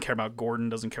else. Doesn't care about Gordon,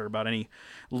 doesn't care about any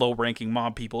low-ranking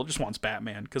mob people. It just wants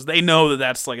Batman, because they know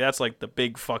that's like the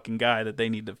big fucking guy that they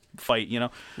need to fight, you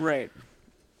know? Right.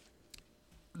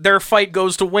 Their fight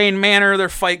goes to Wayne Manor, their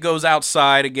fight goes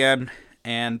outside again,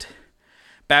 and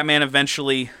Batman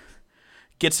eventually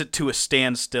gets it to a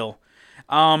standstill.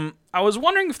 I was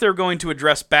wondering if they're going to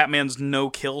address Batman's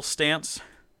no-kill stance.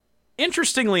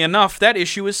 Interestingly enough, that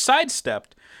issue is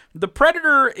sidestepped. The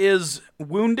Predator is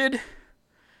wounded,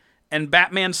 and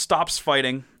Batman stops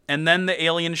fighting, and then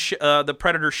the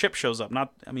Predator ship shows up.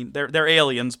 They're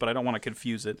aliens, but I don't want to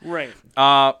confuse it. Right.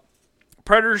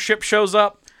 Predator ship shows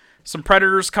up, some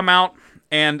Predators come out,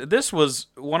 and this was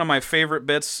one of my favorite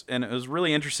bits, and it was a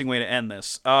really interesting way to end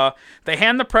this. They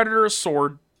hand the Predator a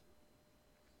sword,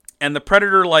 and the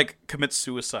Predator, commits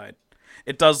suicide.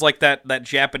 It does, that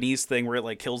Japanese thing where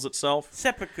it, kills itself.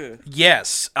 Seppuku.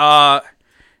 Yes. As,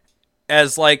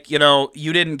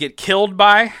 you didn't get killed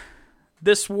by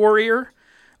this warrior,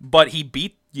 but he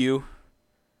beat you.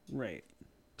 Right.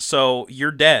 So you're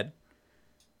dead.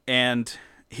 And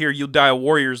here, you die a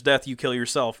warrior's death, you kill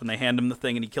yourself. And they hand him the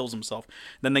thing and he kills himself.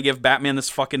 Then they give Batman this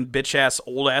fucking bitch-ass,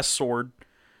 old-ass sword.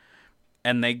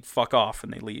 And they fuck off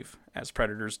and they leave, as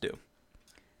Predators do.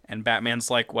 And Batman's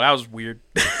like, well, that was weird.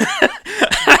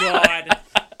 God.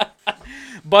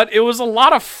 But it was a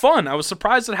lot of fun. I was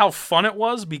surprised at how fun it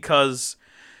was because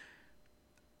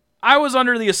I was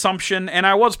under the assumption, and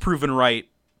I was proven right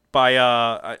by,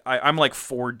 I'm like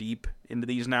 4 deep into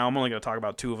these now. I'm only going to talk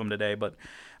about 2 of them today, but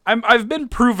I've been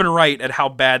proven right at how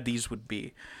bad these would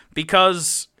be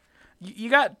because you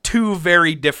got 2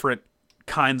 very different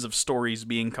kinds of stories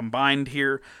being combined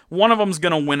here. One of them's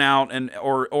going to win out and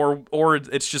or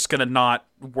it's just going to not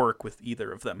work with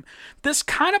either of them. This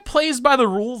kind of plays by the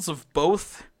rules of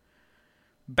both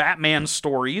Batman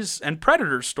stories and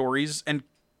Predator stories and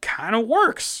kind of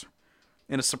works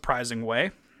in a surprising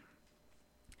way.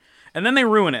 And then they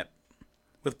ruin it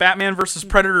with Batman vs.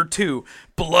 Predator 2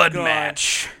 Blood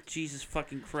Match. Jesus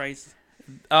fucking Christ.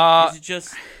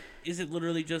 Is it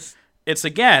literally just... It's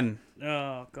again.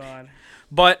 Oh, God.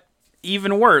 But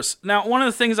even worse. Now, one of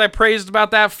the things I praised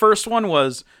about that first one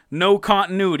was no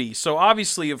continuity. So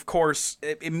obviously, of course,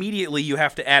 immediately you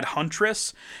have to add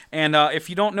Huntress. And if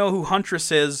you don't know who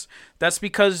Huntress is, that's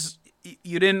because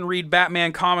you didn't read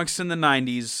Batman comics in the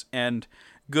 90s. And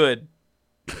good.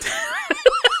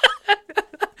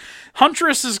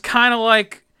 Huntress is kind of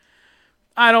like...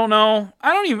 I don't know.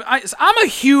 I'm a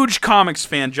huge comics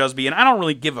fan, Jusby, and I don't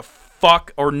really give a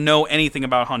fuck or know anything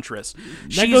about Huntress.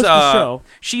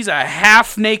 She's a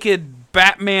half-naked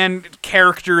Batman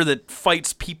character that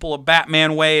fights people a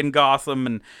Batman way in Gotham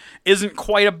and isn't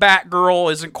quite a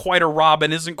Batgirl, isn't quite a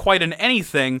Robin, isn't quite an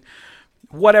anything,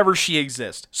 whatever she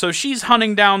exists. So she's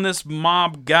hunting down this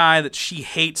mob guy that she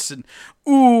hates and,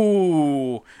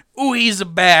 ooh, he's a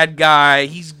bad guy.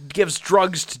 He gives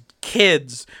drugs to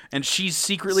kids, and she's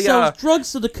secretly sells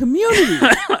drugs to the community.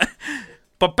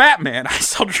 But Batman, I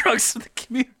sell drugs to the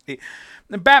community.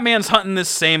 And Batman's hunting this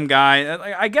same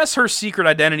guy. I guess her secret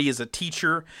identity is a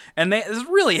teacher, and this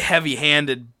really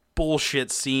heavy-handed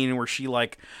bullshit scene where she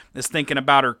like is thinking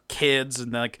about her kids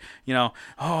and like, you know,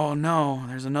 oh no,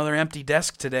 there's another empty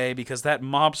desk today because that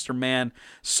mobster man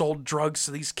sold drugs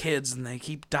to these kids and they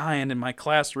keep dying in my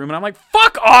classroom. And I'm like,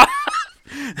 fuck off.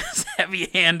 This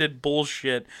heavy-handed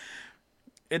bullshit.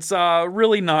 It's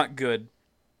really not good.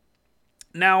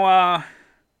 Now,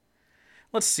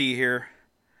 let's see here.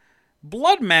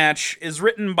 Blood Match is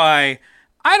written by,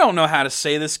 I don't know how to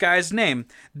say this guy's name,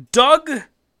 Doug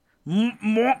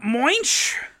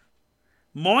Moench?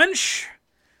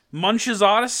 Munch's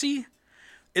Odyssey?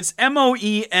 It's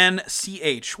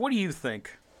Moench. What do you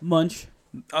think? Munch.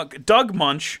 Doug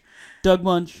Munch. Doug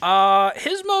Munch.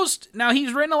 Now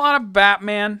he's written a lot of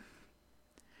Batman.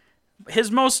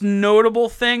 His most notable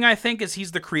thing, I think, is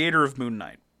he's the creator of Moon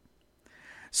Knight.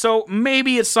 So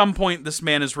maybe at some point this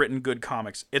man has written good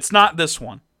comics. It's not this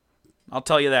one. I'll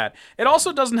tell you that. It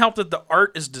also doesn't help that the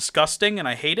art is disgusting and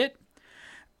I hate it.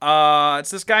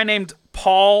 It's this guy named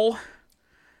Paul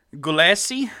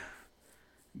Gulacy.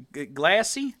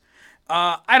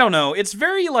 I don't know. It's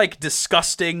very like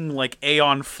disgusting, like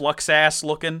Aeon Flux ass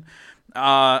looking.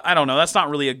 I don't know. That's not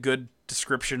really a good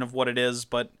description of what it is,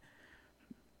 but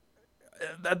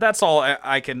that's all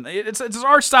I can. It's an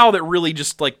art style that really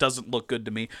just like doesn't look good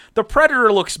to me. The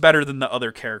Predator looks better than the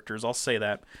other characters. I'll say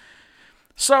that.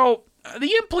 So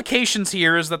the implications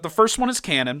here is that the first one is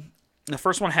canon. The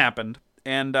first one happened,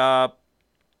 and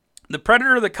the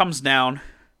Predator that comes down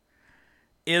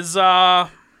is I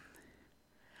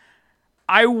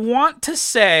want to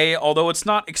say, although it's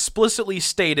not explicitly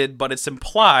stated, but it's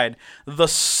implied, the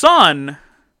son,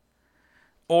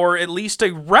 or at least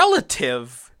a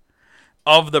relative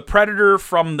of the Predator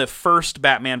from the first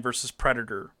Batman vs.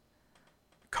 Predator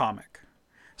comic.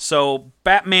 So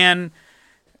Batman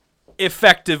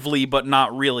effectively, but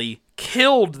not really,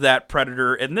 killed that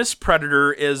Predator, and this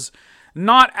Predator is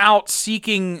not out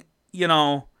seeking, you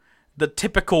know, the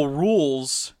typical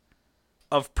rules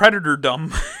of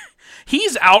Predatordom.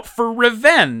 He's out for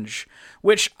revenge,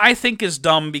 which I think is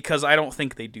dumb because I don't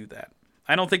think they do that.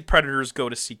 I don't think Predators go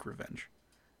to seek revenge.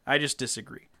 I just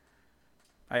disagree.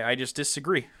 I just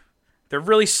disagree. They're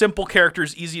really simple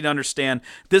characters, easy to understand.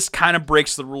 This kind of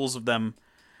breaks the rules of them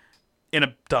in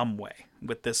a dumb way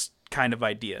with this kind of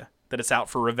idea that it's out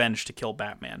for revenge to kill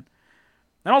Batman.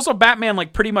 And also Batman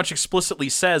like pretty much explicitly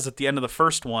says at the end of the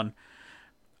first one,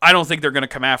 I don't think they're going to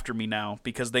come after me now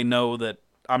because they know that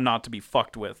I'm not to be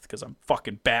fucked with because I'm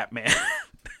fucking Batman.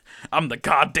 I'm the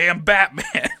goddamn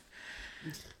Batman.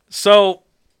 So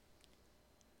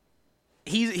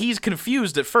he's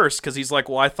confused at first because he's like,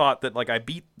 well, I thought that like I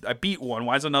beat one.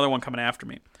 Why is another one coming after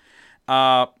me?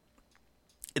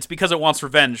 it's because it wants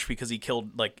revenge because he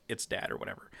killed, like, its dad or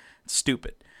whatever. It's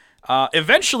stupid.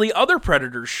 Eventually, other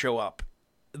predators show up,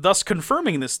 thus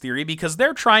confirming this theory because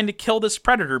they're trying to kill this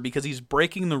predator because he's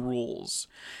breaking the rules.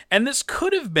 And this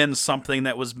could have been something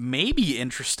that was maybe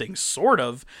interesting, sort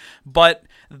of, but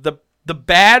the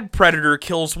bad predator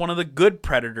kills one of the good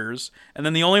predators, and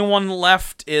then the only one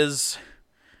left is,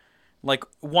 like,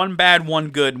 one bad, one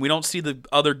good, and we don't see the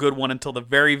other good one until the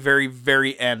very, very,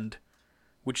 very end,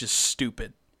 which is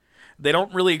stupid. They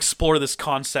don't really explore this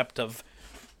concept of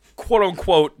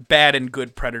quote-unquote bad and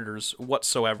good predators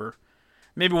whatsoever.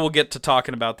 Maybe we'll get to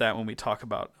talking about that when we talk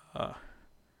about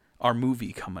our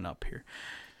movie coming up here.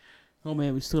 Oh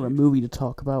man, we still got a movie to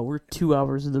talk about. We're 2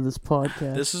 hours into this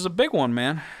podcast. This is a big one,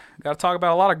 man. Got to talk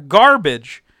about a lot of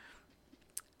garbage.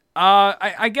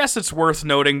 I guess it's worth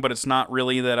noting, but it's not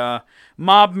really, that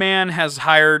Mob Man has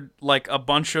hired like a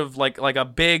bunch of like a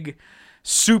big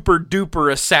super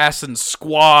duper assassin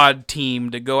squad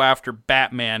team to go after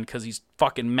Batman because he's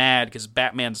fucking mad because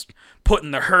Batman's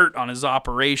putting the hurt on his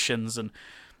operations. And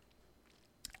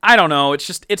I don't know, it's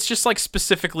just like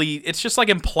specifically, it's just like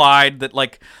implied that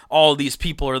like all of these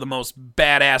people are the most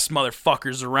badass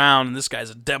motherfuckers around, and this guy's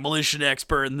a demolition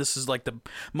expert, and this is like the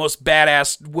most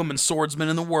badass woman swordsman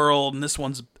in the world, and this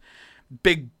one's a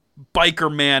big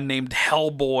biker man named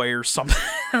Hellboy or something.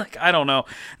 Like, I don't know.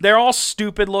 They're all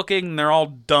stupid looking, they're all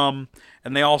dumb,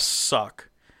 and they all suck.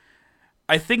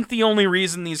 I think the only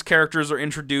reason these characters are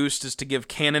introduced is to give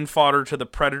cannon fodder to the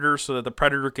Predator so that the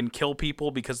Predator can kill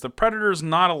people, because the Predator's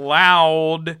not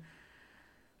allowed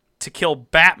to kill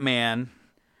Batman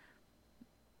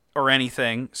or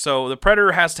anything. So the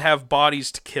Predator has to have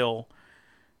bodies to kill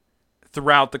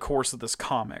throughout the course of this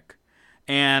comic.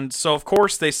 And so, of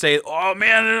course, they say, oh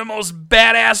man, they're the most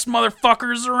badass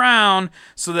motherfuckers around,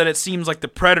 so that it seems like the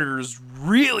Predator's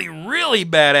really, really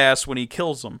badass when he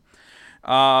kills them.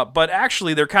 But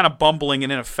actually, they're kind of bumbling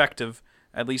and ineffective,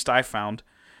 at least I found.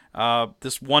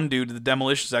 This one dude, the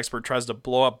demolitions expert, tries to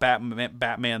blow up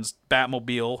Batman's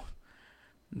Batmobile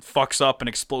and fucks up and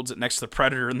explodes it next to the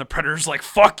Predator, and the Predator's like,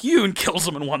 fuck you, and kills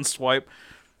him in one swipe.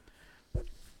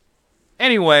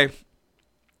 Anyway,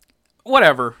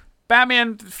 whatever.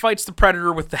 Batman fights the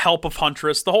Predator with the help of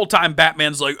Huntress. The whole time,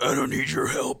 Batman's like, I don't need your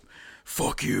help.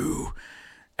 Fuck you.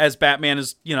 As Batman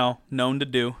is, known to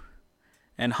do.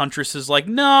 And Huntress is like,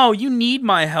 no, you need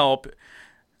my help.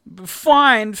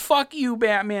 Fine, fuck you,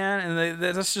 Batman. And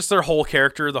that's just their whole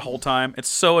character the whole time. It's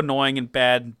so annoying and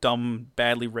bad, dumb,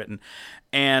 badly written.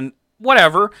 And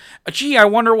whatever. Gee, I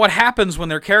wonder what happens when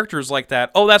they're characters like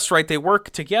that. Oh, that's right, they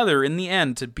work together in the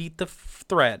end to beat the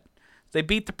threat. They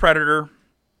beat the Predator.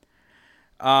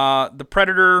 The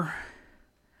Predator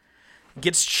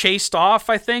gets chased off,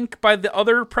 I think, by the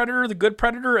other Predator, the good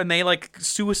Predator, and they, like,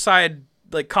 suicide,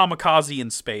 like, kamikaze in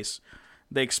space.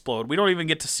 They explode. We don't even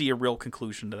get to see a real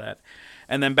conclusion to that.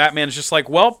 And then Batman's just like,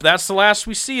 well, that's the last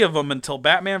we see of him until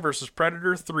Batman vs.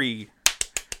 Predator 3.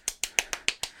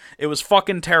 It was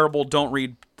fucking terrible. Don't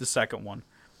read the second one.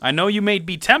 I know you may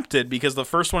be tempted because the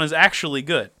first one is actually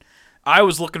good. I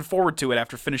was looking forward to it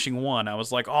after finishing one. I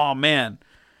was like, oh, man.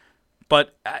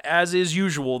 But as is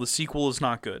usual, the sequel is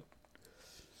not good.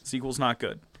 The sequel's not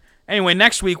good. Anyway,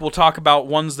 next week we'll talk about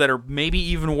ones that are maybe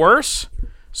even worse.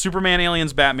 Superman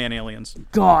aliens, Batman aliens.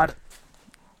 God.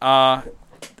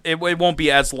 It won't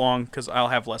be as long because I'll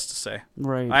have less to say.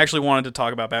 Right. I actually wanted to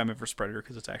talk about Batman vs. Predator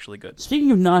because it's actually good.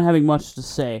 Speaking of not having much to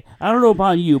say, I don't know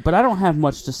about you, but I don't have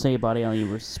much to say about Alien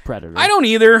vs. Predator. I don't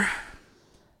either.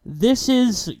 This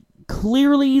is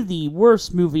clearly the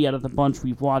worst movie out of the bunch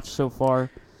we've watched so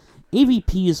far.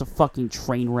 AVP is a fucking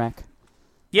train wreck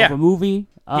of a movie.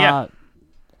 Yeah.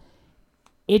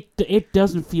 It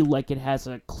doesn't feel like it has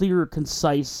a clear,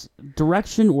 concise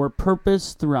direction or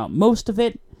purpose throughout most of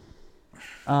it.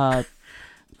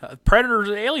 Predators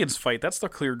and aliens fight. That's the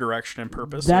clear direction and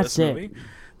purpose of this movie.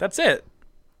 That's it.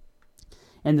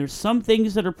 And there's some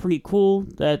things that are pretty cool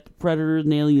that Predators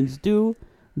and aliens do,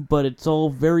 but it's all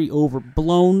very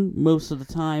overblown most of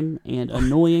the time and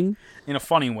annoying. In a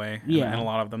funny way, yeah. In a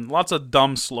lot of them. Lots of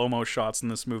dumb slow-mo shots in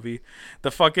this movie.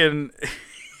 The fucking...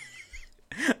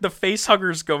 the face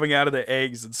huggers going out of the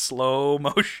eggs in slow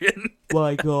motion.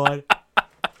 My God.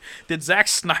 Did Zack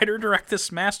Snyder direct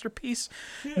this masterpiece?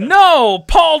 Yeah. No!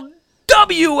 Paul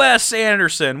W.S.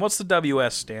 Anderson. What's the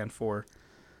W.S. stand for?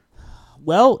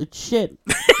 Well, it's shit.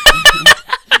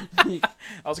 I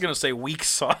was going to say weak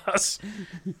sauce.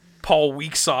 Paul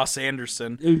Weak Sauce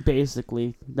Anderson.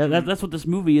 Basically. That's what this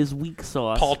movie is, weak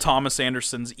sauce. Paul Thomas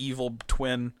Anderson's evil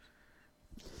twin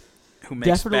who makes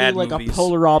definitely bad like movies. A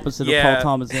polar opposite of Paul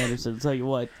Thomas Anderson, I'll tell you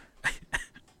what.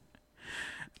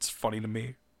 It's funny to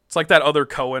me. It's like that other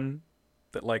Coen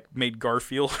that like made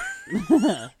Garfield.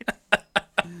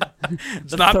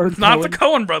 It's The not third the Coen?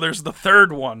 Coen brothers, the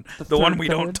third one, the one third we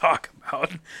Coen? don't talk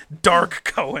about, Dark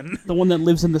Coen. The one that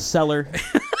lives in the cellar.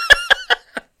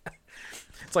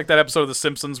 It's like that episode of The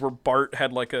Simpsons where Bart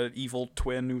had like a evil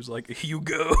twin who was like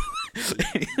Hugo.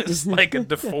 It's like a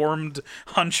deformed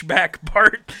hunchback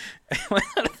Bart.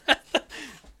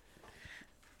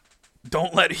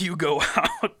 Don't let Hugo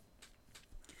out.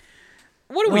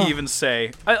 What do we even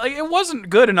say? It wasn't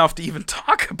good enough to even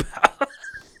talk about.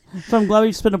 So I'm glad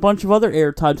we spent a bunch of other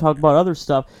airtime talking about other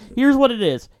stuff. Here's what it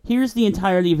is. Here's the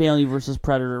entirety of Alien versus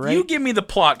Predator, right? You give me the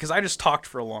plot, because I just talked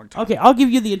for a long time. Okay, I'll give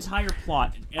you the entire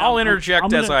plot. I'll interject I'm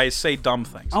gonna- as I say dumb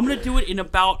things. I'm going to do it in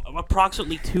about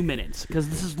approximately 2 minutes, because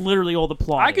this is literally all the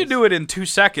plot. I could do it in 2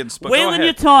 seconds, but go Wayland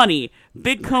ahead. Yutani,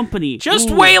 big company. Just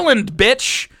Ooh. Wayland,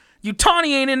 bitch! Yutani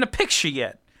ain't in the picture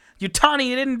yet.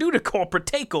 Yutani didn't do the corporate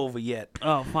takeover yet.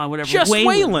 Oh, fine, whatever. Just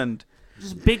Wayland.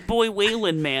 Just big boy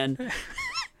Wayland, man.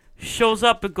 Shows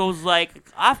up and goes like,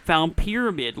 I found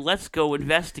Pyramid. Let's go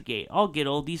investigate. I'll get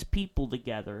all these people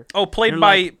together. Oh, played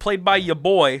by your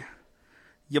boy.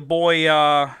 Your boy,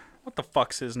 what the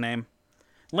fuck's his name?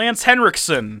 Lance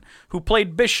Henriksen, who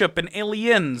played Bishop in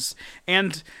Aliens,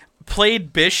 and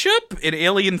played Bishop in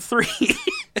Alien 3.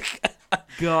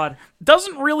 God.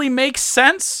 Doesn't really make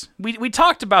sense. We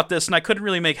talked about this, and I couldn't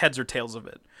really make heads or tails of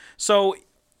it. So,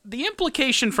 the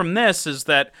implication from this is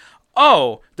that,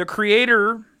 oh, the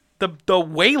creator, the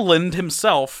Wayland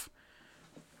himself,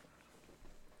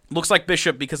 looks like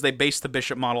Bishop because they based the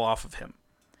Bishop model off of him.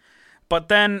 But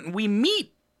then we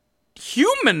meet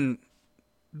human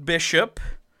Bishop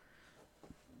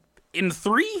in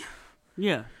 3,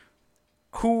 Yeah.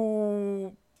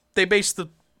 who they based the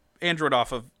android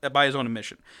off of by his own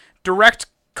admission. Direct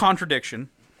contradiction.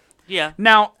 Yeah.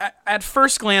 Now, at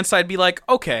first glance, I'd be like,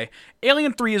 okay,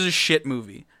 Alien 3 is a shit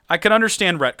movie. I can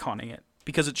understand retconning it,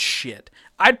 because it's shit.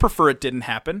 I'd prefer it didn't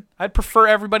happen. I'd prefer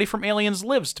everybody from Aliens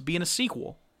Lives to be in a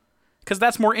sequel, because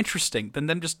that's more interesting than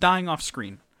them just dying off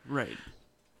screen. Right.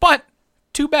 But,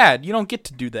 too bad, you don't get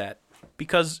to do that,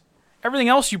 because everything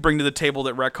else you bring to the table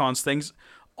that retcons things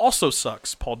also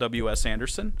sucks, Paul W.S.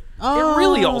 Anderson. It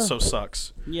really also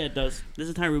sucks. Yeah, it does. This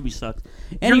entire movie sucks.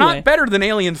 You're not better than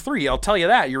Alien 3, I'll tell you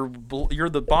that. You're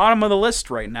the bottom of the list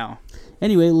right now.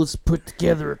 Anyway, let's put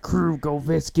together a crew, go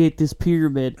investigate this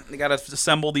pyramid. They gotta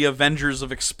assemble the Avengers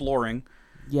of exploring.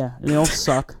 Yeah, and they all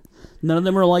suck. None of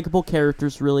them are likable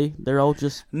characters, really. They're all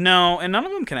just... No, and none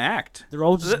of them can act. They're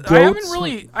all just goats. I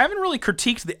haven't really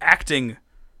critiqued the acting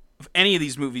of any of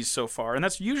these movies so far, and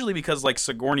that's usually because like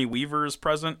Sigourney Weaver is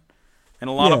present in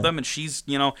a lot of them, and she's,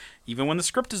 even when the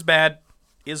script is bad,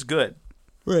 is good.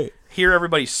 Right. Here,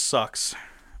 everybody sucks.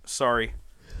 Sorry.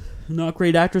 Not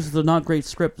great actors with a not great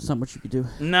script. There's not much you could do.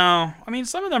 No, I mean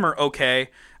some of them are okay.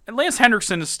 And Lance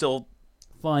Henriksen is still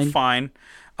fine.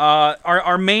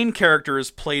 Our main character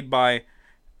is played by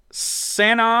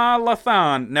Sana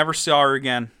Lathan. Never saw her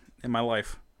again in my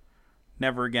life.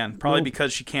 Never again. Probably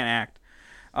because she can't act.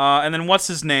 And then what's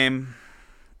his name?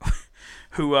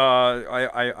 Who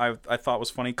I thought was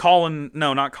funny.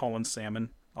 Not Colin Salmon.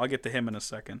 I'll get to him in a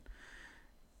second.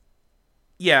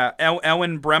 Yeah,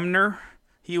 Owen Bremner.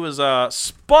 He was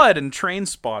Spud in Train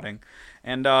Spotting.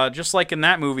 And just like in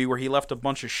that movie where he left a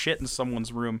bunch of shit in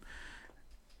someone's room,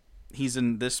 he's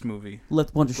in this movie. Left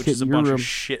a bunch of which shit is in a your bunch room. of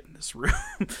shit in this room.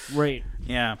 Right.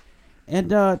 Yeah.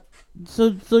 And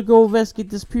so go investigate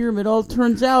this pyramid. All it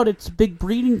turns out it's a big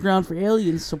breeding ground for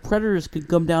aliens, so predators could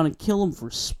come down and kill them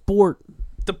for sport.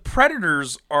 The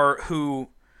predators are who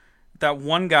that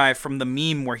one guy from the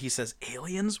meme where he says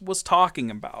aliens was talking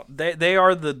about. They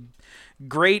are the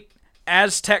great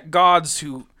Aztec gods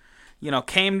who,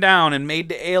 came down and made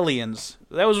the aliens.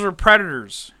 Those were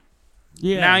predators.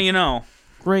 Yeah. Now you know.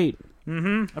 Great.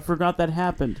 I forgot that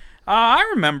happened. I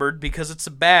remembered because it's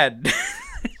a bad...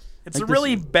 it's Like a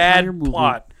really this bad entire movie.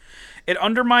 plot. It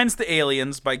undermines the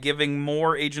aliens by giving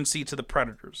more agency to the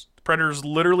predators. The predators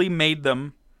literally made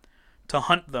them to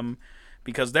hunt them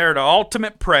because they're the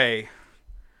ultimate prey,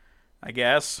 I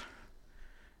guess.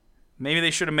 Maybe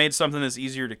they should have made something that's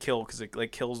easier to kill because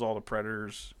it kills all the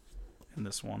predators in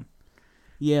this one.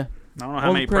 Yeah. I don't know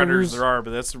how many predators there are,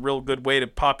 but that's a real good way to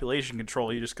population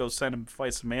control. You just go send them to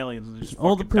fight some aliens and just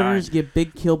All the predators die. get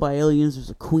big killed by aliens. There's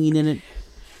a queen in it.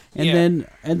 And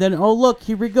then oh look,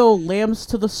 here we go, lambs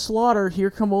to the slaughter.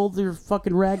 Here come all their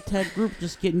fucking ragtag group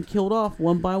just getting killed off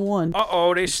one by one.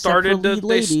 They started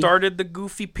the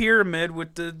goofy pyramid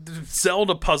with the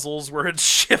Zelda puzzles where it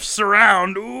shifts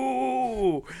around.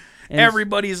 Ooh. And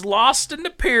everybody's lost in the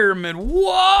pyramid.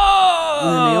 Whoa!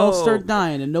 And then they all start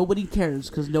dying, and nobody cares,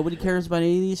 because nobody cares about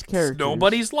any of these characters.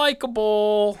 Nobody's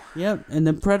likable. Yep, and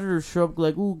then predators show up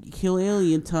like, ooh, kill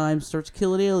alien time, starts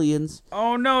killing aliens.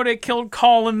 Oh no, they killed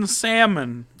Colin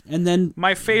Salmon. And then...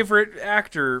 my favorite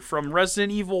actor from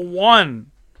Resident Evil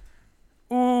 1.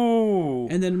 Ooh.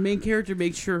 And then the main character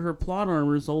makes sure her plot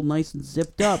armor is all nice and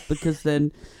zipped up, because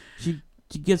then she's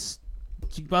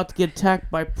about to get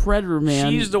attacked by Predator Man.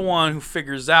 She's the one who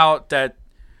figures out that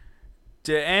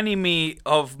the enemy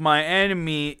of my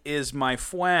enemy is my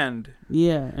friend.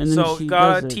 Yeah, and then so she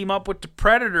gotta does it. team up with the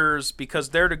Predators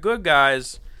because they're the good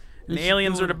guys, and the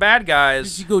aliens are the bad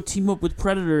guys. She go team up with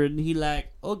Predator, and he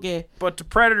like, okay. But the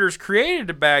Predators created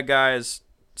the bad guys,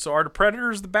 so are the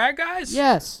Predators the bad guys?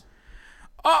 Yes.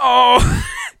 Uh-oh!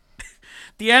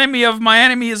 The enemy of my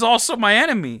enemy is also my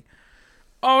enemy.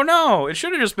 Oh no! It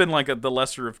should have just been like the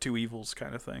lesser of two evils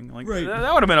kind of thing. Like right.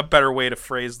 That would have been a better way to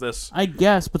phrase this. I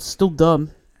guess, but still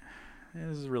dumb.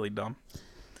 This is really dumb.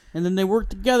 And then they work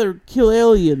together to kill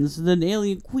aliens, and then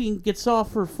Alien Queen gets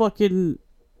off her fucking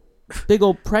big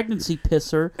old pregnancy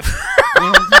pisser.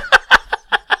 And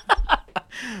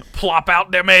plop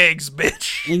out them eggs,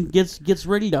 bitch. And gets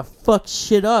ready to fuck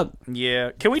shit up.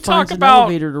 Yeah. Can we Finds talk an about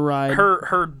elevator to ride.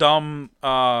 her dumb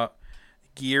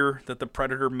gear that the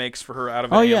Predator makes for her out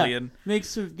of an alien? Yeah.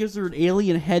 Gives her an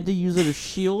alien head to use as a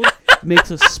shield. Makes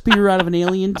a spear out of an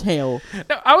alien tail.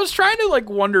 Now, I was trying to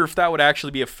wonder if that would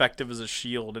actually be effective as a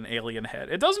shield, an alien head.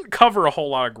 It doesn't cover a whole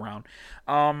lot of ground.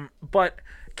 But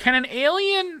can an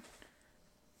alien...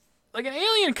 an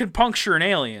alien could puncture an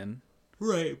alien.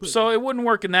 Right. So it wouldn't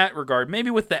work in that regard. Maybe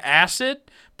with the acid,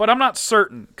 but I'm not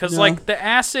certain. Because, the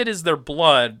acid is their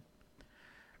blood,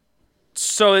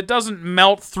 so it doesn't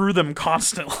melt through them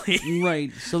constantly.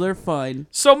 Right, so they're fine.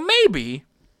 So maybe,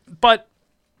 but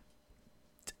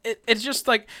it's just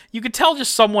you could tell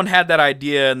just someone had that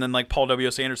idea, and then Paul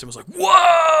W.S. Anderson was like,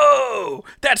 whoa,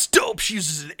 that's dope. She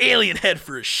uses an alien head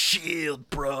for a shield,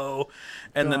 bro.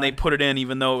 And then they put it in,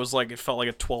 even though it was it felt like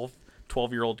a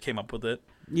 12-year-old came up with it.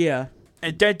 Yeah.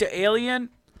 And Dead to Alien,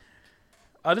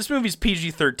 this movie's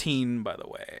PG-13, by the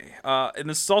way. And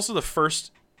this is also the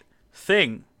first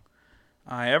thing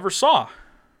I ever saw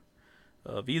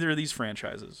of either of these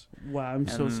franchises. Wow, I'm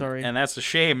so sorry. And that's a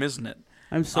shame, isn't it?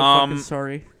 I'm so fucking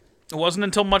sorry. It wasn't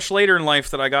until much later in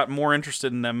life that I got more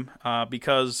interested in them,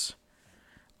 because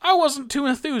I wasn't too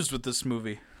enthused with this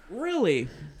movie. Really?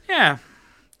 Yeah.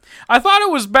 I thought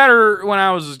it was better when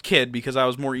I was a kid, because I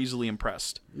was more easily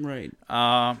impressed. Right.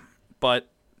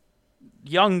 But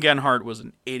young Genhart was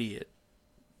an idiot,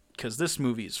 because this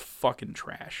movie is fucking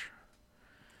trash.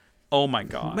 Oh my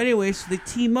god. But anyway, so they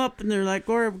team up and they're like,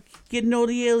 alright, we're getting all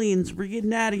the aliens, we're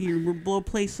getting out of here, we'll blow a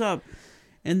place up.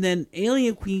 And then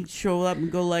Alien Queen show up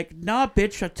and go like, nah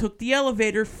bitch, I took the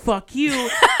elevator, fuck you.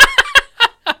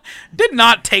 Did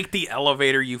not take the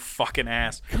elevator, you fucking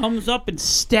ass. Comes up and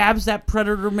stabs that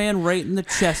Predator man right in the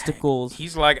chesticles.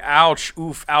 He's like, ouch,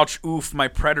 oof, my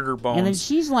Predator bones. And then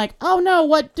she's like, oh no,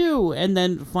 what do? And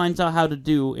then finds out how to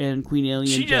do, and Queen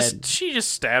Alien dead. She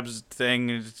just stabs the thing,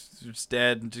 and it's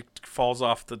dead, and it falls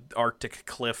off the Arctic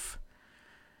cliff.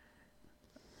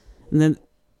 And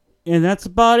that's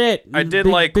about it. I did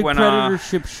big when Predator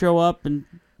ships show up and...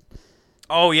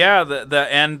 Oh yeah,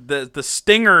 the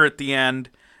stinger at the end.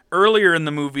 Earlier in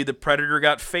the movie, the Predator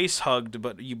got face hugged,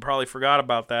 but you probably forgot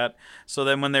about that. So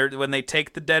then when they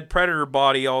take the dead Predator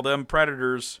body, all them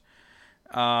Predators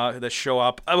that show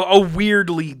up, a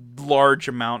weirdly large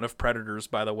amount of Predators,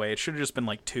 by the way. It should have just been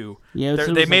 2. Yeah,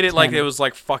 they made it 10. It was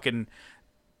fucking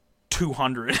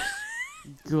 200.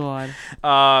 God.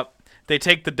 They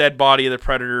take the dead body of the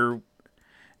Predator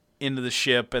into the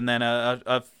ship, and then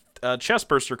a chest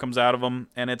burster comes out of them,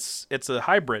 and it's a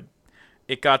hybrid.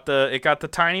 It got the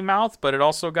tiny mouth, but it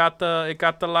also got the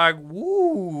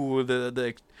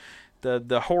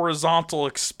horizontal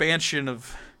expansion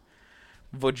of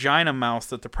vagina mouth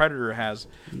that the Predator has.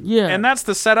 Yeah. And that's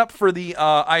the setup for the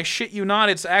I shit you not,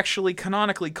 it's actually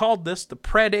canonically called this, the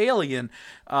Pred Alien,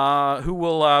 who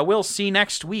we'll see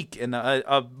next week in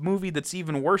a movie that's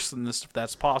even worse than this, if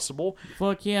that's possible.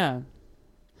 Fuck yeah.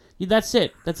 That's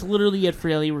it. That's literally it for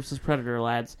Alien vs. Predator,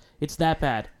 lads. It's that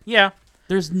bad. Yeah.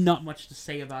 There's not much to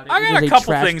say about it. I got a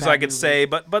couple things I could say,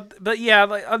 but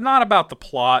yeah, not about the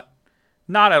plot.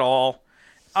 Not at all.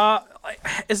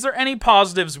 Is there any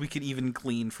positives we could even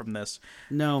glean from this?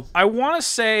 No. I want to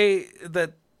say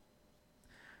that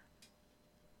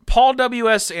Paul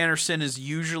W.S. Anderson is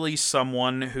usually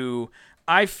someone who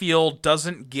I feel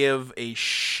doesn't give a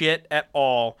shit at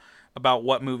all about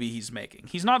what movie he's making.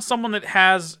 He's not someone that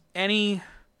has any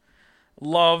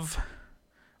love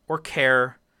or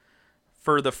care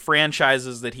for the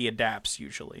franchises that he adapts,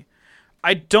 usually.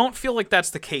 I don't feel like that's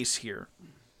the case here.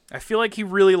 I feel like he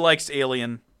really likes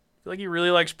Alien. I feel like he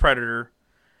really likes Predator.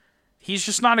 He's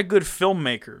just not a good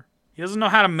filmmaker. He doesn't know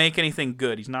how to make anything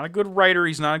good. He's not a good writer.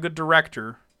 He's not a good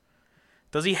director.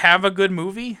 Does he have a good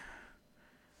movie?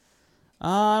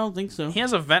 I don't think so. He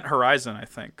has Event Horizon, I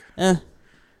think.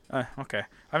 Okay.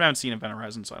 I haven't seen Event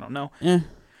Horizon, so I don't know.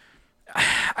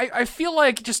 I feel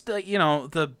like just,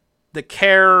 the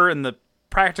care and the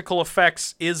practical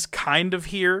effects is kind of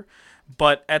here,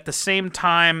 but at the same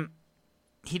time,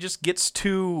 he just gets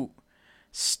too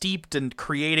steeped in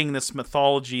creating this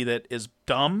mythology that is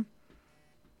dumb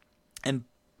and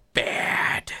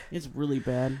bad. It's really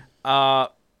bad.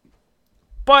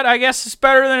 But I guess it's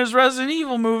better than his Resident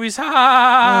Evil movies.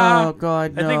 Ha! Oh,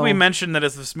 God, no. I think we mentioned that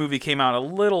if this movie came out a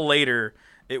little later,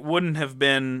 it wouldn't have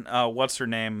been, what's her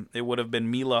name? It would have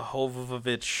been Mila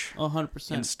Jovovich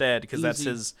 100%. instead, because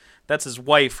that's his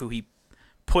wife who he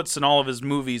puts in all of his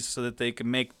movies so that they can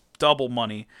make double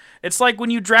money. It's like when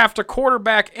you draft a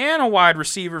quarterback and a wide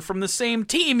receiver from the same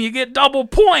team, you get double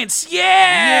points.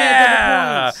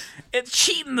 Yeah! Double points. It's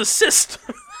cheating the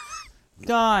system.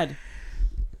 God.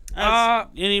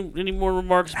 Any more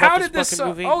remarks about this fucking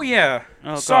movie? Oh, yeah.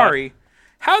 Oh, sorry. God.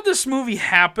 How'd this movie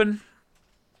happen?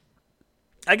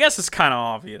 I guess it's kind of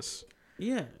obvious.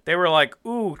 Yeah. They were like,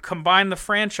 ooh, combine the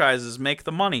franchises, make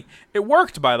the money. It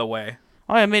worked, by the way.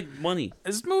 Oh, I made money.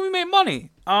 This movie made money.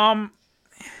 I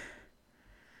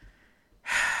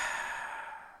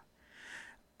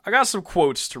got some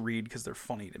quotes to read because they're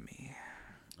funny to me.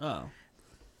 Oh.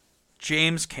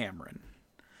 James Cameron.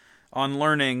 On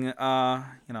learning, this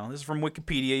is from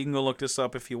Wikipedia. You can go look this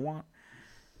up if you want.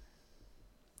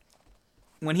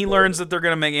 When he learns that they're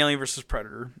going to make Alien vs.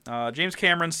 Predator, James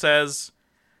Cameron says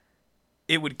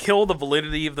it would kill the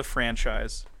validity of the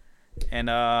franchise. And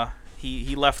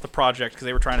he left the project because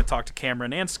they were trying to talk to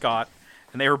Cameron and Scott.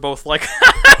 And they were both like,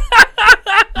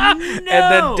 and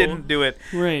then didn't do it.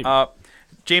 Right.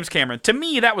 James Cameron. To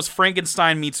me, that was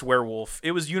Frankenstein meets werewolf.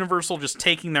 It was Universal just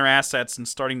taking their assets and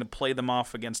starting to play them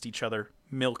off against each other,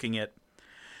 milking it.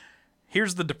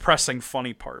 Here's the depressing,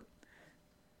 funny part.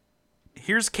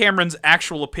 Here's Cameron's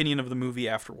actual opinion of the movie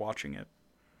after watching it.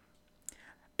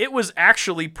 It was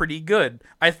actually pretty good.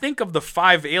 I think of the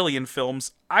 5 Alien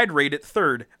films, I'd rate it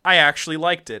third. I actually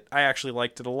liked it. I actually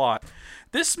liked it a lot.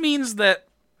 This means that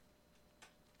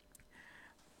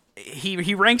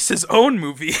he ranks his own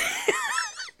movie,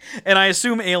 and I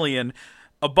assume Alien,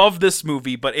 above this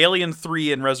movie, but Alien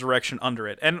 3 and Resurrection under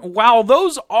it. And while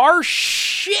those are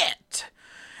shit,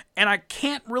 and I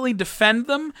can't really defend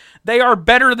them, they are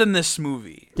better than this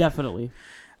movie. Definitely.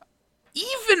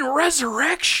 Even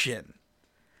Resurrection.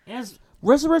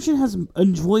 Resurrection has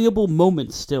enjoyable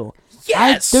moments still.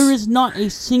 Yes! There is not a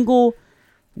single...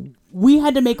 We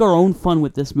had to make our own fun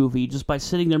with this movie just by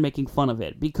sitting there making fun of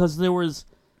it, because there was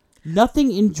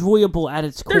nothing enjoyable at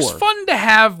its core. There's fun to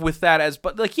have with that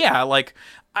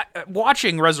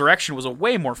watching Resurrection was a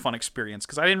way more fun experience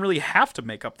because I didn't really have to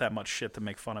make up that much shit to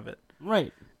make fun of it.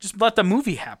 Right. Just let the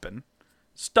movie happen.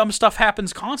 Dumb stuff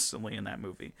happens constantly in that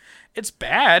movie. It's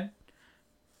bad,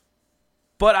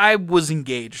 but I was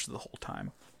engaged the whole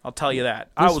time. I'll tell you that.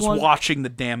 I was watching the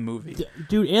damn movie.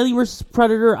 Dude, Alien vs.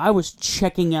 Predator, I was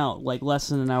checking out like less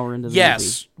than an hour into the movie.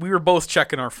 Yes, we were both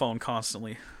checking our phone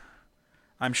constantly.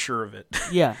 I'm sure of it.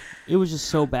 Yeah, it was just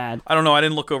so bad. I don't know. I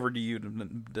didn't look over to you to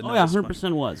Oh yeah,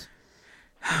 100% was.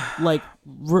 Like,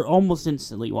 we're almost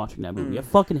instantly watching that movie. I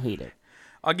fucking hate it.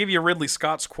 I'll give you Ridley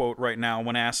Scott's quote right now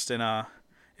when asked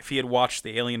if he had watched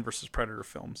the Alien vs. Predator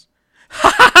films.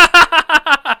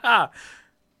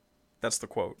 That's the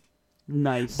quote.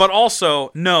 Nice. But also,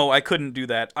 no, I couldn't do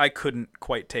that. I couldn't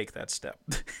quite take that step.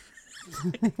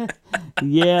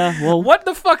 Yeah, well... What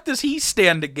the fuck does he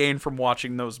stand to gain from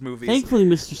watching those movies? Thankfully,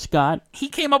 Mr. Scott. He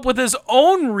came up with his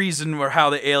own reason for how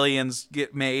the aliens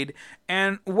get made,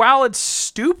 and while it's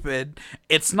stupid,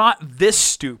 it's not this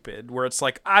stupid, where it's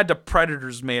like, the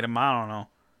Predators made him, I don't know.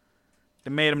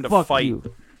 They made him to fuck fight. You.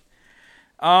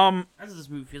 That's what this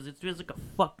movie feels. It feels like a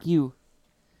fuck you.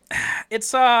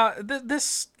 It's,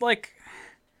 this, like...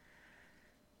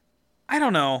 I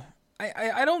don't know.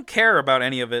 I don't care about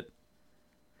any of it.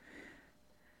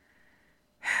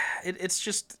 It's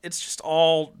just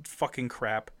all fucking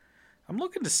crap. I'm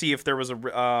looking to see if there was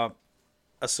a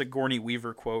Sigourney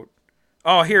Weaver quote.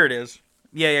 Oh, here it is.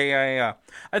 Yeah.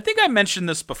 I think I mentioned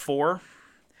this before.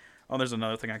 Oh, there's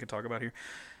another thing I could talk about here.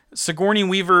 Sigourney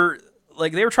Weaver,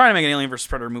 like, they were trying to make an Alien vs.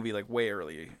 Predator movie, like, way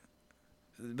early.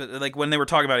 But, like, when they were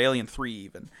talking about Alien 3,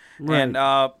 even. Right.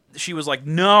 And she was like,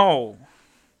 no.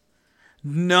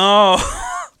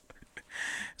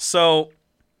 So,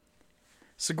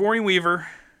 Sigourney Weaver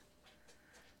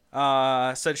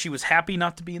said she was happy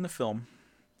not to be in the film.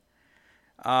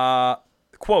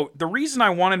 Quote, "The reason I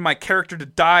wanted my character to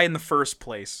die in the first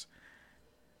place."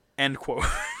 End quote.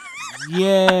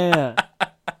 Yeah.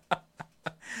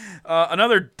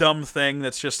 Another dumb thing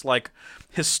that's just like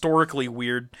historically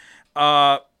weird.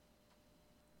 There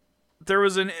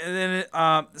was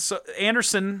so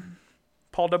Anderson,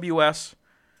 Paul W.S.,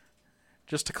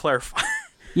 just to clarify.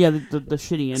 Yeah, the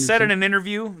shitty Anderson. Said in an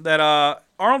interview that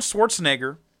Arnold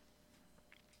Schwarzenegger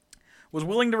was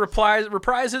willing to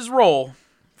reprise his role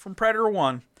from Predator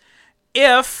 1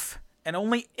 if, and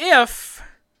only if,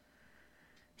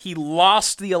 he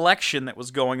lost the election that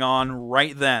was going on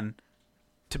right then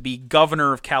to be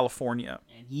governor of California.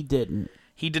 And he didn't.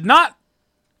 He did not.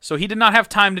 So he did not have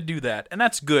time to do that. And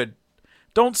that's good.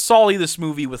 Don't sully this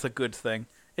movie with a good thing.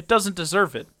 It doesn't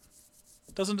deserve it.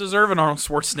 It doesn't deserve an Arnold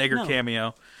Schwarzenegger cameo.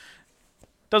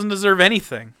 It doesn't deserve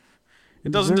anything.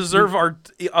 It doesn't deserve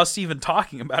us even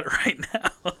talking about it right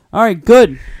now. All right,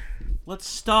 good. Let's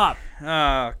stop Oh,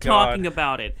 God. talking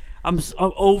about it. I'm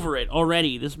over it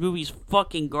already. This movie's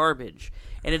fucking garbage.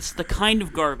 And it's the kind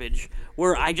of garbage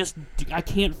where I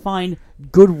can't find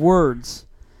good words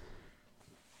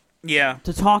Yeah.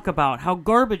 to talk about how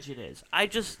garbage it is.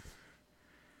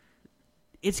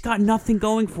 It's got nothing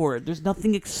going for it. There's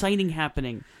nothing exciting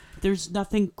happening. There's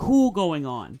nothing cool going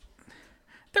on.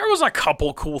 There was a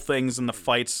couple cool things in the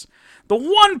fights. The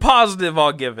one positive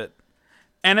I'll give it,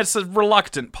 and it's a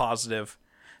reluctant positive.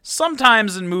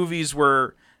 Sometimes in movies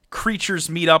where creatures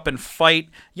meet up and fight,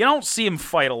 you don't see them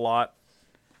fight a lot.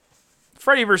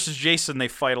 Freddy vs. Jason, they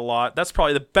fight a lot. That's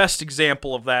probably the best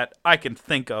example of that I can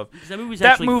think of.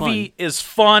 That movie is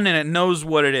fun, and it knows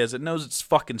what it is. It knows it's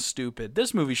fucking stupid.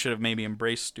 This movie should have maybe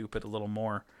embraced stupid a little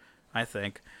more, I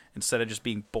think, instead of just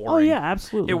being boring. Oh, yeah,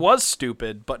 absolutely. It was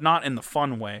stupid, but not in the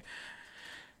fun way.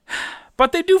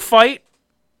 But they do fight,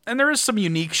 and there is some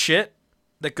unique shit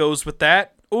that goes with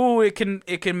that. Ooh, it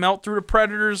can melt through the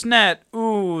Predator's net.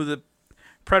 Ooh, the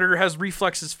Predator has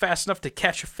reflexes fast enough to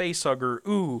catch a facehugger.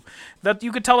 Ooh, that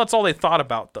you could tell that's all they thought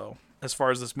about, though, as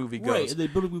far as this movie goes. Right, they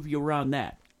built a movie around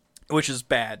that. Which is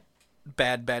bad.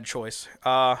 Bad choice.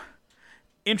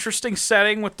 Interesting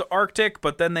setting with the Arctic,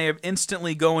 but then they have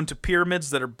instantly go into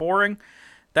pyramids that are boring.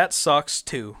 That sucks,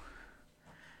 too.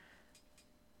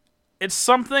 It's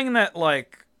something that,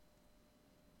 like,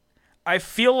 I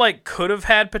feel like could have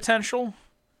had potential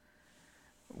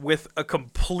with a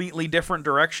completely different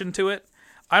direction to it.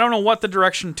 I don't know what the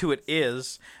direction to it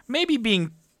is. Maybe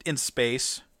being in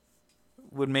space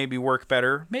would maybe work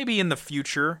better. Maybe in the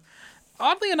future.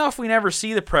 Oddly enough, we never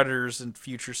see the Predators in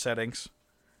future settings.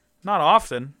 Not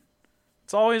often.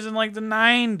 It's always in, like, the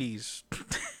 90s.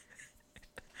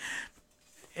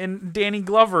 In Danny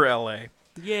Glover, L.A.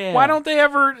 Yeah. Why don't they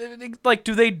ever, like,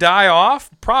 do they die off?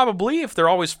 Probably. If they're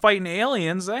always fighting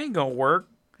aliens, that ain't gonna work.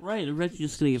 Right, eventually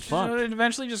just gonna get fucked. They'd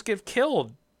eventually just get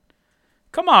killed.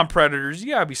 Come on, Predators.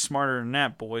 You gotta be smarter than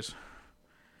that, boys.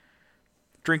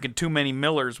 Drinking too many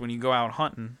Millers when you go out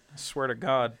hunting. I swear to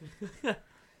God.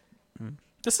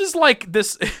 This is like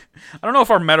this. I don't know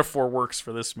if our metaphor works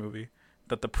for this movie.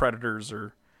 That the Predators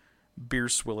are beer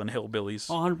swilling hillbillies.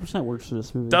 100% works for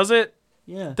this movie. Does it?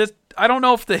 Yeah. I don't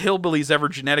know if the hillbillies ever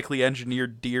genetically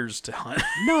engineered deers to hunt.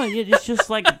 No, it's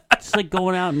just like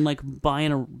going out and like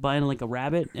buying like a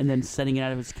rabbit and then setting it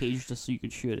out of its cage just so you can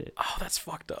shoot it. Oh, that's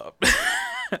fucked up.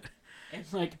 And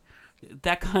like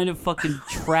that kind of fucking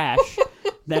trash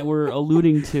that we're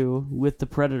alluding to with the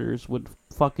Predators would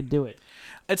fucking do it.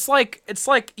 It's like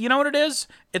you know what it is?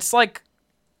 It's like,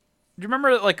 do you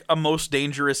remember like A Most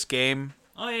Dangerous Game?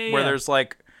 Oh yeah. Where there's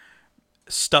like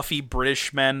stuffy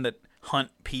British men that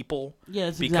hunt people. Yeah,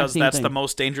 it's because same that's thing. the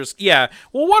most dangerous. Yeah.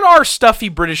 Well, what are stuffy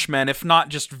British men if not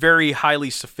just very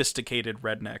highly sophisticated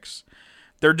rednecks?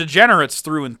 They're degenerates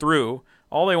through and through.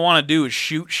 All they want to do is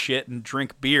shoot shit and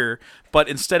drink beer, but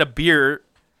instead of beer,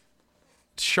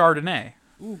 it's Chardonnay.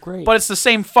 Ooh, great. But it's the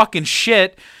same fucking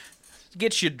shit.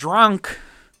 Gets you drunk.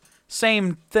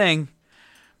 Same thing.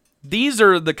 These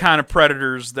are the kind of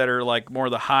Predators that are like more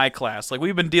the high class. Like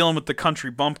we've been dealing with the Country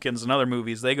Bumpkins in other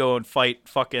movies. They go and fight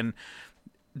fucking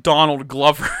Donald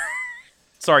Glover.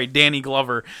 Sorry, Danny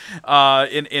Glover.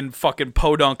 In fucking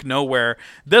podunk nowhere.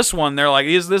 This one, they're like,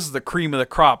 this is the cream of the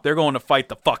crop. They're going to fight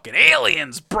the fucking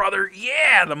aliens, brother.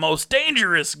 Yeah, the most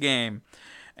dangerous game.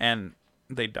 And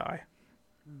they die.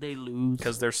 They lose.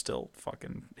 Because they're still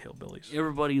fucking hillbillies.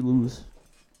 Everybody lose.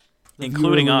 The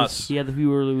including viewer us. Lose. Yeah, the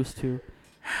viewer lose too.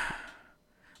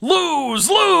 Lose!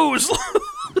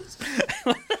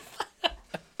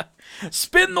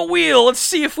 Spin the wheel. Let's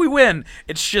see if we win.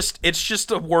 It's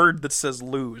just a word that says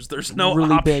lose. There's no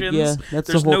Really options. big, yeah. That's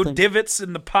There's the whole no thing. divots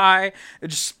in the pie.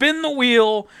 Just spin the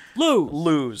wheel.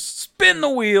 Lose. Spin the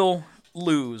wheel.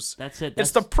 Lose. That's it.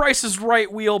 It's the Price is Right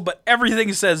wheel, but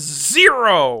everything says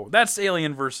 0. That's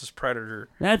Alien versus Predator.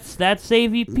 That's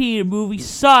AVP. The movie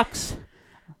sucks.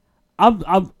 I'm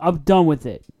done with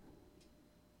it.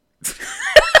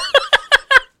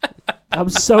 I'm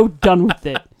so done with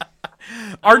it.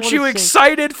 Aren't you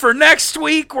excited for next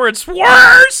week where it's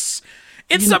worse?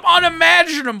 It's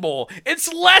unimaginable.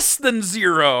 It's less than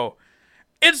 0.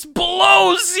 It's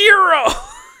below 0.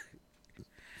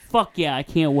 Fuck yeah, I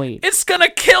can't wait. It's gonna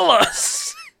kill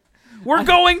us. We're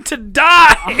going to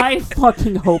die. I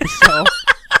fucking hope so.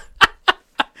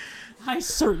 I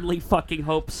certainly fucking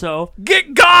hope so.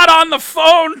 Get God on the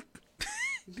phone.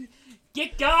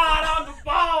 Get God on the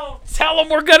phone. Tell him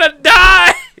we're gonna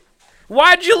die.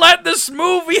 Why'd you let this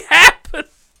movie happen?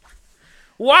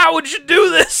 Why would you do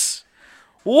this?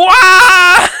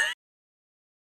 Why?